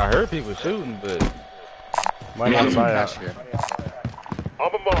 I heard people shooting, but money on the buyout.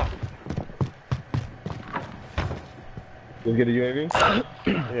 I'm a mark. Let's get a UAV?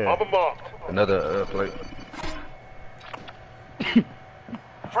 Yeah. I'm a mark. Another plate.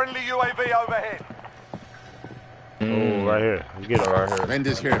 Friendly UAV overhead. Oh, right here. Let's get it right here.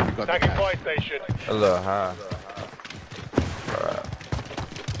 Vendors here if you got the Tagging cash. fire station. A little high. Alright.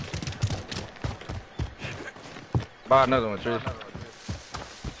 Buy another one, Trish.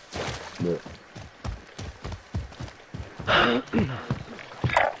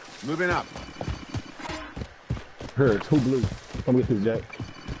 Moving up. Here, two blue. Come get this, Jack.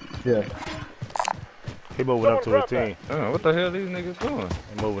 Yeah. He moving up to a team. What the hell these niggas doing?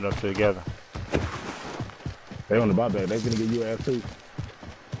 They moving up together. They on the buyback. They finna get you ass too.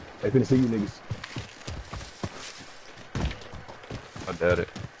 They finna see you niggas. I doubt it.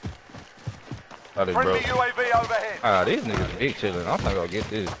 Friendly UAV overhead. Ah, these niggas big chillin'. I'm not gonna get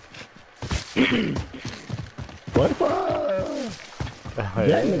this. What the fuck?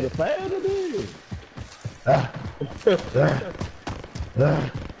 That nigga failed it.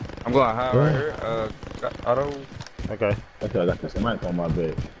 I'm going high right here. Auto. Okay. Okay, I got this mic on my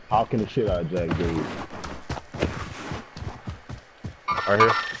bed. Hawking the shit out of Jack, dude. Right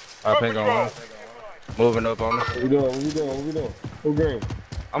here. I ping on one. Moving up on me. What we doing? Who green?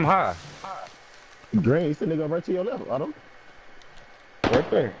 I'm high. Green, you said nigga right to your left, Auto.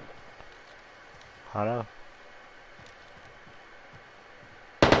 Right there. I know.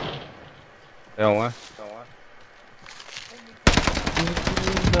 They on one.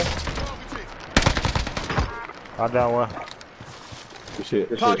 I down one. Good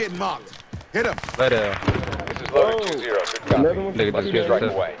shit. Target marked. Hit him. Later. This is loaded 2-0. Good copy. Nigga just get Strike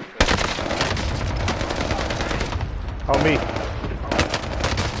right away. On me.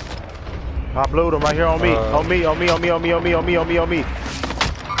 I blew them right here on me. On me.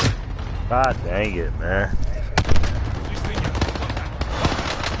 God dang it, man.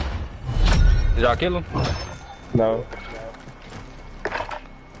 Did y'all kill him? No.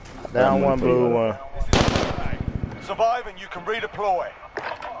 Down one, blue one. Survive and you can redeploy.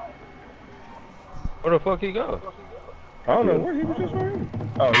 Where the fuck he go? I don't know where he was just right here.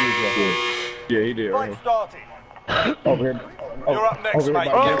 Oh, he was right here. Yeah, he did. Fight started. Over here. You're up next, mate.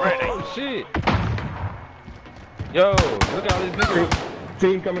 Get ready. Oh shit! Yo, look at all these niggas.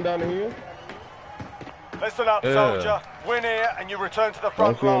 Team coming down the hill. Listen up, soldier. Win here and you return to the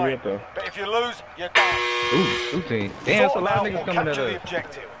front line. But if you lose, you're done. Ooh, team. Damn, so a lot of niggas coming at the us.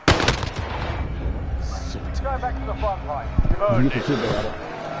 objective. Go back to the front line. You've earned it.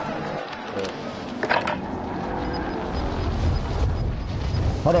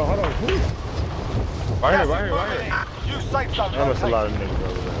 Hold on. Right here. You safe zone. That's a lot of niggas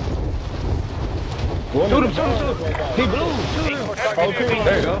over there. Shoot him. He blew. Shoot him.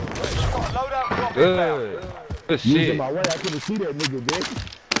 There you go. Good. Good shit. My way, I couldn't see that nigga, bitch.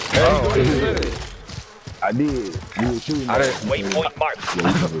 Oh, I did. You were shooting. Waypoint marked.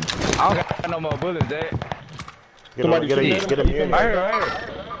 I don't got no more bullets, Dad. Get him in. Right here.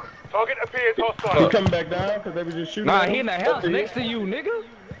 Target appears He hostile. coming back down because they were just shooting. Nah, he in the house next to you, nigga.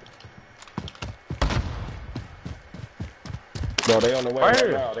 No, they on the way Right right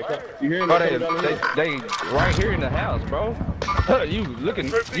here. now. You hearing Bro, them coming down the hill? they right here in the house, bro. You looking?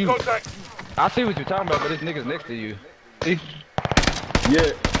 Troops in You, contact. I see what you're talking about, but this nigga's next to you. See?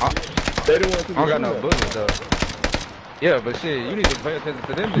 Yeah. They the ones who I don't got no bullets though. Yeah, but shit, you need to pay attention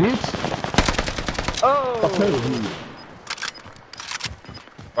to them niggas. Oh!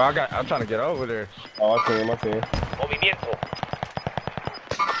 Well, I'm trying to get over there. Oh, I see him. Movimiento.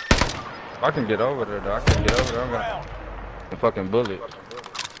 I can get over there though. I can get over there. I'm gonna the fucking bullet.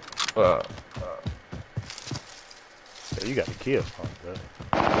 Yeah, you got the kill.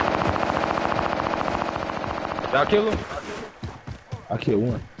 Y'all kill him? I killed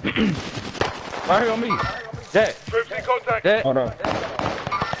one. Right here on me. Jack. Troops in contact. Jack. Hold on.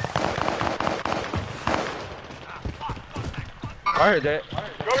 Right here, Jack.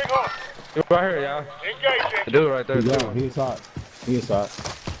 Going on. Right here, y'all. Engaging. The dude right there. He inside. He inside.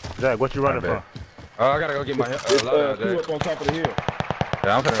 Jack, what you running from? Oh, I gotta go get my loadout, Two Jack. up on top of the hill.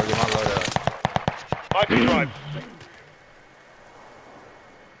 Yeah, I'm finna go get my loadout. I can drive.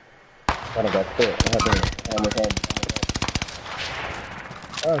 I got stuck.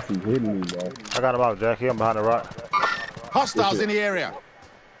 Oh, she's hitting me, bro. I got him out, Jack. He behind the rock. Hostiles in the area.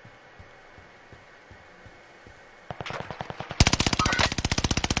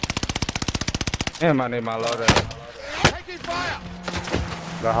 Damn, I need my loadout. Taking fire.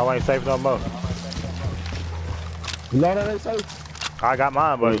 No, how ain't safe no more. Loadout ain't safe. I got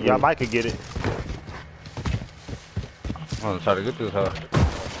mine, but y'all might could get it. I'm gonna try to get this house.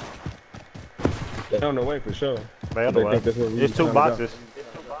 They're on the way for sure. They on the way. It's 2 boxes.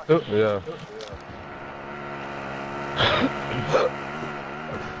 Yeah.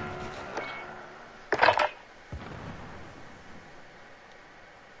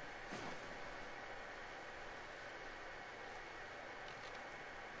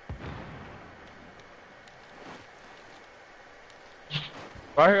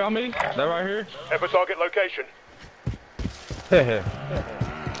 Right here on me? That right here? Ever target location. Yeah.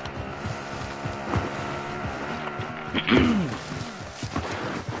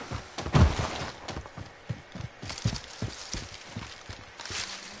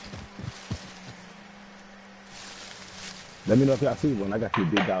 Let me know if y'all see one. I got you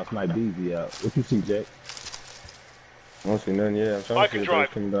big dog snipe DZ out. What you see, Jack? I don't see nothing yet. I'm trying to see if they're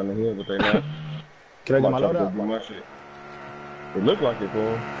coming down the hill, but they not. Can I get my loadout? My shit. It look like it,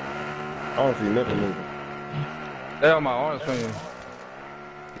 boy. I don't see nothing moving. They on my orange screen.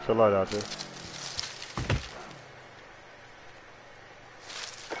 It's a lot out there.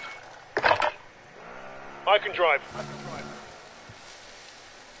 I can drive.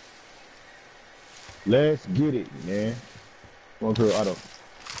 Let's get it, man. Going to the auto.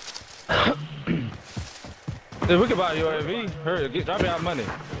 If we can buy a UAV, hurry, drop me out money.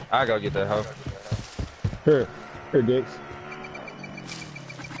 I gotta get that house. Here, Dix.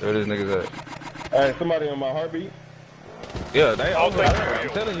 Where this niggas at? Hey, somebody on my heartbeat? Yeah, they over there. I'm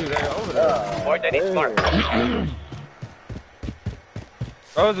telling you, they over there. Boy, they need smart.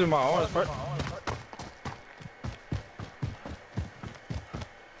 Those are my orange part.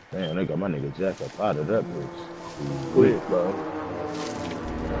 Damn, they got my nigga Jack up out of that bitch. Quick, bro.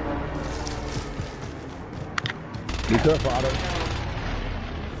 Be careful, Otto.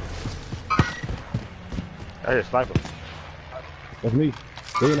 I hear sniper. That's me.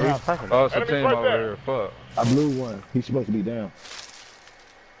 They in the house. Oh, it's a team over here. Fuck. I blew one. He's supposed to be down.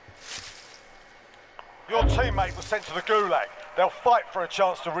 Your teammate was sent to the gulag. They'll fight for a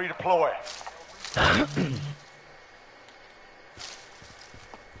chance to redeploy.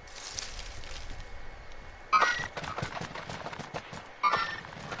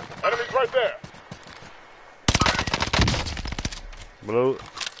 Enemies right there. Blue.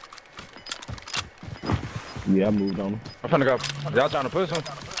 Yeah, I moved on him. I'm trying to go. Y'all trying to push him?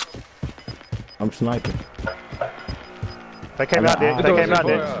 I'm sniping. They came out there. They came out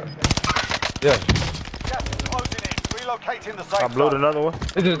there. Yeah. Gas is closing in. Relocating the safe I blew zone. another one.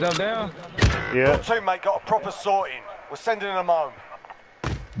 They just jumped down? Your Yeah. teammate got a proper sorting. We're sending them home.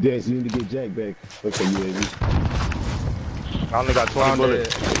 Des, you need to get Jack back. Look for UAV. I only got 20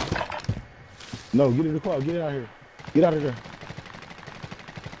 bullets. No, get in the car. Get out of here. Get out of there.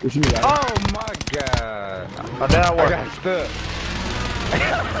 What you mean? Oh my god. I'm down one. I got stuck.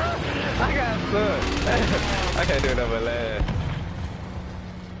 I got stuck. I can't do it over last.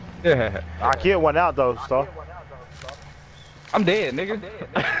 Yeah. I killed one out though, Star. I'm dead, nigga.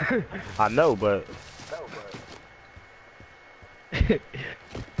 I know, but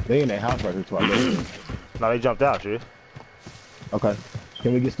They in that house right here, too. no, they jumped out, shit. Okay.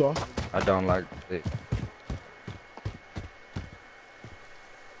 Can we get Star? I don't like it.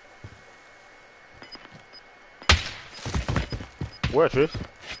 Where, Trish?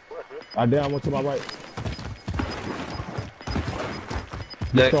 I down one to my right.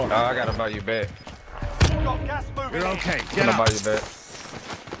 Jack, oh, I gotta buy you back. Got gas moving. You're okay. I'm Get gonna up. buy you back.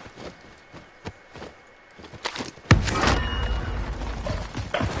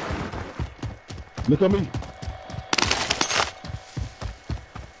 Look at me.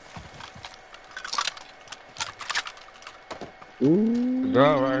 Ooh.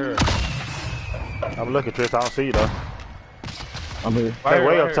 Girl right here. I'm looking, Trish. I don't see you though. I'm here. They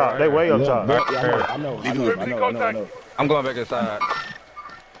way up top. They way up top. Yeah, I know. I'm going back inside.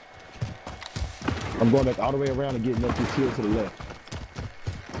 I'm going back all the way around and getting up this hill to the left.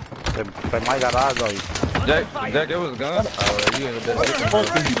 They might got eyes on you. Jack, it was a gun. Oh, you ain't Fuck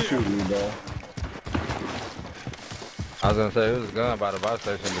you shooting me, bro. I was gonna say it was a gun by the bus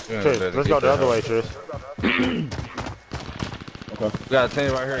station. Trish, let's go the other way, Trish. Okay. We got a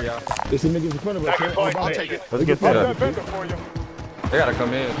team right here, y'all. It's a nigga in front of us. I'll take it. Let's get I've that. got vendor for you. They gotta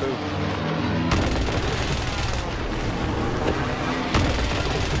come in too.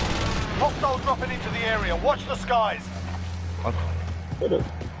 Hostiles dropping into the area. Watch the skies.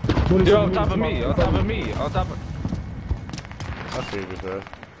 You're on top of me. On top of me. On top of. I see what you said.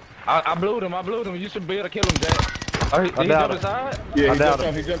 I blew them. You should be able to kill him, Jack. Oh, he jumped inside? Yeah, I he doubt jumped it.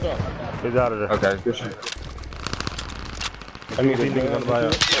 off. He jumped off. He's out of there. Okay. Good shit. I need these niggas on the buy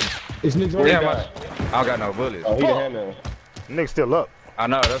up. It's niggas on Damn, the I don't got no bullets. Oh, he the handler. Niggas still up. I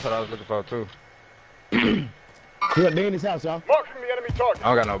know, that's what I was looking for too. They in his house, y'all. Marking the enemy target. I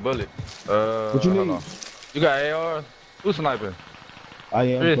don't got no bullets. What you hold need? on. You got AR? Who's sniping? I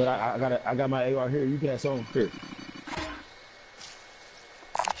am, Chris. but I got my AR here. You can have some here.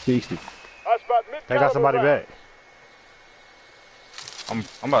 60. I spot mid. They got somebody back. I'm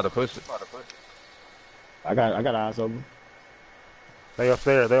about to push it. I got eyes open. They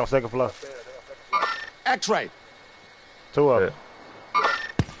upstairs. They on second floor. X-ray. Two of them.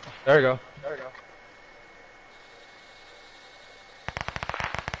 There you go.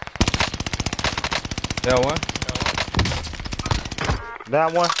 Down one.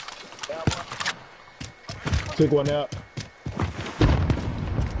 Down one. Took one out.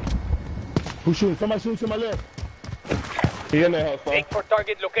 Who's shooting? Somebody shooting to my left. He in that house, Make for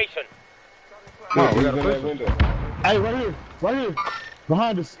target location. Come on, we He's gotta in push that it. window. Hey, right here.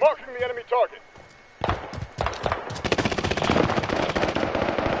 Behind us. Marking the enemy target.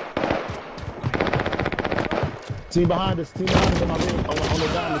 Team behind us on my ring, on the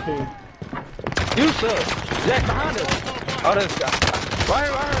diamond thing. You suck. Jack behind us. Oh, this guy. Right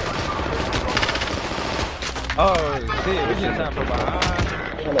here. Oh, shit. We just have from behind.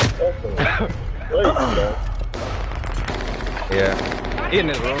 Yeah. He in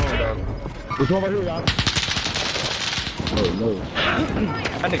this room, though. There's one right here, y'all. Oh, no.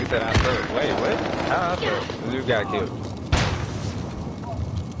 That nigga said I suck. Wait, what? How I suck? You got killed.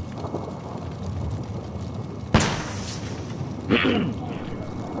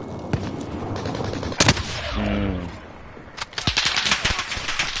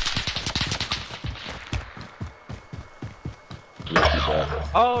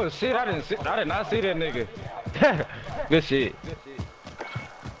 Oh shit! I did not see that nigga. Good shit.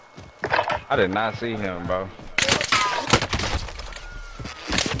 I did not see him, bro.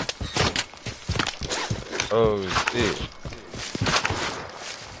 Oh shit!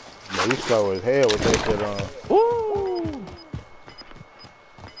 Man, you slow as hell with that shit on. Woo!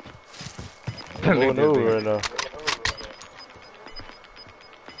 Moving over right now.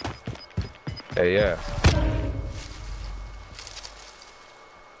 Hey, yeah.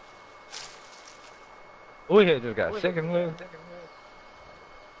 We had just got second left.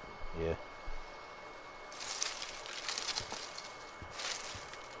 Yeah.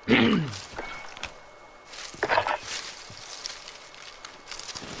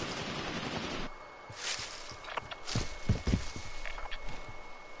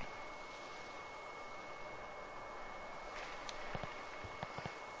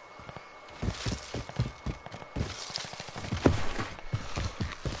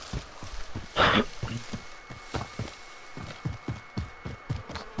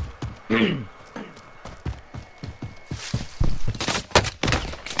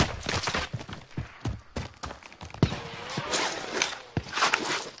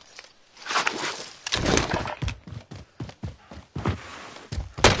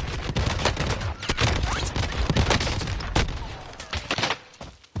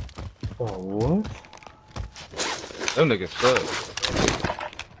 Oh, what? Them niggas suck.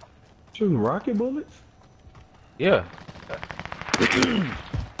 Shooting rocket bullets? Yeah.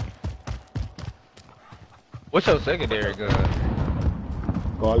 What's your secondary gun?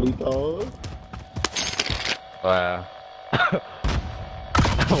 Carlitos. Wow.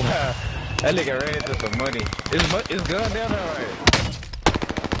 Wow. That nigga ran into some money. Is gun down there, right?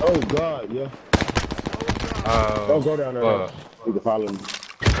 Oh, God, yeah. Don't go down there. You can follow me.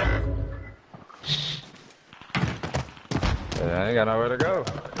 Yeah, I ain't got nowhere to go.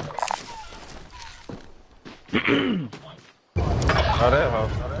 Oh, that hoe.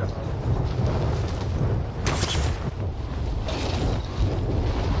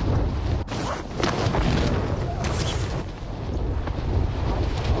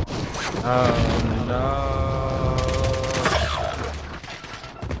 Oh, no.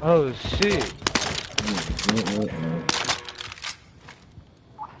 Oh, shit.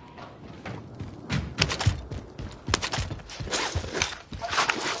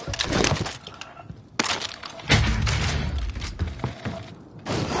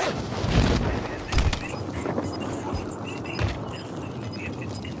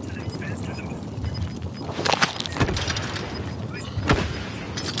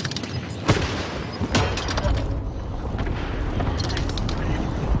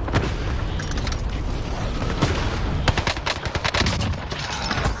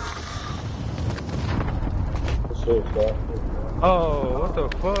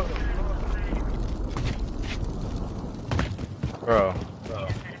 fuck? Bro.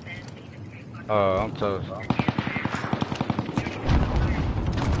 Oh, I'm toast.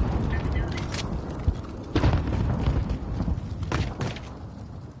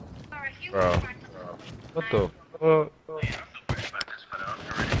 Bro. What the fuck?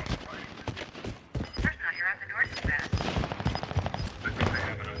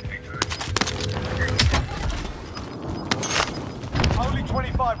 Only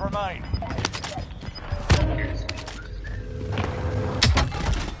 25 remain.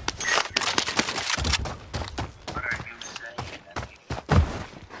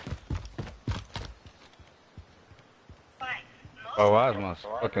 Oh, why is my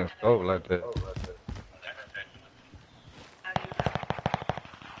fucking scope like that?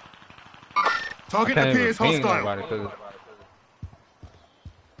 Target I can't appears even ping hostile. nobody 'cause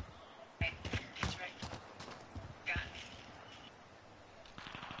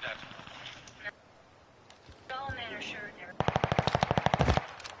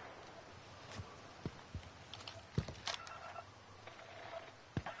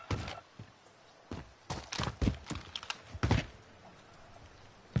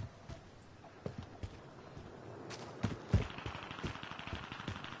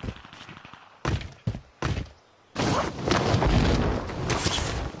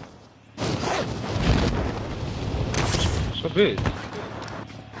it's a bitch.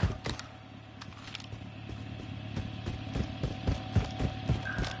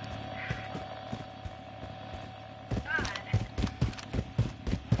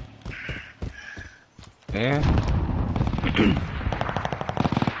 Yeah.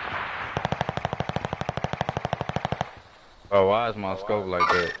 Oh, why is my scope like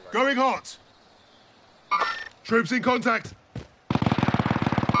that? Going hot. Troops in contact.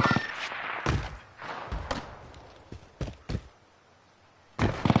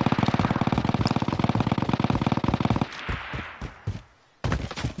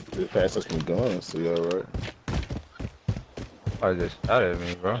 The fastest can go, so you alright? I just shot at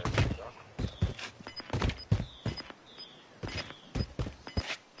me, bro.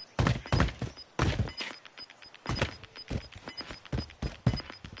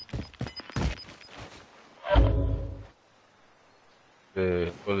 Yeah,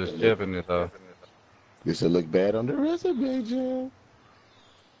 bullets chipping this off. This will look bad on the resume, Jim.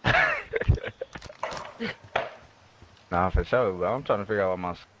 Nah, for sure, but I'm trying to figure out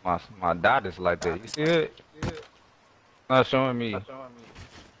why my dot is like that. You see it? Not showing me.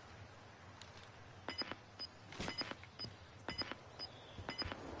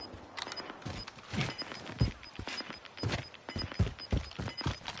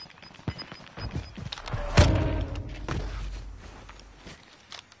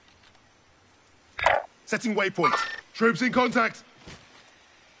 Setting waypoint. Troops in contact.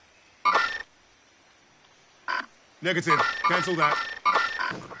 Negative. Cancel that.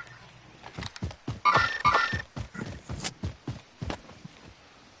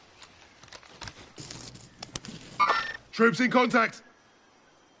 Troops in contact.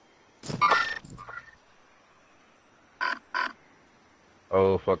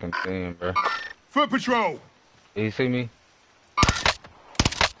 Oh, fucking team, bro. Foot patrol. You see me?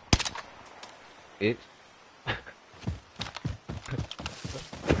 Bitch.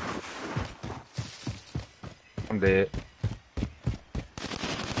 I'm dead.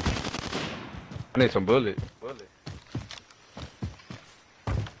 I need some bullets.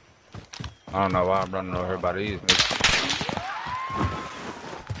 I don't know why I'm running over here by these niggas.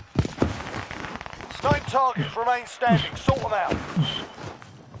 Nine targets remain standing. Sort them out.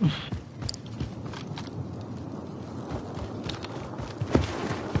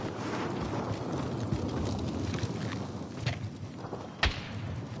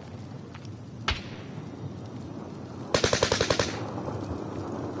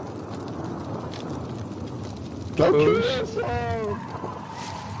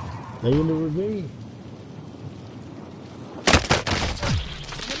 They in the ravine.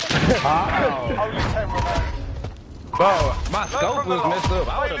 Only 10 remain. Bro, my scope was messed up. I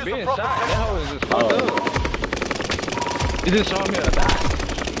would have been shot. That hoe is just fucked up. You just showing me a dot.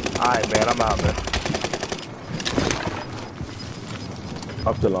 Alright, man, I'm out, man.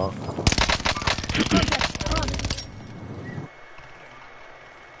 Up the long.